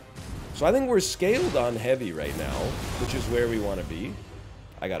 So I think we're scaled on heavy right now, which is where we want to be.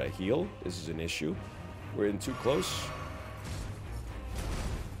 I gotta heal. This is an issue. We're in too close.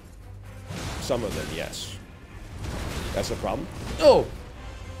 Some of them, yes. That's a problem. Oh!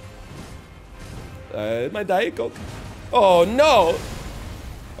 My Diet Coke. Oh, no!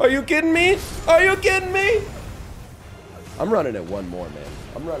 Are you kidding me? Are you kidding me? I'm running at one more, man.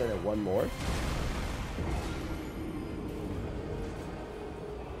 I'm running at one more.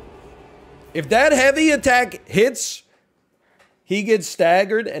 If that heavy attack hits, he gets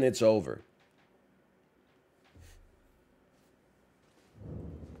staggered and it's over.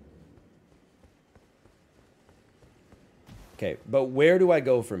 Okay, but where do I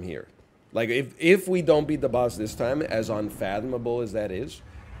go from here? Like, if we don't beat the boss this time, as unfathomable as that is,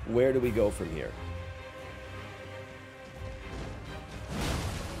 where do we go from here?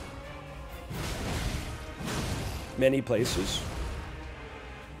 Many places.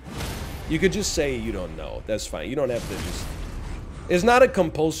 You could just say you don't know. That's fine. You don't have to just... It's not a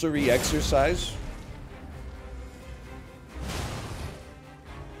compulsory exercise.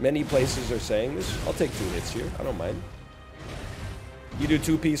 Many places are saying this. I'll take 2 hits here. I don't mind. You do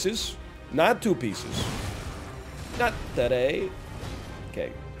 2 pieces? Not 2 pieces. Not today.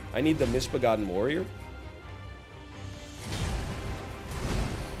 Okay. I need the Misbegotten Warrior.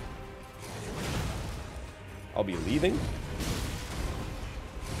 I'll be leaving.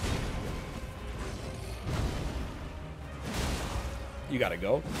 You gotta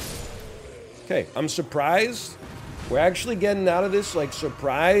go. Okay, I'm surprised. We're actually getting out of this, like,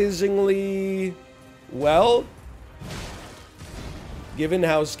 surprisingly well. Given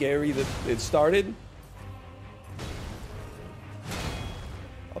how scary that it started.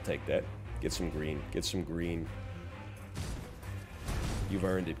 I'll take that. Get some green. Get some green. You've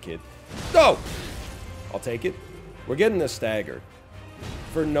earned it, kid. Go! I'll take it. We're getting a stagger.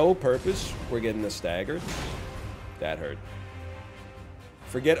 For no purpose, we're getting a stagger. That hurt.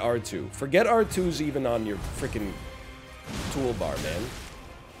 Forget R2. Forget R2's even on your freaking toolbar, man.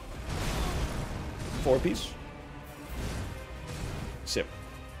 4-piece. Sip.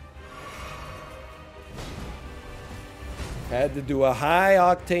 Had to do a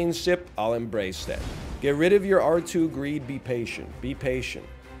high-octane sip. I'll embrace that. Get rid of your R2 greed. Be patient. Be patient.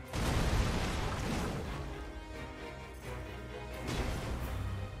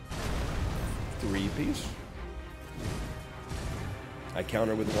 Three-piece. I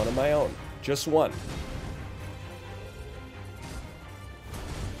counter with one of my own. Just one.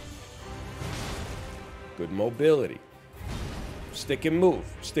 Good mobility. Stick and move.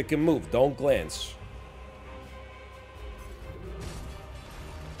 Stick and move. Don't glance.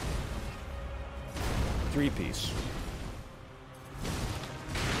 Three-piece.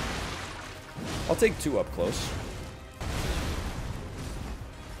 I'll take 2 up close.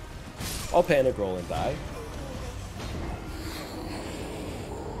 I'll panic roll and die.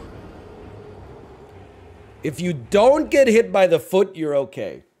 If you don't get hit by the foot, you're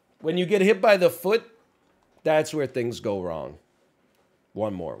okay. When you get hit by the foot, that's where things go wrong.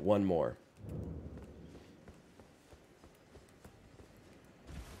 One more, one more.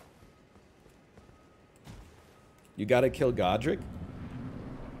 You gotta kill Godric.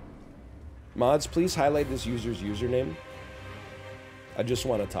 Mods, please highlight this user's username. I just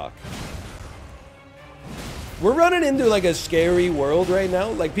want to talk. We're running into like a scary world right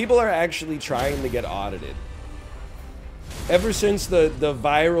now. Like, people are actually trying to get audited. Ever since the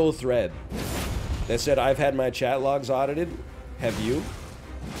viral thread that said I've had my chat logs audited, have you?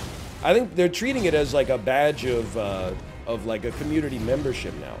 I think they're treating it as like a badge of like a community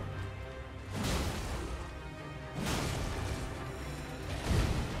membership now.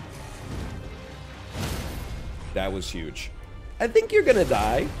 That was huge. I think you're gonna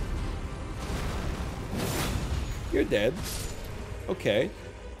die. You're dead. Okay.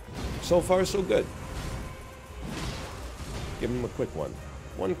 So far, so good. Give him a quick one.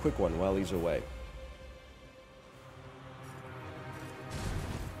 One quick one while he's away.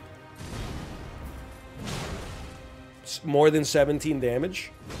 more than 17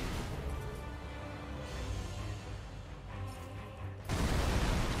 damage.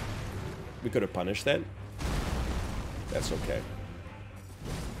 We could have punished that. That's okay.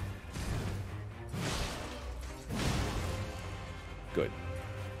 Good.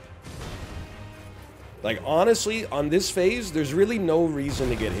 Like, honestly, on this phase, there's really no reason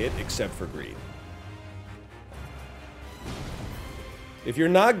to get hit except for greed. If you're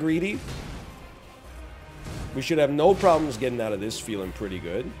not greedy, we should have no problems getting out of this feeling pretty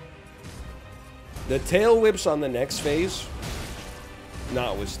good. The tail whips on the next phase,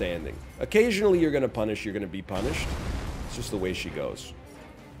 notwithstanding. Occasionally you're going to punish, you're going to be punished. It's just the way she goes.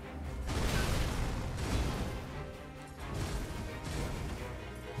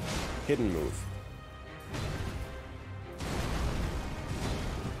 Hidden move.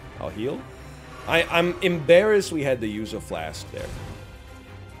 I'll heal. I'm embarrassed we had to use a flask there.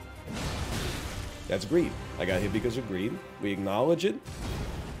 That's greed. I got hit because of greed. We acknowledge it.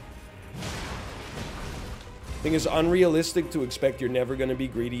 I think it's unrealistic to expect you're never going to be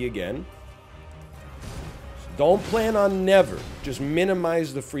greedy again. So don't plan on never. Just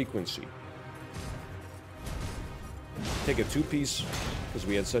minimize the frequency. Take a 2-piece because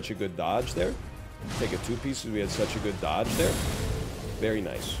we had such a good dodge there. Take a 2-piece because we had such a good dodge there. Very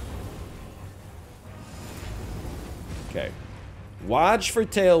nice. Okay. Watch for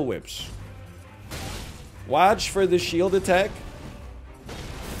tail whips. Watch for the shield attack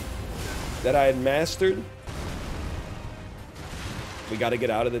that I had mastered. We got to get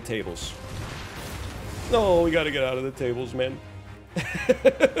out of the tables. No, we got to get out of the tables, man.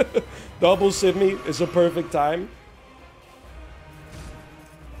 Double Sydney is a perfect time.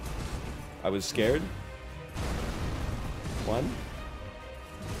 I was scared. 1,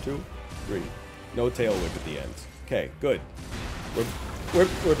 2, 3. No tail whip at the end. Okay, good.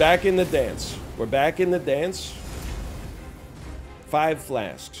 We're back in the dance. We're back in the dance. 5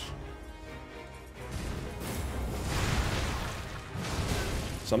 flasks.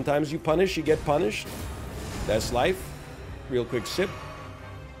 Sometimes you punish, you get punished. That's life. Real quick sip.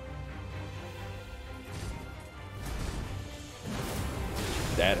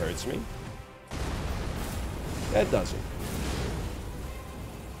 That hurts me. That doesn't.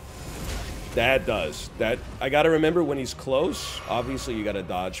 That does. That, I gotta remember when he's close, obviously you gotta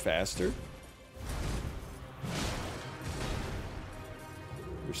dodge faster.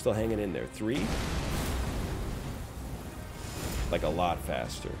 We're still hanging in there. 3. Like a lot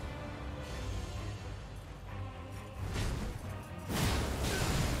faster.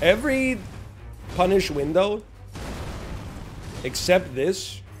 Every punish window, except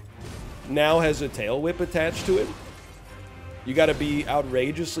this, now has a tail whip attached to it. You gotta be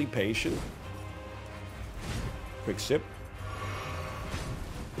outrageously patient. Quick sip.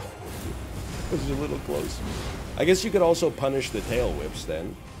 This is a little close. I guess you could also punish the tail whips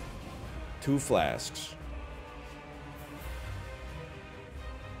then. 2 flasks.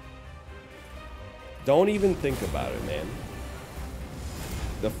 Don't even think about it, man.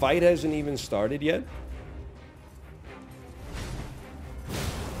 The fight hasn't even started yet.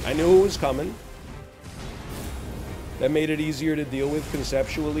 I knew it was coming. That made it easier to deal with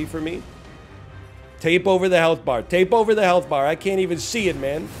conceptually for me. Tape over the health bar. Tape over the health bar. I can't even see it,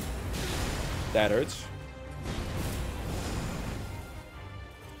 man. That hurts.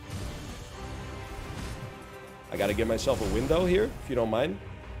 I gotta give myself a window here, if you don't mind.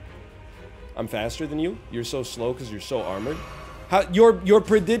 I'm faster than you. You're so slow because you're so armored. How, your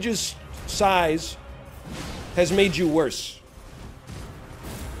prodigious size has made you worse.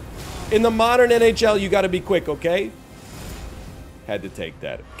 In the modern NHL, you gotta be quick, okay? Had to take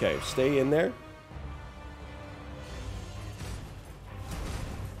that. Okay, stay in there.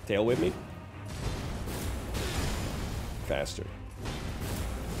 Tail with me. Faster.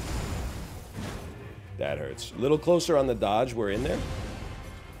 That hurts. A little closer on the dodge. We're in there.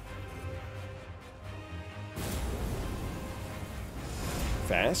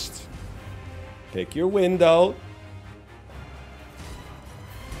 Fast. Pick your window.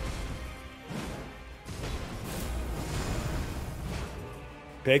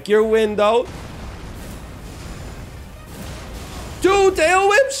 Pick your window. 2 tail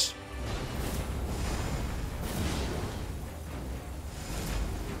whips.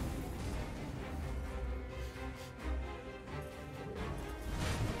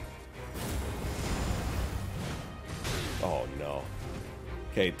 Oh no.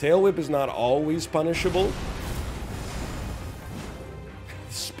 Okay, tail whip is not always punishable.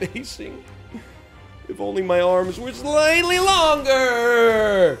 Spacing. If only my arms were slightly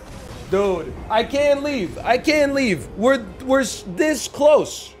longer. Dude, I can't leave. I can't leave. We're this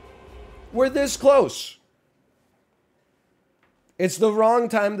close. We're this close. It's the wrong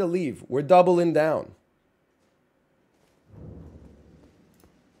time to leave. We're doubling down.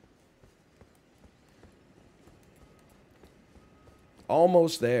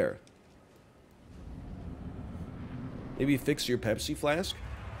 Almost there. Maybe fix your Pepsi flask.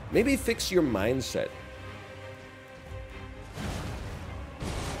 Maybe fix your mindset.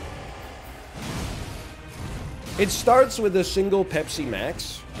 It starts with a single Pepsi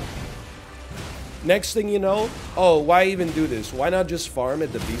Max. Next thing you know, oh, why even do this? Why not just farm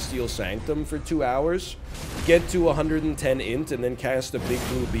at the Bestial Sanctum for 2 hours, get to 110 int, and then cast a big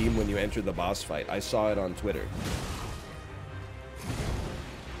blue beam when you enter the boss fight? I saw it on Twitter.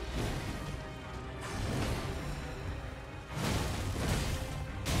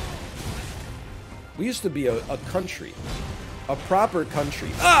 We used to be a country. A proper country.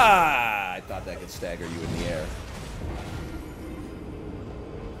 Ah! I thought that could stagger you in the air.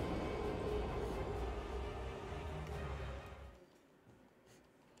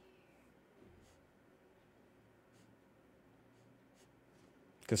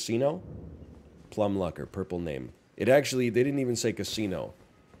 Casino? Plumlucker, purple name. It actually, they didn't even say casino.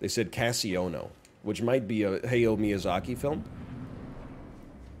 They said Cassiono, which might be a Hayao Miyazaki film.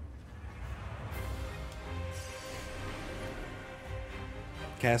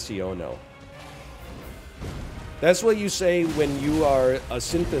 Cassiono. That's what you say when you are a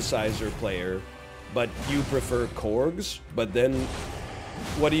synthesizer player, but you prefer Korgs. But then,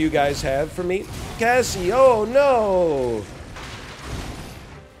 what do you guys have for me? Cassiono!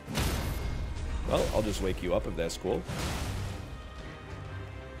 Well, I'll just wake you up if that's cool.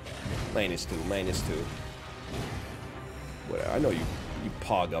 -2, -2. Whatever. I know you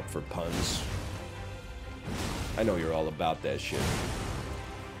pog up for puns. I know you're all about that shit.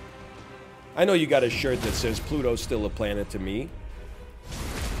 I know you got a shirt that says Pluto's still a planet to me.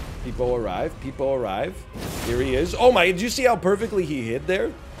 People arrive. People arrive. Here he is. Oh my, did you see how perfectly he hid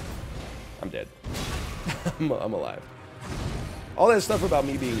there? I'm dead. I'm alive. All that stuff about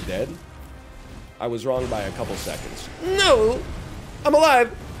me being dead, I was wrong by a couple seconds. No! I'm alive!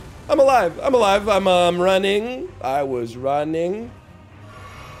 I'm alive! I'm alive! I'm running. I was running.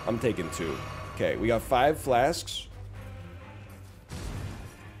 I'm taking 2. Okay, we got 5 flasks.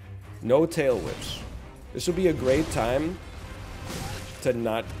 No tail whips. This would be a great time to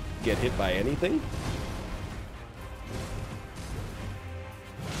not get hit by anything.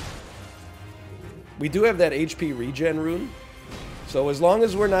 We do have that HP regen rune. So as long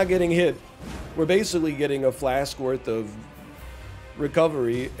as we're not getting hit, we're basically getting a flask worth of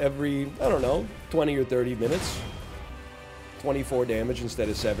recovery every, I don't know, 20 or 30 minutes. 24 damage instead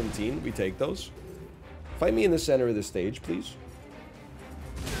of 17. We take those. Fight me in the center of the stage, please.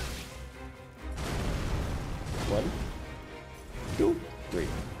 1, 2, 3.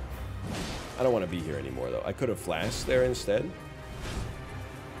 I don't want to be here anymore, though. I could have flashed there instead.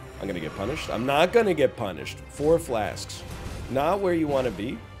 I'm going to get punished. I'm not going to get punished. 4 flasks. Not where you want to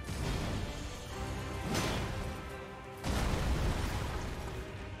be.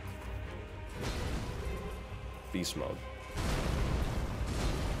 Beast mode.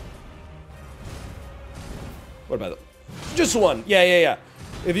 What about the... Just 1. Yeah.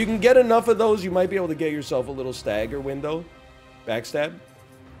 If you can get enough of those, you might be able to get yourself a little stagger window. Backstab.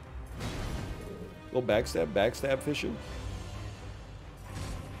 Little backstab fishing.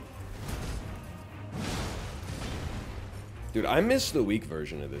 Dude, I miss the weak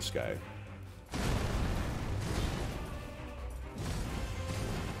version of this guy.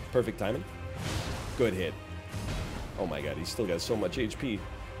 Perfect timing. Good hit. Oh my god, he's still got so much HP.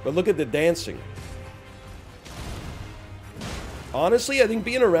 But look at the dancing. Honestly, I think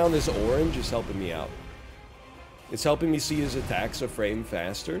being around this orange is helping me out. It's helping me see his attacks a frame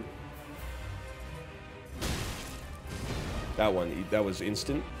faster. That one, that was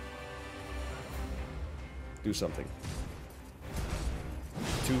instant. Do something.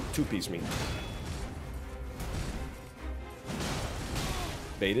 Two-piece me.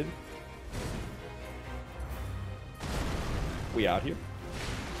 Baited. We out here.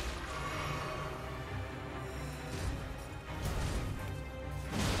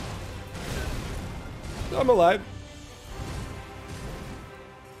 I'm alive.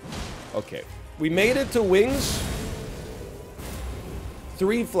 Okay. We made it to wings.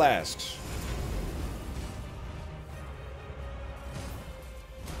 3 flasks.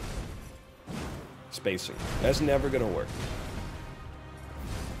 Spacing. That's never gonna work.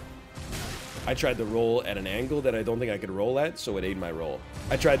 I tried to roll at an angle that I don't think I could roll at, so it ate my roll.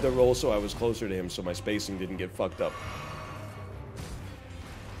 I tried to roll so I was closer to him so my spacing didn't get fucked up.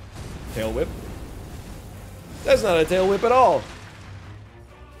 Tail whip. That's not a tail whip at all.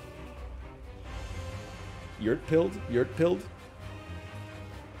 Yurt pilled.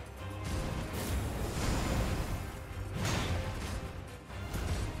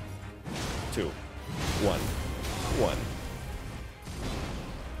 2, 1, 1.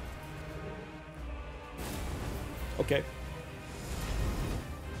 Okay.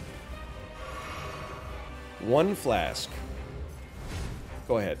 1 flask.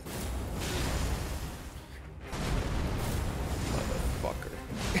 Go ahead. Motherfucker.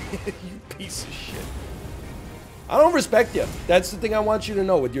 You piece of shit. I don't respect you. That's the thing I want you to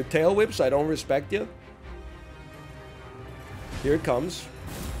know. With your tail whips, I don't respect you. Here it comes.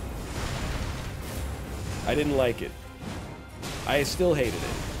 I didn't like it. I still hated it.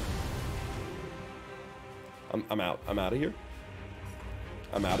 I'm out. I'm out of here.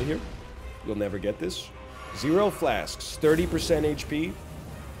 I'm out of here. You'll never get this. 0 flasks. 30% HP.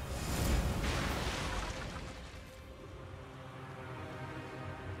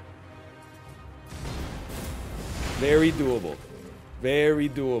 Very doable. Very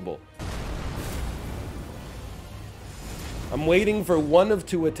doable. I'm waiting for 1 of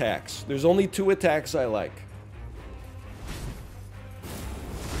 2 attacks. There's only 2 attacks I like.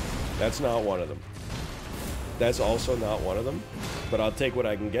 That's not one of them. That's also not one of them. But I'll take what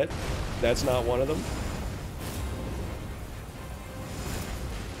I can get. That's not one of them.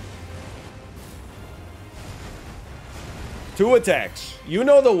 Two attacks. You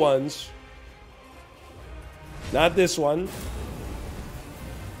know the ones. Not this one.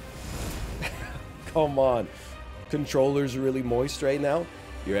 Come on. Controller's really moist right now.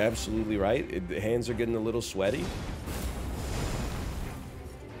 You're absolutely right. The hands are getting a little sweaty.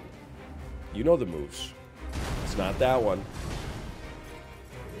 You know the moves. It's not that one.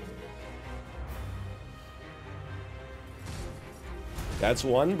 That's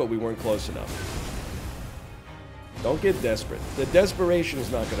one, but we weren't close enough. Don't get desperate. The desperation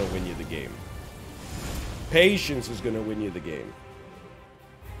is not going to win you the game. Patience is going to win you the game.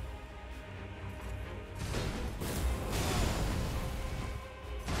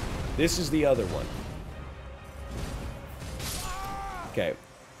 This is the other one. Okay.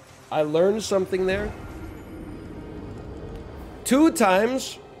 I learned something there. 2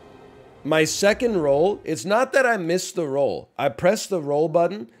 times, my second roll, it's not that I missed the roll. I pressed the roll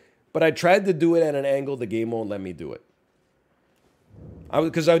button, but I tried to do it at an angle the game won't let me do it.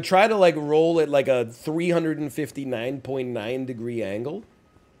 Because I would try to like roll at like a 359.9 degree angle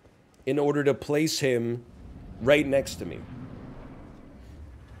in order to place him right next to me.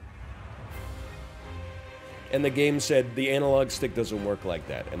 And the game said the analog stick doesn't work like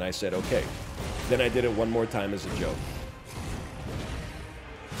that. And I said, okay. Then I did it one more time as a joke.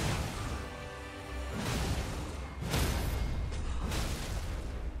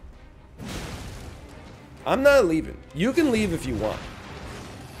 I'm not leaving. You can leave if you want.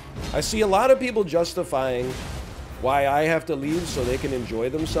 I see a lot of people justifying why I have to leave so they can enjoy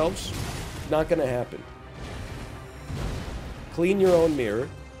themselves. Not gonna happen. Clean your own mirror.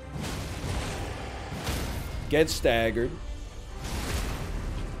 Get staggered.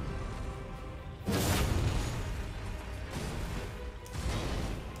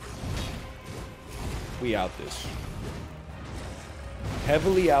 We out this.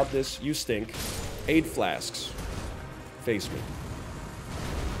 Heavily out this. You stink. 8 flasks. Face me.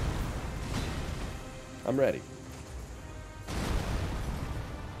 I'm ready.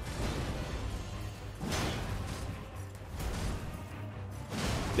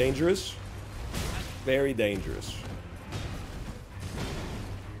 Dangerous? Very dangerous.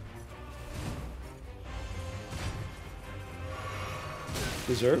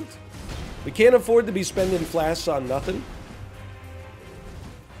 Deserved? We can't afford to be spending flasks on nothing.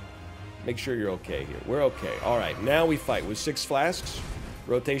 Make sure you're okay here. We're okay. All right, now we fight with 6 flasks.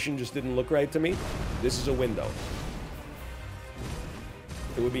 Rotation just didn't look right to me. This is a window.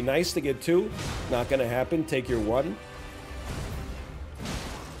 It would be nice to get 2. Not gonna happen. Take your 1.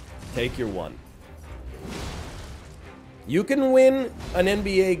 Take your 1. You can win an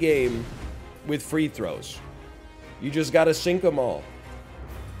NBA game with free throws. You just gotta sink them all.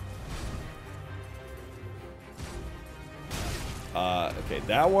 Okay,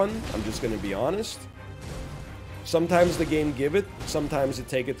 that one, I'm just gonna be honest. Sometimes the game give it, sometimes it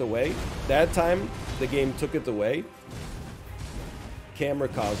take it away. That time, the game took it away. Camera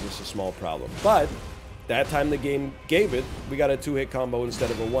caused us a small problem. But, that time the game gave it, we got a 2-hit combo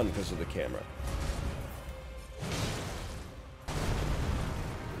instead of a 1 because of the camera.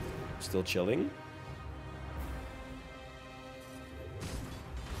 Still chilling.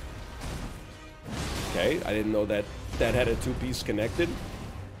 Okay, I didn't know that that had a 2-piece connected.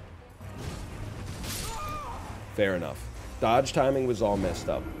 Fair enough. Dodge timing was all messed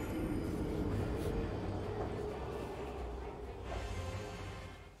up.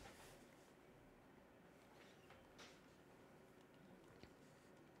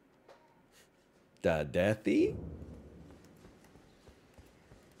 Deathy?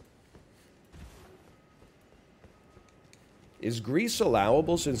 Is grease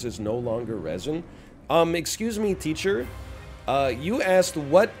allowable since it's no longer resin? Excuse me, teacher. You asked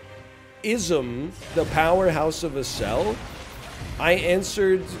what ism the powerhouse of a cell? I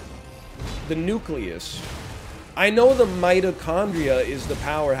answered the nucleus. I know the mitochondria is the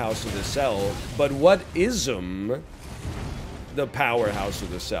powerhouse of the cell, but what ism the powerhouse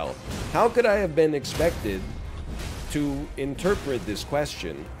of the cell? How could I have been expected to interpret this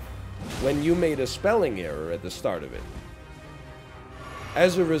question when you made a spelling error at the start of it?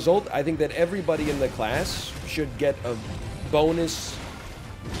 As a result, I think that everybody in the class should get a bonus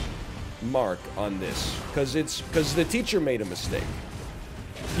mark on this, because the teacher made a mistake.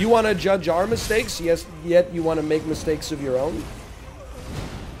 You want to judge our mistakes, yes, yet you want to make mistakes of your own?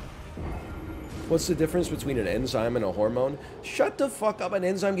 What's the difference between an enzyme and a hormone? Shut the fuck up. An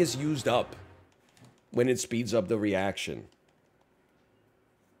enzyme gets used up when it speeds up the reaction.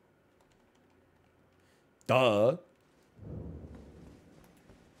 Duh.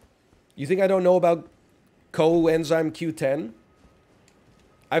 You think I don't know about coenzyme Q10?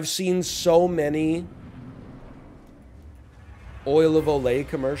 I've seen so many oil of Olay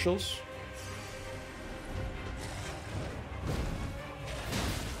commercials.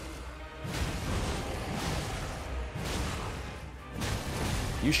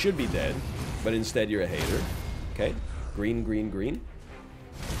 You should be dead, but instead you're a hater. Okay? Green, green, green.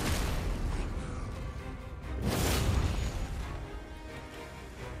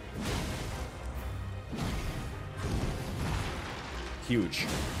 Huge.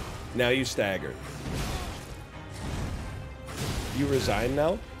 Now you stagger. You resign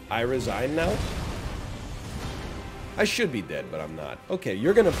now? I resign now? I should be dead, but I'm not. Okay,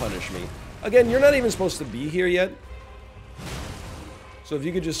 you're gonna punish me. Again, you're not even supposed to be here yet. So if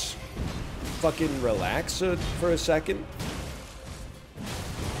you could just fucking relax for a second.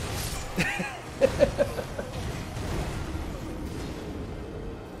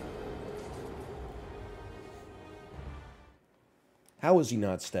 How was he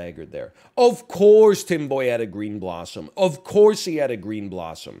not staggered there? Of course Tim Boy had a green blossom. Of course he had a green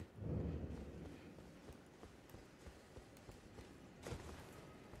blossom.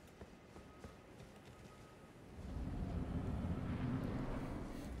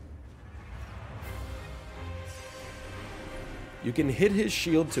 You can hit his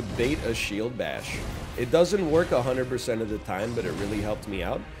shield to bait a shield bash. It doesn't work 100% of the time, but it really helped me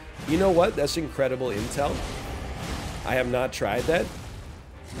out. You know what? That's incredible intel. I have not tried that.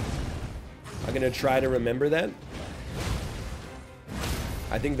 I'm gonna try to remember that.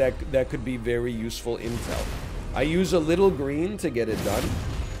 I think that could be very useful intel. I use a little green to get it done.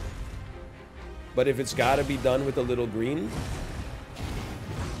 But if it's gotta be done with a little green,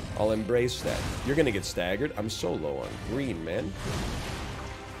 I'll embrace that. You're gonna get staggered. I'm so low on green, man.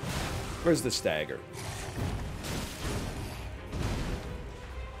 Where's the stagger?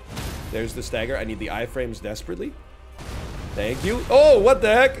 There's the stagger. I need the iframes desperately. Thank you. Oh, what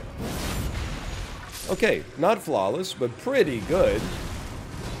the heck? Okay, not flawless, but pretty good.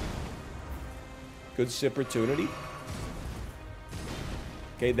 Good opportunity.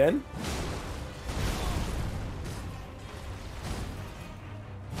 Okay, then.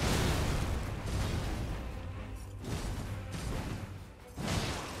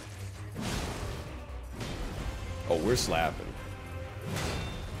 Oh, we're slapping.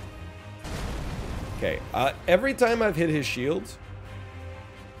 Okay, every time I've hit his shield,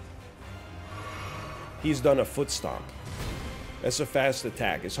 he's done a foot stomp. That's a fast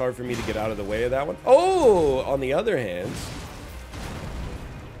attack. It's hard for me to get out of the way of that one. Oh, on the other hand,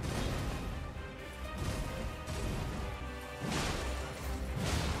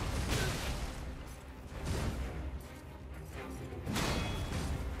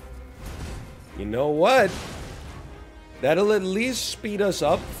 you know what? That'll at least speed us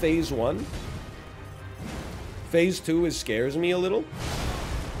up phase 1. Phase 2 scares me a little.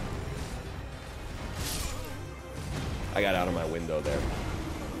 I got out of my window there.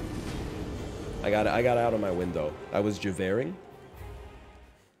 I got out of my window. I was javering.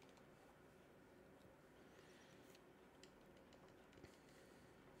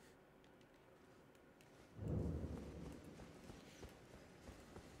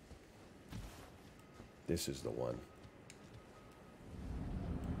 This is the one.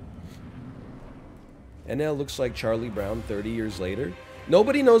 NL looks like Charlie Brown 30 years later.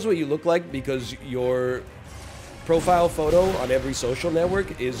 Nobody knows what you look like because your profile photo on every social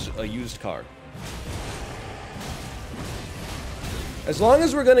network is a used car. As long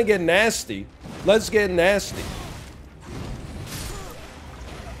as we're gonna get nasty, let's get nasty.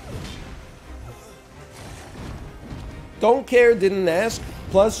 Don't care, didn't ask.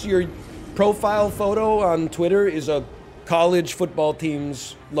 Plus, your profile photo on Twitter is a college football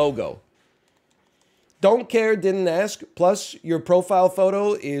team's logo. Don't care, didn't ask. Plus, your profile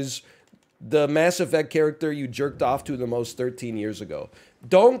photo is the Mass Effect character you jerked off to the most 13 years ago.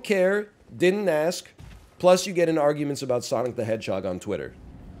 Don't care, didn't ask. Plus, you get in arguments about Sonic the Hedgehog on Twitter.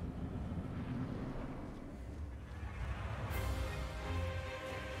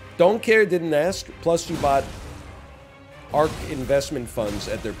 Don't care, didn't ask. Plus, you bought ARK investment funds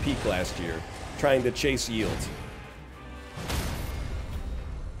at their peak last year, trying to chase yield.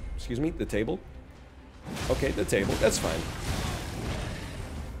 Excuse me, the table? Okay, the table, that's fine.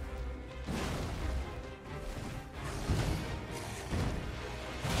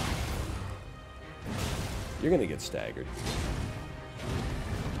 You're gonna get staggered.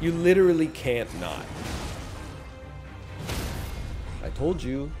 You literally can't not. I told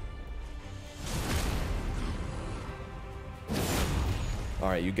you.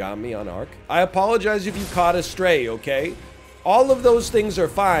 Alright, you got me on ARK. I apologize if you caught a stray, okay? All of those things are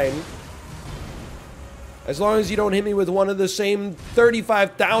fine. As long as you don't hit me with one of the same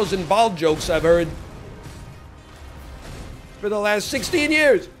 35,000 ball jokes I've heard for the last 16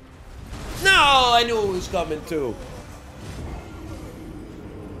 years. No, I knew it was coming too.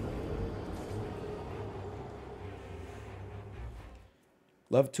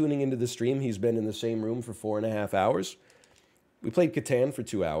 Love tuning into the stream. He's been in the same room for 4.5 hours. We played Catan for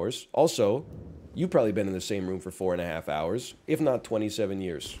 2 hours. Also, you've probably been in the same room for 4.5 hours, if not 27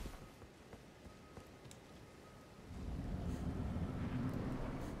 years.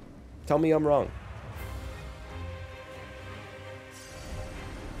 Tell me I'm wrong.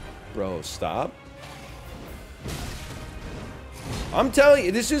 Bro, stop. I'm telling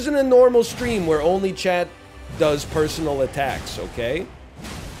you, this isn't a normal stream where only chat does personal attacks, okay?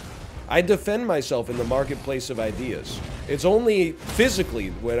 I defend myself in the marketplace of ideas. It's only physically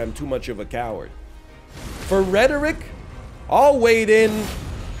when I'm too much of a coward. For rhetoric, I'll wade in.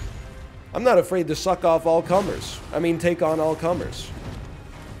 I'm not afraid to suck off all comers. I mean, take on all comers.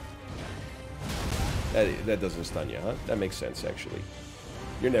 That doesn't stun you, huh? That makes sense, actually.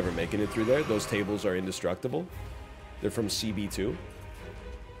 You're never making it through there. Those tables are indestructible. They're from CB2.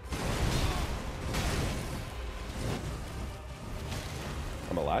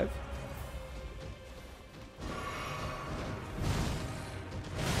 I'm alive?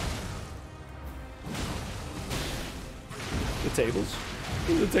 The tables.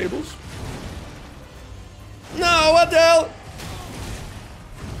 The tables. No, what the hell?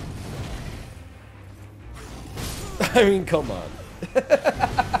 I mean, come on.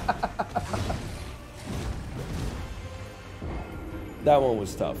 That one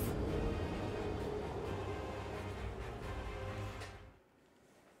was tough.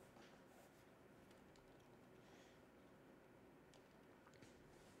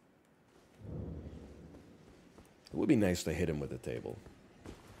 It would be nice to hit him with a table.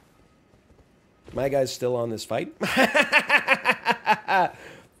 My guy's still on this fight?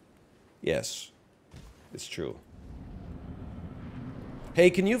 Yes, it's true. Hey,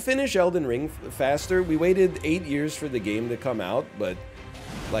 can you finish Elden Ring faster? We waited 8 years for the game to come out, but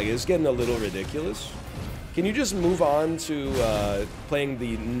like it's getting a little ridiculous. Can you just move on to playing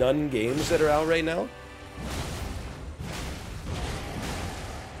the none games that are out right now?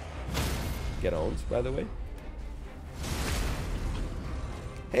 Get owned, by the way.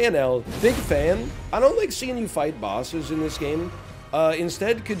 Hey, NL, big fan. I don't like seeing you fight bosses in this game.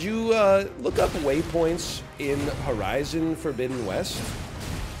 Instead, could you look up waypoints in Horizon Forbidden West?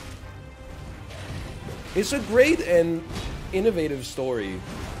 It's a great and innovative story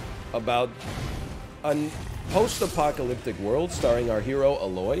about a post-apocalyptic world starring our hero,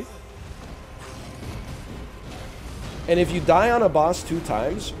 Aloy. And if you die on a boss 2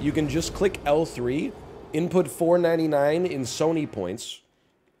 times, you can just click L3, input $4.99 in Sony points,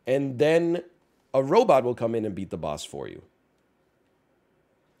 and then a robot will come in and beat the boss for you.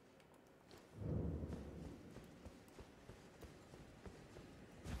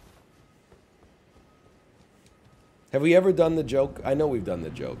 Have we ever done the joke? I know we've done the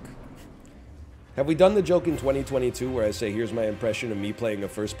joke. Have we done the joke in 2022 where I say, here's my impression of me playing a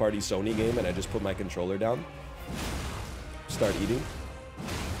first-party Sony game and I just put my controller down? Start eating?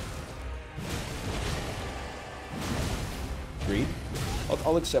 Greed?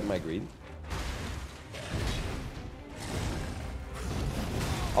 I'll accept my greed.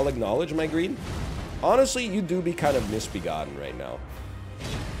 I'll acknowledge my greed. Honestly, you do be kind of misbegotten right now.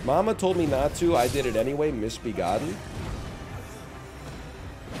 Mama told me not to. I did it anyway. Misbegotten.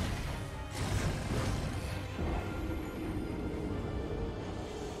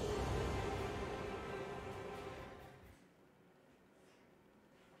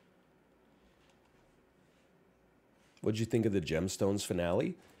 What'd you think of the Gemstones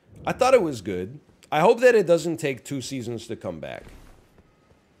finale? I thought it was good. I hope that it doesn't take 2 seasons to come back.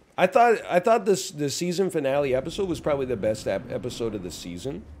 I thought the season finale episode was probably the best episode of the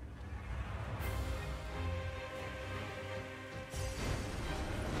season.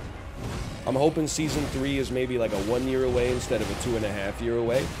 I'm hoping season 3 is maybe like a 1 year away instead of a 2.5 year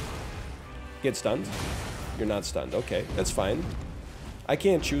away. Get stunned? You're not stunned. Okay, that's fine. I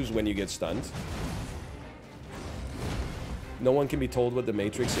can't choose when you get stunned. No one can be told what the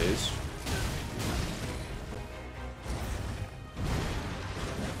Matrix is.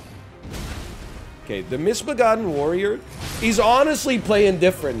 Okay, the Misbegotten Warrior, he's honestly playing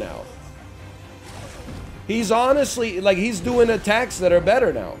different now. He's honestly, like, he's doing attacks that are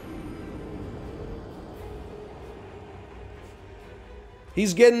better now.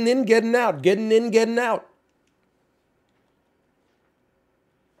 He's getting in, getting out, getting in, getting out.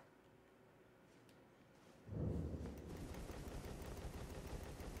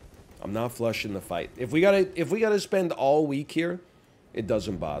 I'm not flushing the fight. If we gotta spend all week here, it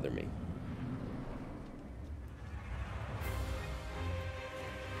doesn't bother me.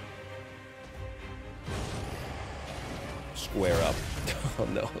 Square up. Oh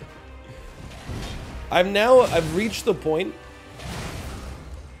no. I've reached the point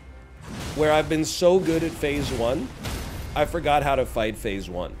where I've been so good at phase 1, I forgot how to fight phase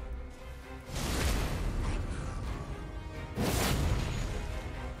 1.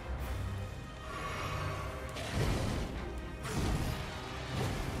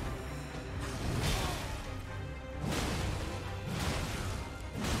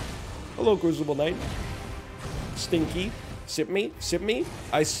 Hello, Crucible Knight. Stinky. Sip me. Sip me.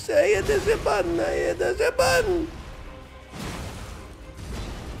 I say it is a button. It is a button.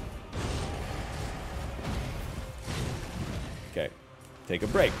 Okay. Take a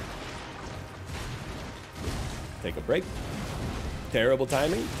break. Take a break. Terrible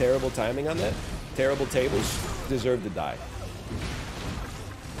timing. Terrible timing on that. Terrible tables. Deserve to die.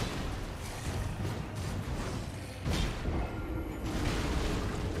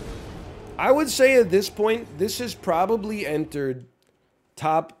 I would say at this point, this has probably entered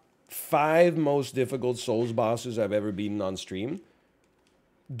top 5 most difficult Souls bosses I've ever beaten on stream.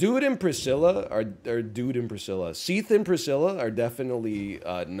 Dude and Priscilla are Dude and Priscilla. Seath and Priscilla are definitely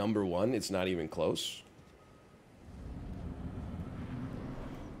number 1. It's not even close.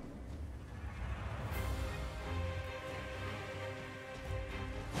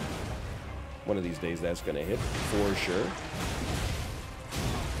 One of these days that's gonna hit for sure.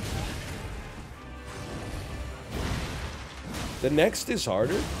 The next is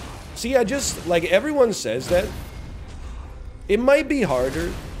harder. See, I just, like, everyone says that. It might be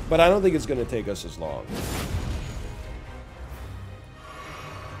harder, but I don't think it's going to take us as long.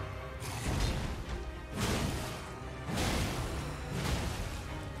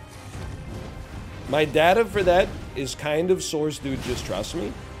 My data for that is kind of source, dude, just trust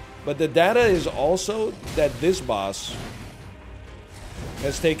me. But the data is also that this boss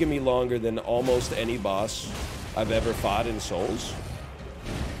has taken me longer than almost any boss I've ever fought in Souls.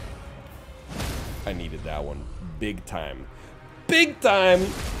 I needed that one big time. Big time!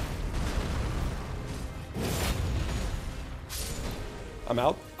 I'm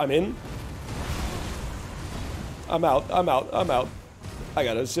out. I'm in. I'm out. I'm out. I'm out. I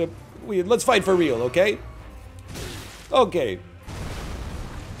gotta sip. Let's fight for real, okay? Okay.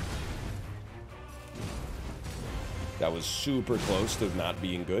 That was super close to not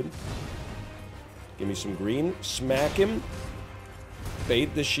being good. Give me some green. Smack him.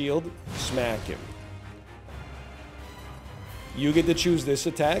 Bait the shield. Smack him. You get to choose this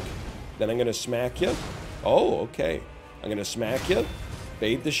attack. Then I'm going to smack you. Oh, okay. I'm going to smack you.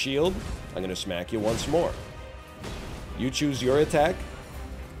 Bait the shield. I'm going to smack you once more. You choose your attack.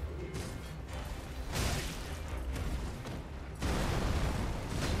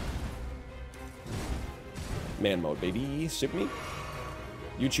 Man mode, baby. Sip me.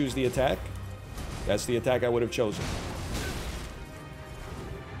 You choose the attack. That's the attack I would have chosen.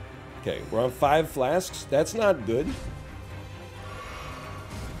 Okay, we're on 5 flasks. That's not good.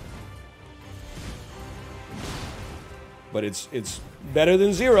 But it's better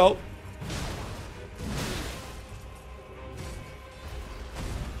than 0.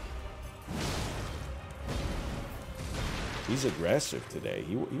 He's aggressive today.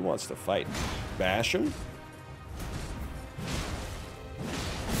 He wants to fight. Bash him.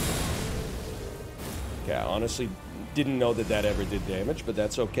 Okay, I honestly didn't know that ever did damage, but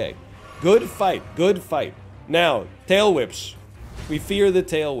that's okay. Good fight. Good fight. Now, tail whips. We fear the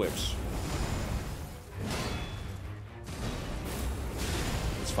tail whips.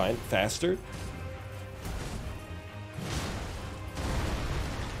 It's fine. Faster.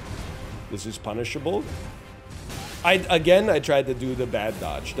 This is punishable. Again, I tried to do the bad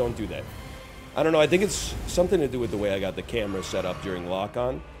dodge. Don't do that. I don't know. I think it's something to do with the way I got the camera set up during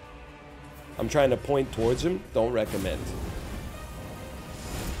lock-on. I'm trying to point towards him. Don't recommend.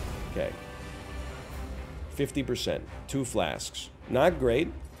 Okay. 50%. 2 flasks. Not great.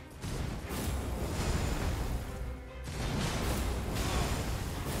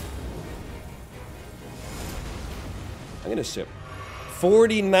 I'm gonna sip.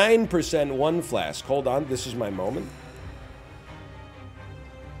 49% 1 flask. Hold on, this is my moment.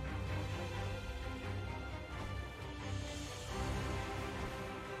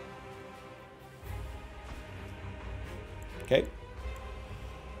 Okay.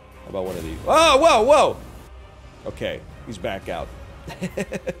 How about one of these? Oh, whoa, whoa! Okay, he's back out.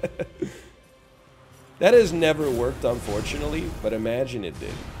 That has never worked, unfortunately, but imagine it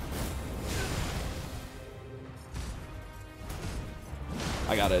did.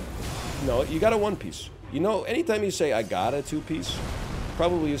 I got a... No, you got a 1-piece. You know, anytime you say, I got a 2-piece,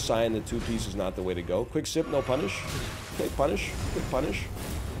 probably a sign that 2-piece is not the way to go. Quick sip, no punish. Okay, punish. Quick punish.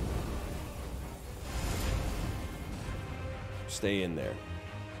 Stay in there.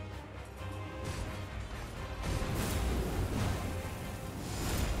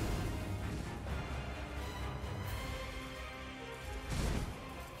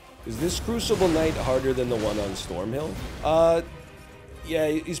 Is this Crucible Knight harder than the one on Stormhill? Yeah,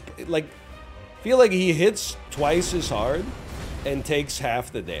 he's like, feel like he hits twice as hard and takes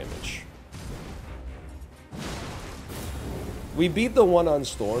half the damage. We beat the one on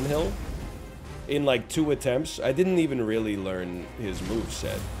Stormhill in like 2 attempts. I didn't even really learn his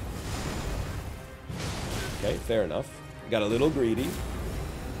moveset. Okay, fair enough. Got a little greedy.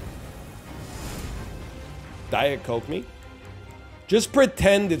 Diet Coke me. Just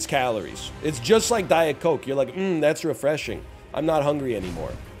pretend it's calories. It's just like Diet Coke. You're like, that's refreshing. I'm not hungry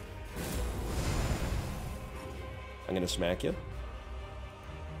anymore. I'm gonna smack you.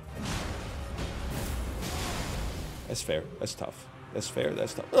 That's fair. That's tough. That's fair.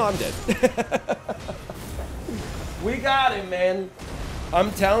 That's tough. Oh, I'm dead. We got him, man.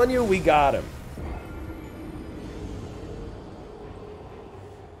 I'm telling you, we got him.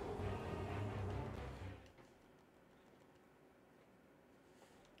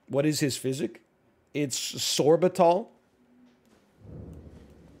 What is his physic? It's sorbitol.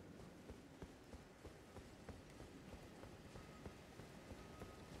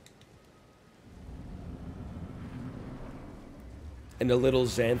 And a little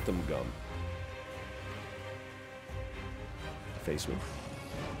xanthan gum. Face me.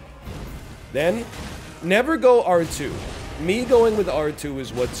 Then, never go R2. Me going with R2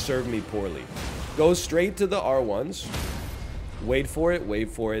 is what served me poorly. Go straight to the R1s. Wait for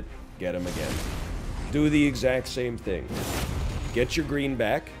it, get him again. Do the exact same thing. Get your green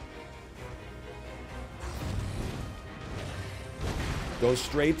back. Go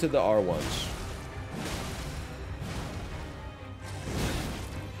straight to the R1s.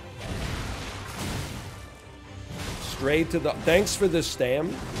 Straight to the... Thanks for the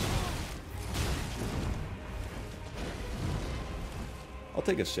stam. I'll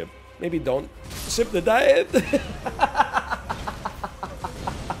take a sip. Maybe don't sip the diet.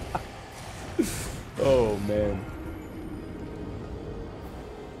 Oh, man.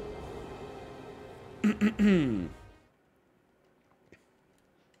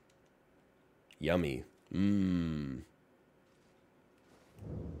 Yummy. Mmm.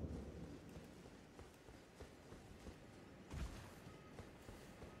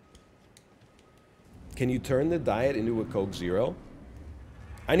 Can you turn the diet into a Coke Zero?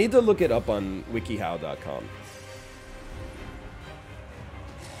 I need to look it up on wikihow.com.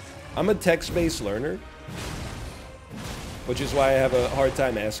 I'm a text-based learner, which is why I have a hard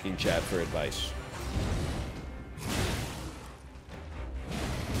time asking chat for advice.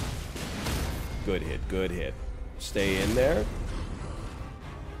 Good hit, good hit. Stay in there.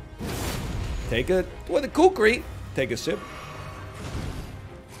 Take a... What a kukri! Take a sip.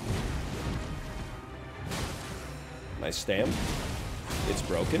 My stam. It's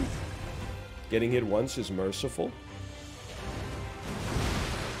broken. Getting hit once is merciful.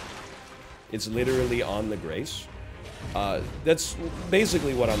 It's literally on the grace. That's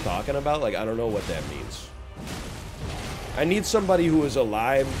basically what I'm talking about. Like, I don't know what that means. I need somebody who was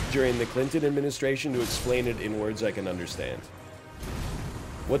alive during the Clinton administration to explain it in words I can understand.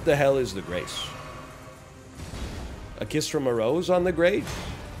 What the hell is the grace? A kiss from a rose on the grave?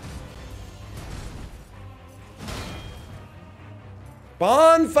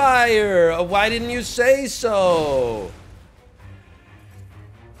 Bonfire! Why didn't you say so?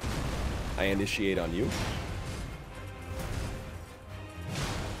 I initiate on you.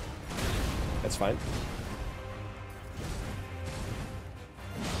 That's fine.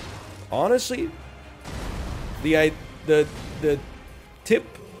 Honestly, the tip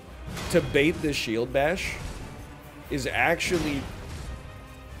to bait the shield bash is actually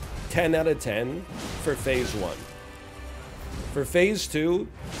 10 out of 10 for phase 1. For phase 2,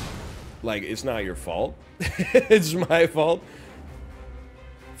 like, it's not your fault. It's my fault.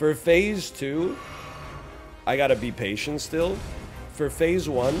 For phase 2, I gotta be patient still. For phase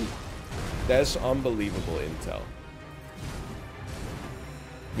 1, that's unbelievable intel.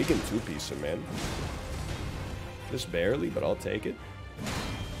 We can two-piece him, man. Just barely, but I'll take it.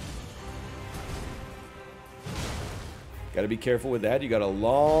 Gotta be careful with that. You got a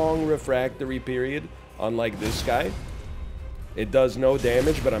long refractory period, unlike this guy. It does no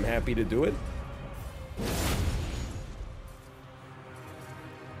damage, but I'm happy to do it.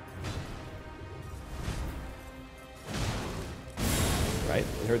 Right?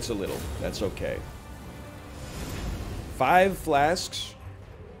 It hurts a little. That's okay. 5 flasks.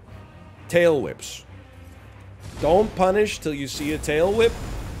 Tail whips. Don't punish till you see a tail whip.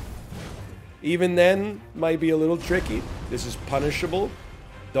 Even then, might be a little tricky. This is punishable.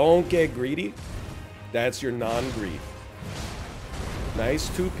 Don't get greedy. That's your non-greed.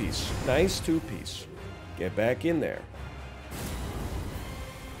 Nice two-piece. Nice two-piece. Get back in there.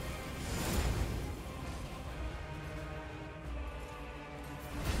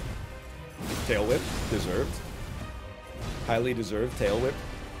 Tail whip. Deserved. Highly deserved tail whip.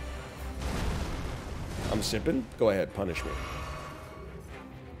 I'm sipping. Go ahead, punish me.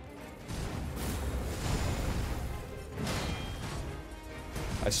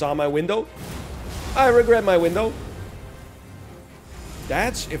 I saw my window. I regret my window.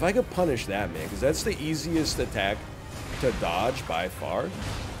 That's, if I could punish that, man, because that's the easiest attack to dodge by far.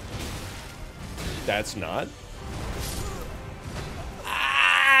 That's not.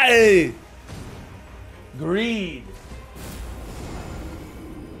 Aye! Greed.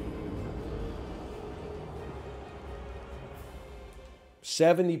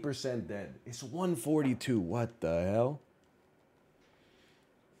 %70 dead. It's 142. What the hell?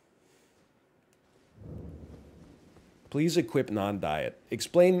 Please equip non-diet.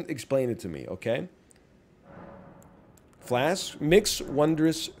 Explain it to me, okay? Flask, mix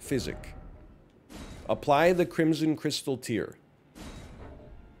wondrous physic. Apply the crimson crystal tier.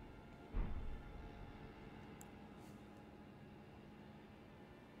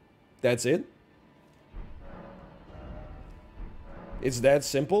 That's it? It's that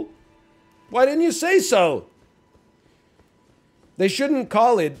simple? Why didn't you say so? They shouldn't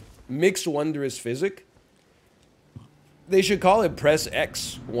call it mix wondrous physic. They should call it press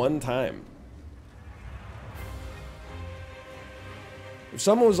X one time. If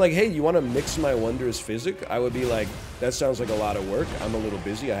someone was like, hey, you want to mix my wondrous physic? I would be like, that sounds like a lot of work. I'm a little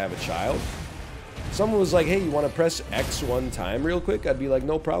busy. I have a child. If someone was like, hey, you want to press X one time real quick? I'd be like,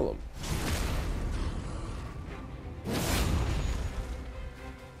 no problem.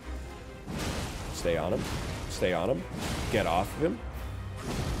 Stay on him. Stay on him. Get off of him.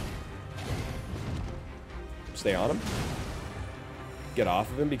 Stay on him. Get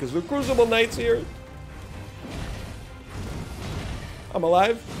off of him because the Crucible Knight's here. I'm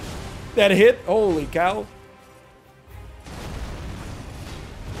alive. That hit. Holy cow.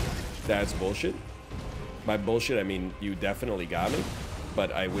 That's bullshit. By bullshit, I mean you definitely got me,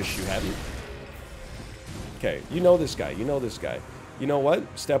 but I wish you hadn't. Okay, you know this guy. You know this guy. You know what?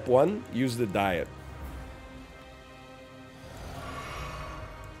 Step 1, use the diet.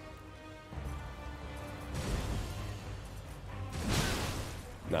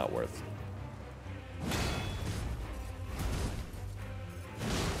 Not worth.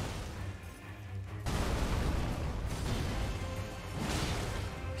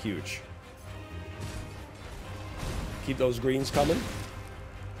 Huge. Keep those greens coming.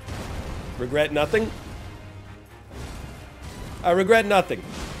 Regret nothing. I regret nothing.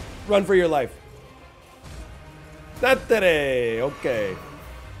 Run for your life. Not today. Okay.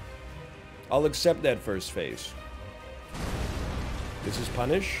 I'll accept that first phase. This is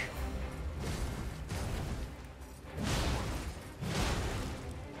punish.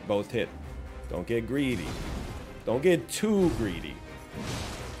 Both hit. Don't get greedy. Don't get too greedy.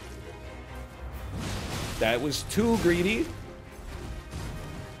 That was too greedy.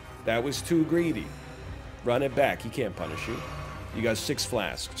 That was too greedy. Run it back. He can't punish you. You got 6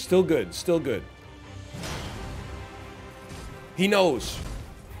 flasks. Still good. Still good. He knows.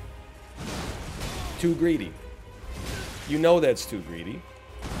 Too greedy. You know that's too greedy.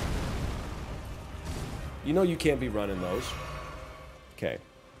 You know you can't be running those. Okay.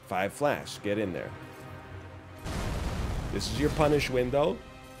 5 flasks. Get in there. This is your punish window.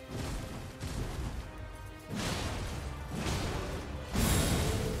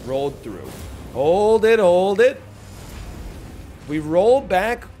 Rolled through. Hold it, hold it. We roll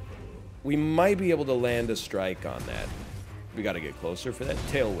back. We might be able to land a strike on that. We got to get closer for that.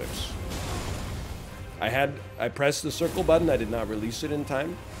 Tail whips. I pressed the circle button. I did not release it in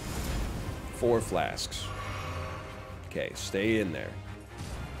time. 4 flasks. Okay, stay in there.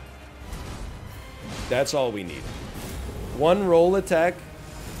 That's all we need. 1 roll attack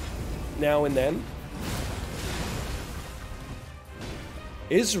now and then.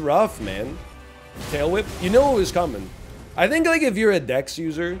 It's rough, man. Tail whip. You know it was coming. I think like if you're a Dex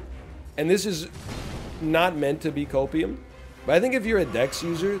user, and this is not meant to be copium, but I think if you're a Dex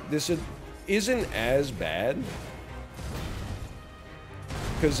user, this isn't as bad.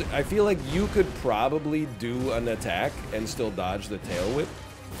 Because I feel like you could probably do an attack and still dodge the tail whip.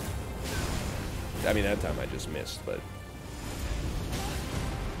 I mean, that time I just missed, but...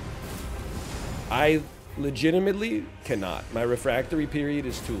 I legitimately cannot. My refractory period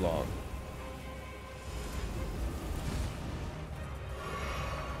is too long.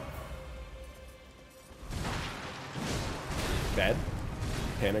 Bad.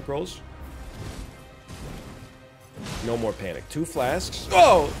 Panic rolls. No more panic. 2 flasks.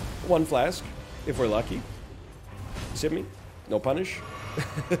 Oh! 1 flask, if we're lucky. Sip me. No punish.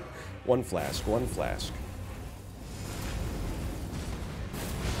 1 flask. 1 flask.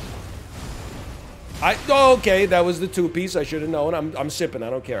 Oh, okay, that was the 2-piece. I should have known. I'm sipping. I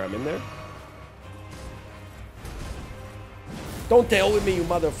don't care. I'm in there. Don't tail with me, you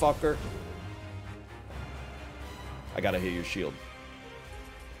motherfucker. I gotta hit your shield.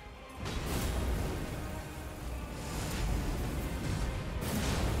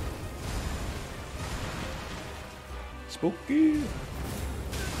 Spooky.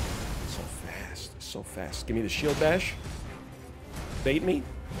 So fast. So fast. Give me the shield bash. Bait me.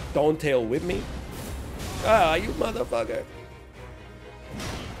 Don't tail whip me. Ah, you motherfucker.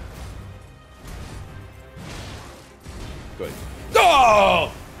 Good.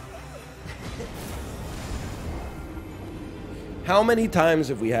 Oh! How many times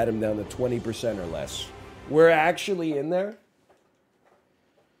have we had him down to 20% or less? We're actually in there?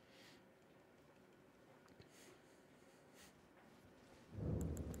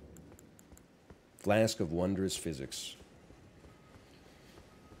 Flask of Wondrous Physics.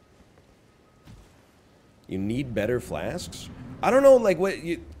 You need better flasks? I don't know, like, what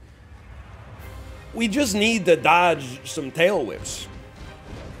you... We just need to dodge some tail whips.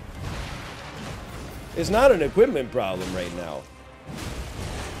 It's not an equipment problem right now.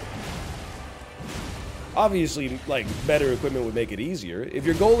 Obviously, like, better equipment would make it easier. If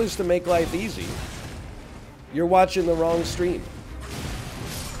your goal is to make life easy, you're watching the wrong stream.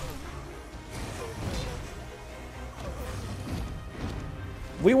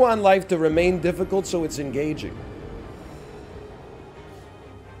 We want life to remain difficult so it's engaging.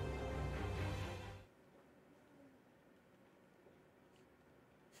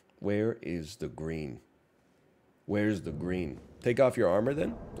 Where is the green? Where's the green? Take off your armor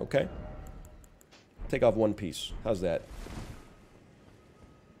then? Okay. Take off 1 piece. How's that?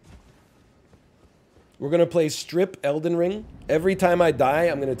 We're going to play Strip Elden Ring. Every time I die,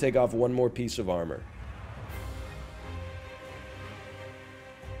 I'm going to take off 1 more piece of armor.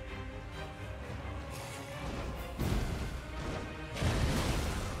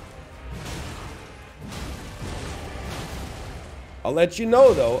 I'll let you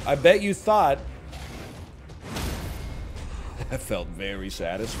know, though. I bet you thought... That felt very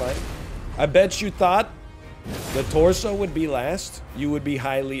satisfying. I bet you thought the torso would be last. You would be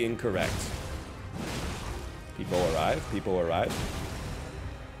highly incorrect. People arrive. People arrive.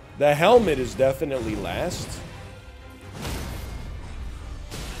 The helmet is definitely last.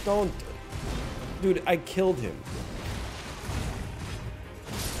 Don't... Dude, I killed him.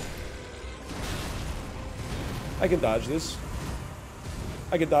 I can dodge this.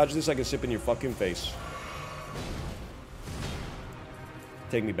 I can dodge this, I can sip in your fucking face.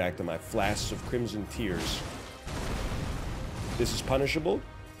 Take me back to my flasks of crimson tears. This is punishable.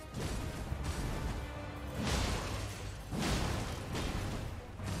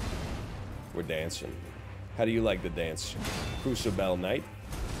 We're dancing. How do you like the dance? Crucible Knight.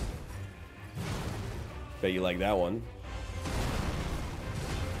 Bet you like that one.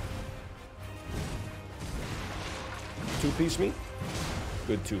 Two-piece me?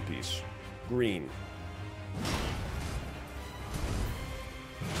 Good 2-piece. Green.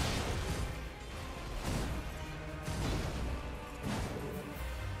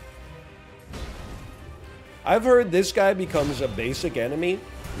 I've heard this guy becomes a basic enemy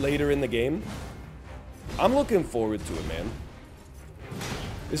later in the game. I'm looking forward to it, man.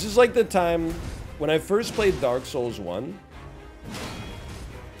 This is like the time when I first played Dark Souls 1.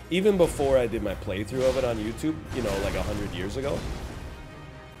 Even before I did my playthrough of it on YouTube, you know, like 100 years ago.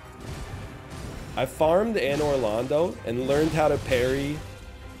 I farmed in Orlando and learned how to parry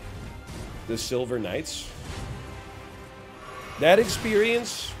the Silver Knights. That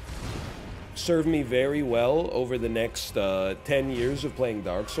experience served me very well over the next 10 years of playing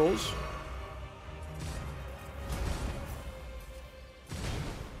Dark Souls.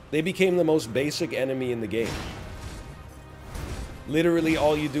 They became the most basic enemy in the game. Literally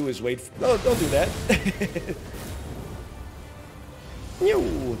all you do is wait for... No, don't do that.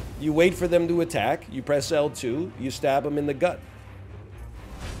 You wait for them to attack, you press L2, you stab them in the gut.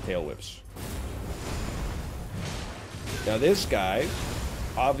 Tail whips. Now this guy,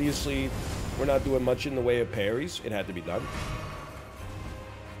 obviously, we're not doing much in the way of parries. It had to be done.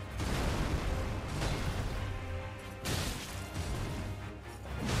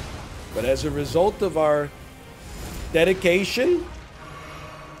 But as a result of our dedication,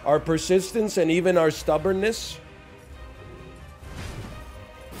 our persistence, and even our stubbornness,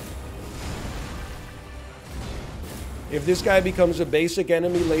 if this guy becomes a basic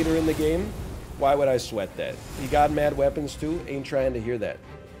enemy later in the game, why would I sweat that? He got mad weapons too? Ain't trying to hear that.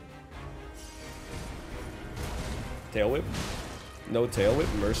 Tail whip? No tail whip?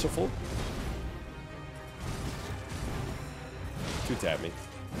 Merciful? 2-tap me.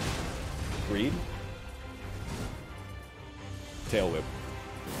 Greed? Tail whip.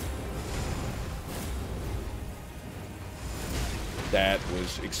 That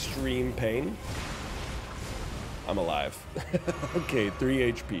was extreme pain. I'm alive. Okay,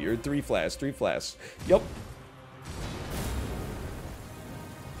 3 HP, or 3 flasks, 3 flasks. Yup.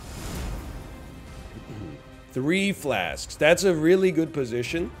 Three flasks. That's a really good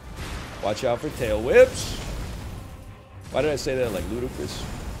position. Watch out for tail whips. Why did I say that like ludicrous?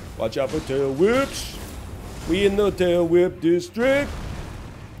 Watch out for tail whips. We in the tail whip district.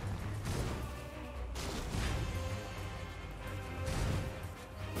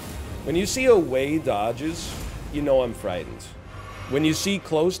 When you see away dodges, you know I'm frightened. When you see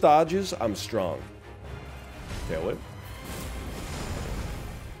close dodges, I'm strong. Tail whip.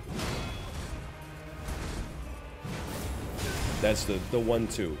 That's the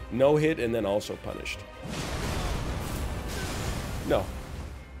 1-2. No hit and then also punished. No.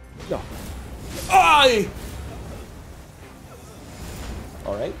 No. Aye!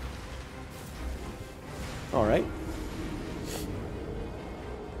 Alright. Alright.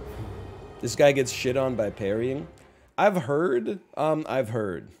 This guy gets shit on by parrying. I've heard.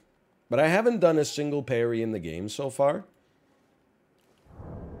 But I haven't done a single parry in the game so far.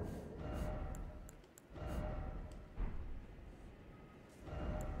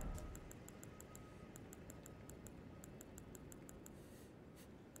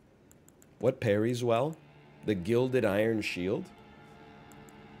 What parries well? The Gilded Iron Shield?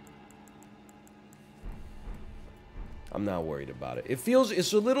 I'm not worried about it.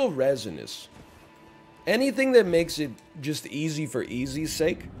 It's a little resinous. Anything that makes it just easy for easy's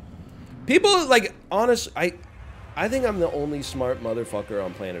sake. People, like, I think I'm the only smart motherfucker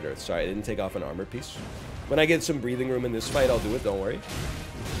on planet Earth. Sorry, I didn't take off an armor piece. When I get some breathing room in this fight, I'll do it, don't worry.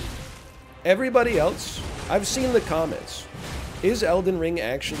 Everybody else, I've seen the comments. Is Elden Ring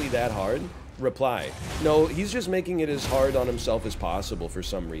actually that hard? Reply. No, he's just making it as hard on himself as possible for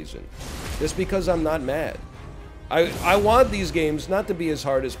some reason. Just because I'm not mad. I want these games not to be as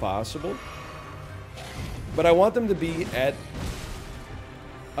hard as possible, but I want them to be at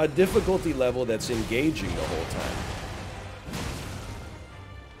a difficulty level that's engaging the whole time.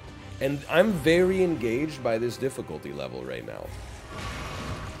 And I'm very engaged by this difficulty level right now.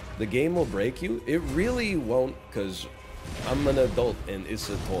 The game will break you? It really won't, because I'm an adult and it's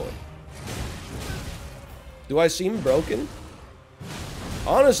a toy. Do I seem broken?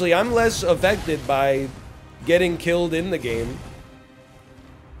 Honestly, I'm less affected by getting killed in the game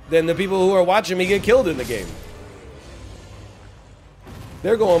than the people who are watching me get killed in the game.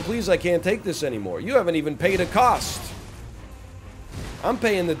 They're going, please, I can't take this anymore. You haven't even paid a cost. I'm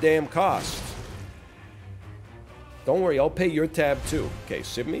paying the damn cost. Don't worry, I'll pay your tab too. Okay,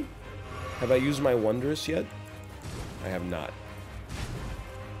 sib me. Have I used my Wondrous yet? I have not.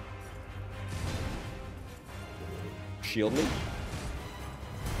 Shield me.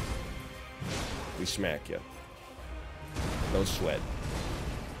 We smack you. No sweat.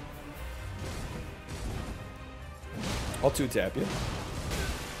 I'll 2-tap you.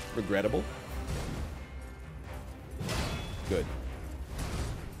 Regrettable. Good.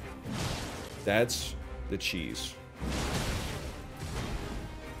 That's the cheese.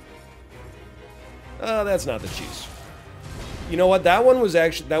 That's not the cheese. You know what? That one was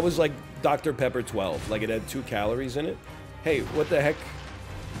actually, that was like Dr. Pepper 12. Like it had 2 calories in it. Hey, what the heck?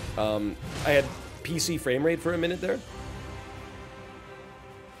 I had PC frame rate for a minute there.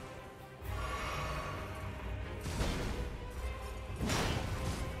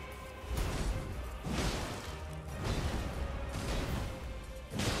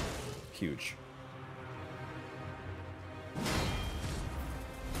 Huge.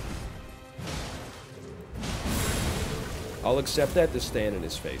 I'll accept that to stand in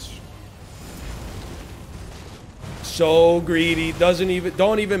his face. So greedy.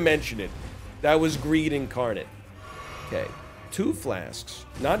 Don't even mention it. That was greed incarnate. Okay. 2 flasks.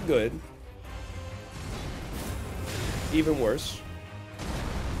 Not good. Even worse.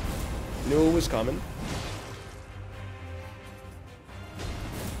 Knew it was coming.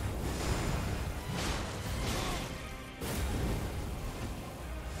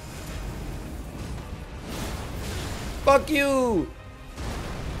 Fuck you!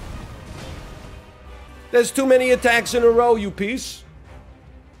 There's too many attacks in a row, you piece.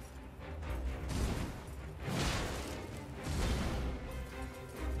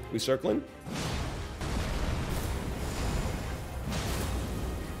 We circling?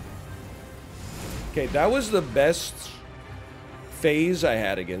 Okay, that was the best phase I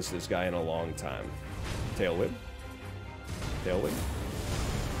had against this guy in a long time. Tail whip. Tail whip.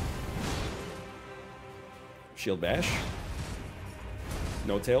 Shield bash.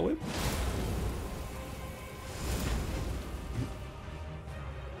 No tail whip.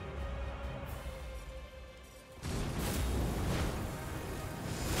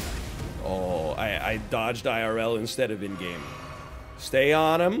 Oh, I dodged IRL instead of in-game. Stay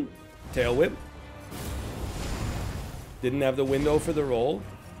on him. Tail whip. Didn't have the window for the roll.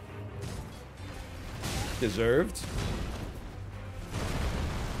 Deserved.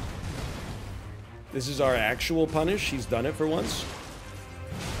 This is our actual punish. He's done it for once.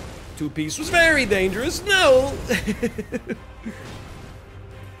 2-piece was very dangerous. No!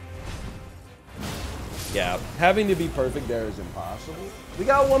 Yeah, having to be perfect there is impossible. We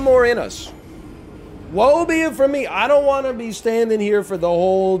got one more in us. Woe be it from me. I don't want to be standing here for the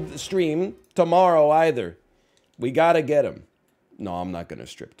whole stream tomorrow either. We got to get him. No, I'm not going to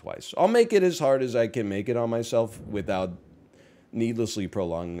strip twice. I'll make it as hard as I can make it on myself without needlessly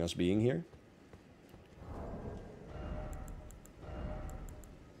prolonging us being here.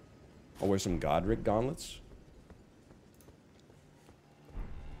 I'll wear some Godric gauntlets.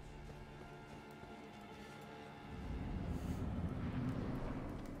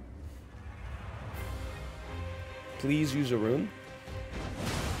 Please use a rune.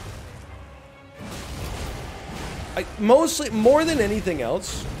 Mostly, more than anything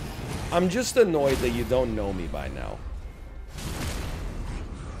else, I'm just annoyed that you don't know me by now.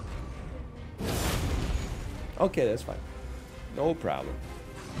 Okay, that's fine. No problem.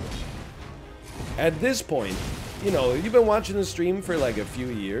 At this point, you know, you've been watching the stream for like a few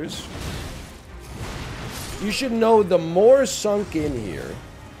years. You should know the more sunk in here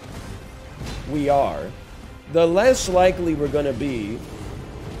we are, the less likely we're going to be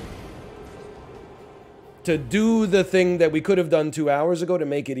to do the thing that we could have done 2 hours ago to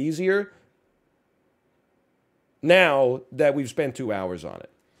make it easier, now that we've spent 2 hours on it.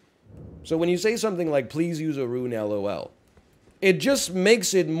 So when you say something like, please use a rune LOL, it just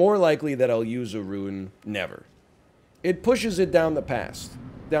makes it more likely that I'll use a rune never. It pushes it down the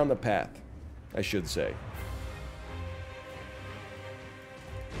path, I should say.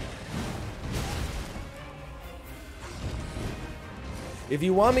 If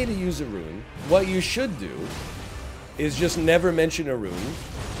you want me to use a rune, what you should do is just never mention a rune,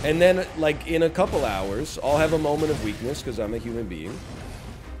 and then, like, in a couple hours, I'll have a moment of weakness, because I'm a human being,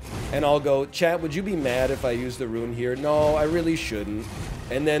 and I'll go, chat, would you be mad if I use the rune here? No, I really shouldn't.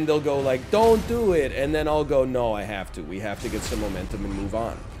 And then they'll go like, don't do it, and then I'll go, no, I have to. We have to get some momentum and move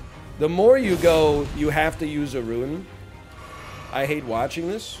on. The more you go, you have to use a rune, I hate watching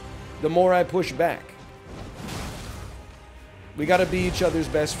this, the more I push back. We gotta be each other's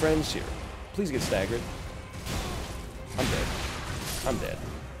best friends here. Please get staggered. I'm dead. I'm dead.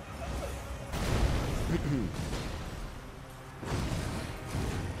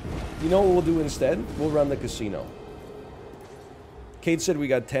 You know what we'll do instead? We'll run the casino. Kate said we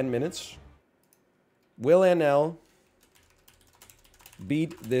got 10 minutes. Will NL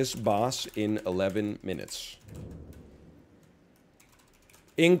beat this boss in 11 minutes?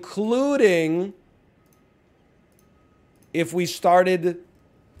 Including if we started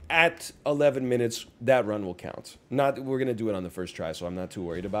at 11 minutes, that run will count. We're going to do it on the first try, so I'm not too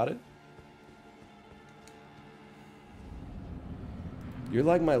worried about it. You're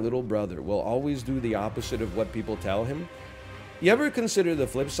like my little brother. Will always do the opposite of what people tell him. You ever consider the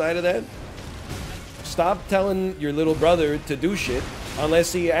flip side of that? Stop telling your little brother to do shit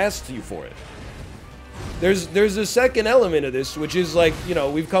unless he asks you for it. There's a second element of this, which is like, you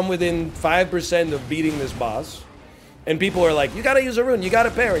know, we've come within 5% of beating this boss, and people are like, you gotta use a rune, you gotta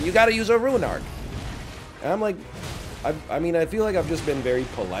parry, you gotta use a rune arc. And I'm like, I mean, I feel like I've just been very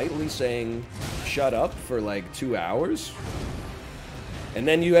politely saying, shut up for like 2 hours. And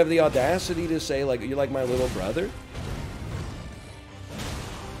then you have the audacity to say, like, you're like my little brother.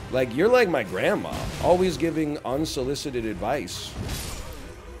 Like, you're like my grandma, always giving unsolicited advice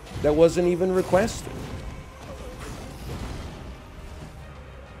that wasn't even requested.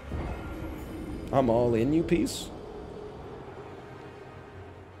 I'm all in, you piece.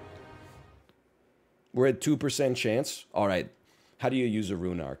 We're at 2% chance. All right. How do you use a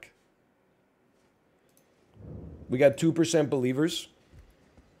rune arc? We got 2% believers.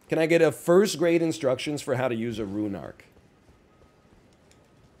 Can I get a first grade instructions for how to use a rune arc?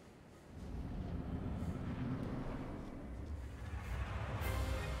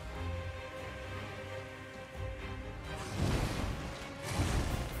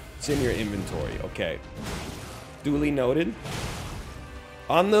 It's in your inventory. Okay. Duly noted.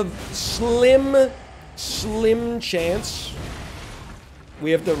 On the slim chance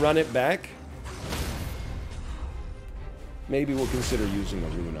we have to run it back, maybe we'll consider using a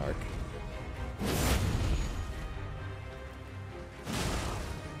rune arc.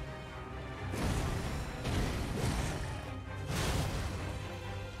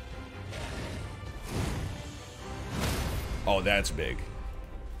 Oh, that's big.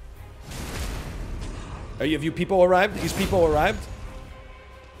 Have you people arrived? These people arrived?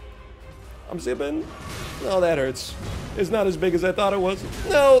 I'm zipping. No, that hurts. It's not as big as I thought it was.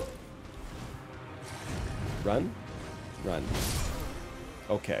 No! Run? Run.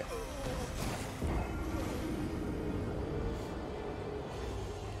 Okay.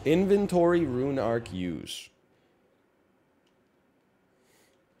 Inventory rune arc use.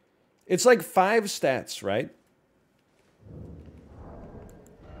 It's like 5 stats, right?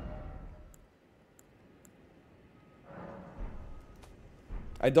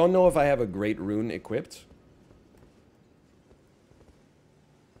 I don't know if I have a great rune equipped.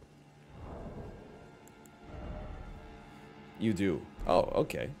 You do. Oh,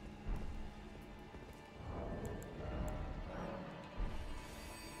 okay.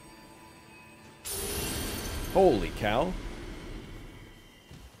 Holy cow.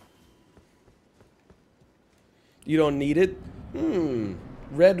 You don't need it?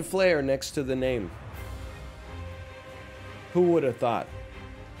 Red flare next to the name. Who would have thought?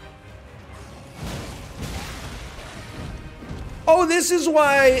 Oh, this is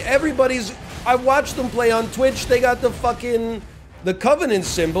why everybody's... I watched them play on Twitch. They got the fucking... the Covenant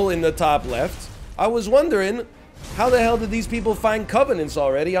symbol in the top left. I was wondering, how the hell did these people find Covenants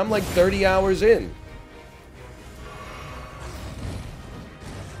already? I'm like 30 hours in.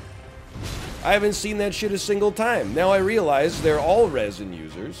 I haven't seen that shit a single time. Now I realize they're all resin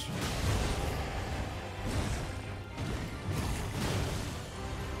users.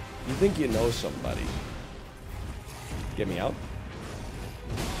 You think you know somebody. Get me out.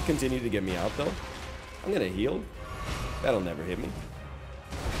 Continue to get me out, though. I'm gonna heal. That'll never hit me.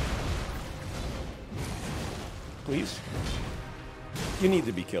 Please. You need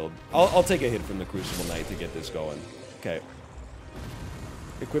to be killed. I'll take a hit from the Crucible Knight to get this going. Okay.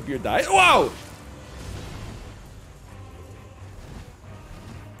 Equip your diet. Whoa!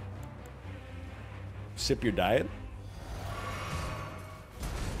 Sip your diet.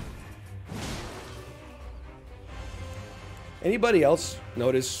 Anybody else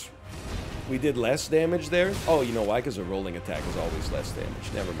notice we did less damage there? Oh, you know why? Because a rolling attack is always less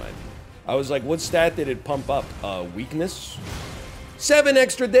damage. Never mind. I was like, what stat did it pump up? Weakness? 7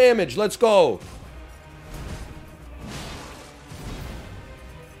 extra damage. Let's go.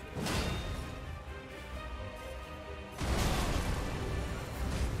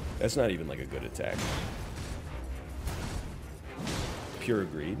 That's not even like a good attack. Pure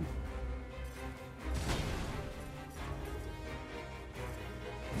greed.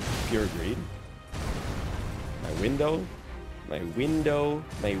 Pure greed. My window. My window.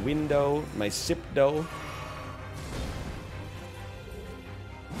 My window. My sip dough.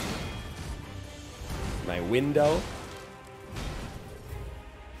 My window.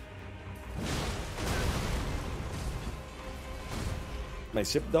 My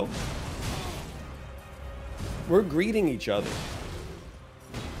sip dough. We're greeting each other.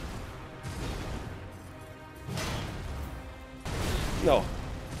 No.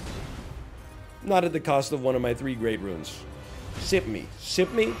 Not at the cost of one of my 3 great runes. Sip me.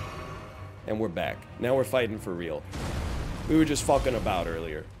 Sip me. And we're back. Now we're fighting for real. We were just fucking about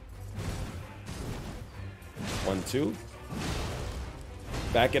earlier. 1, 2.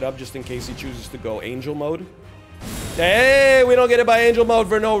 Back it up just in case he chooses to go angel mode. Hey, we don't get hit by angel mode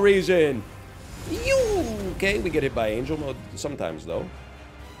for no reason. Okay, we get hit by angel mode sometimes, though.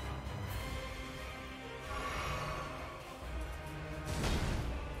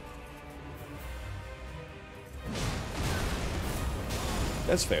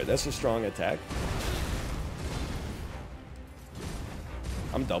 That's fair. That's a strong attack.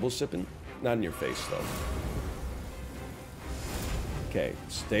 I'm double sipping. Not in your face, though. Okay,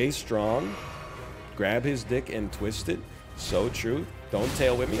 stay strong. Grab his dick and twist it. So true. Don't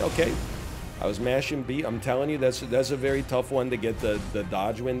tail with me. Okay. I was mashing B. I'm telling you, that's a very tough one to get the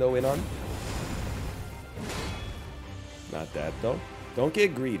dodge window in on. Not that, though. Don't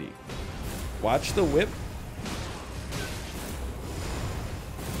get greedy. Watch the whip.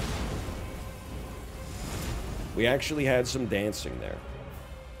 We actually had some dancing there.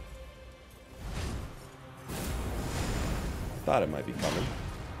 Thought it might be coming.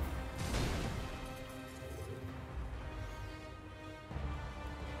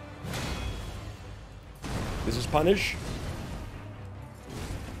 This is punish.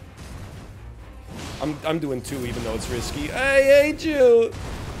 I'm doing 2 even though it's risky. I hate you.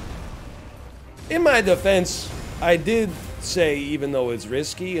 In my defense, I did say even though it's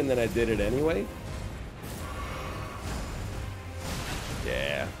risky, and then I did it anyway.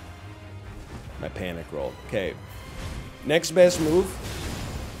 Yeah. My panic roll. Okay. Next best move.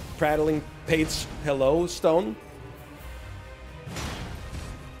 Prattling Pate's hello stone.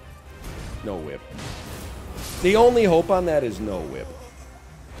 No whip. The only hope on that is no whip.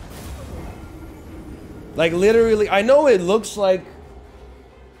 Like literally, I know it looks like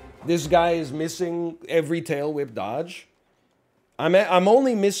this guy is missing every tail whip dodge. I'm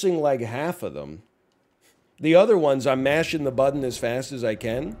only missing like half of them. The other ones, I'm mashing the button as fast as I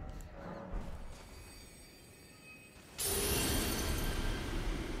can.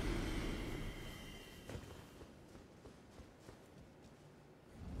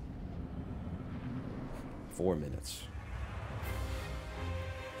 Four minutes.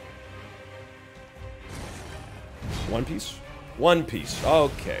 One piece? One piece.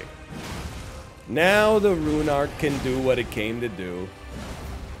 Okay. Now the rune arc can do what it came to do.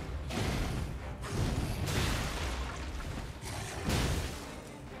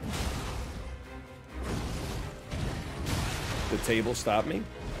 The table stopped me.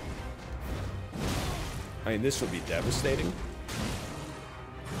 I mean, this would be devastating.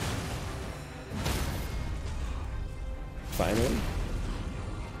 Finally.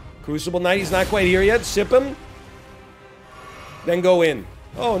 Crucible Knight, he's not quite here yet. Sip him. Then go in.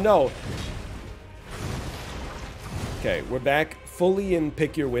 Oh, no. Okay, we're back fully in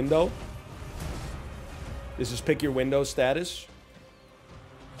pick your window. This is pick your window status.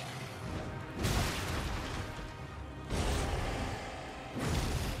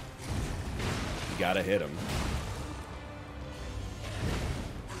 You gotta hit him.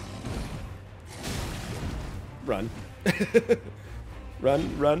 Run.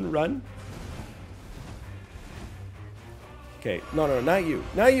 Run, run, run. Okay, no, no, not you.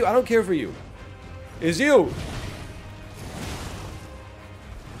 Not you, I don't care for you. It's you.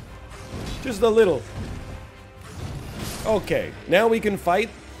 Just a little. Okay, now we can fight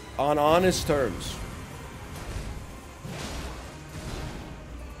on honest terms.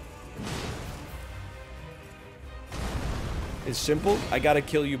 It's simple. I gotta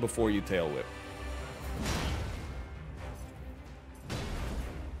kill you before you tail whip.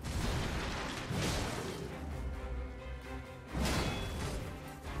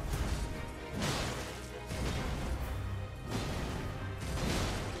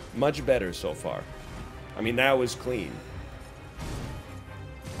 Much better so far. I mean, that was clean.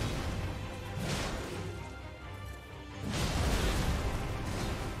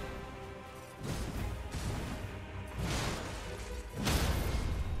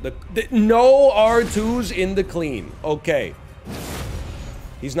 The no R2s in the clean. Okay.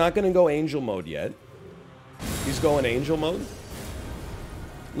 He's not going to go angel mode yet. He's going angel mode.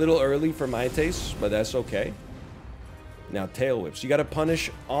 Little early for my taste, but that's okay. Now, tail whips. You got to punish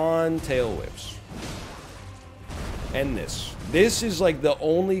on tail whips. And this. This is like the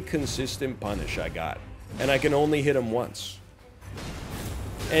only consistent punish I got. And I can only hit him once.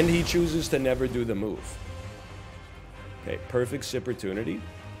 And he chooses to never do the move. Okay, perfect opportunity.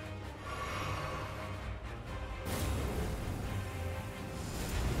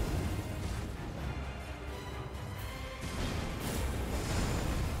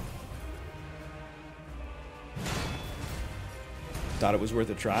 Thought it was worth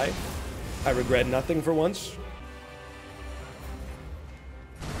a try. I regret nothing for once.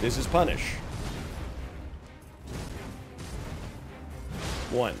 This is punish.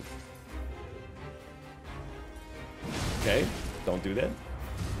 One. Okay, don't do that.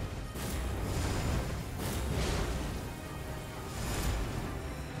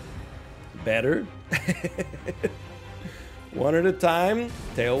 Better. One at a time.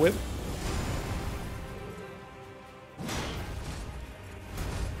 Tail whip.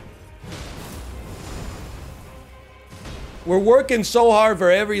 We're working so hard for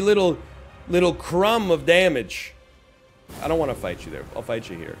every little crumb of damage. I don't want to fight you there. I'll fight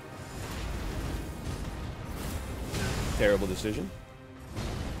you here. Terrible decision.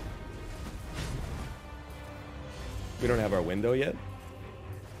 We don't have our window yet.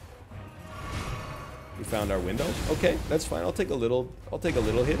 We found our window. Okay, that's fine. I'll take a little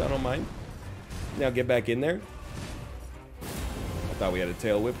hit. I don't mind. Now get back in there. I thought we had a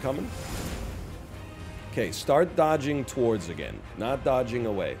tail whip coming. Okay, start dodging towards again, not dodging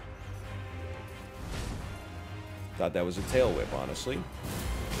away. Thought that was a tail whip, honestly.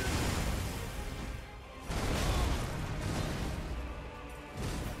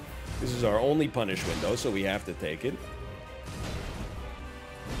 This is our only punish window, so we have to take it.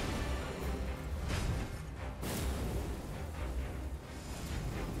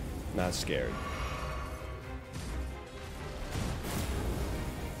 Not scared.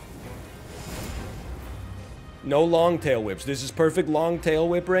 No long tail whips. This is perfect long tail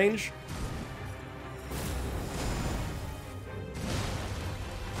whip range.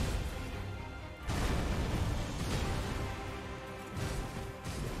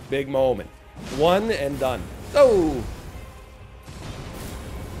 Big moment. One and done. Oh!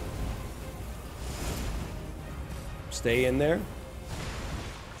 Stay in there.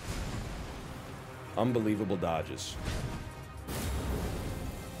 Unbelievable dodges.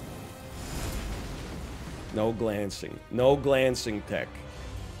 No glancing. No glancing tech.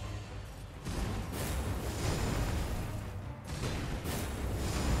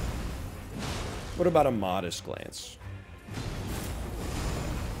 What about a modest glance?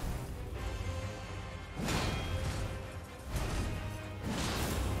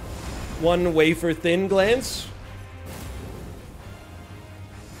 One wafer thin glance?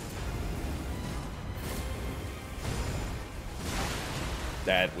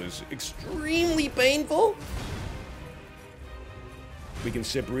 That was extremely painful. We can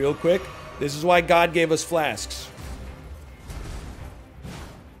sip real quick. This is why God gave us flasks.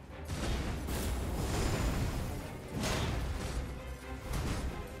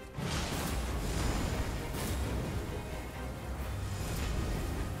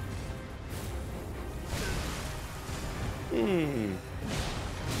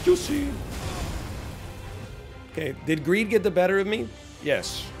 Juicy. Okay, did greed get the better of me?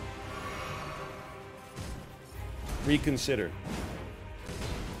 Yes. Reconsider.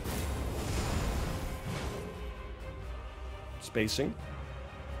 Spacing.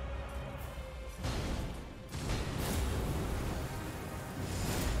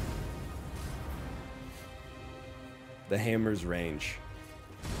 The hammer's range.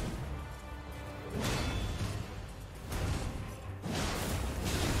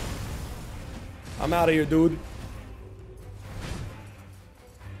 I'm out of here, dude.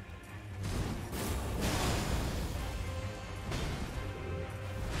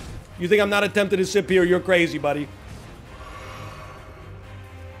 You think I'm not attempting to sip here? You're crazy, buddy.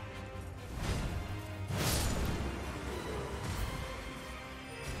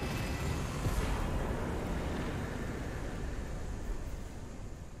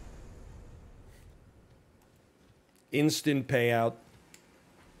 Instant payout.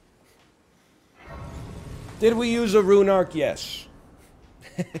 Did we use a rune arc? Yes.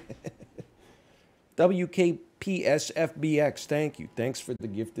 WKPSFBX, thank you. Thanks for the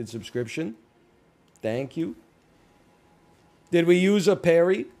gifted subscription. Thank you. Did we use a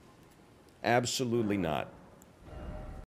parry? Absolutely not.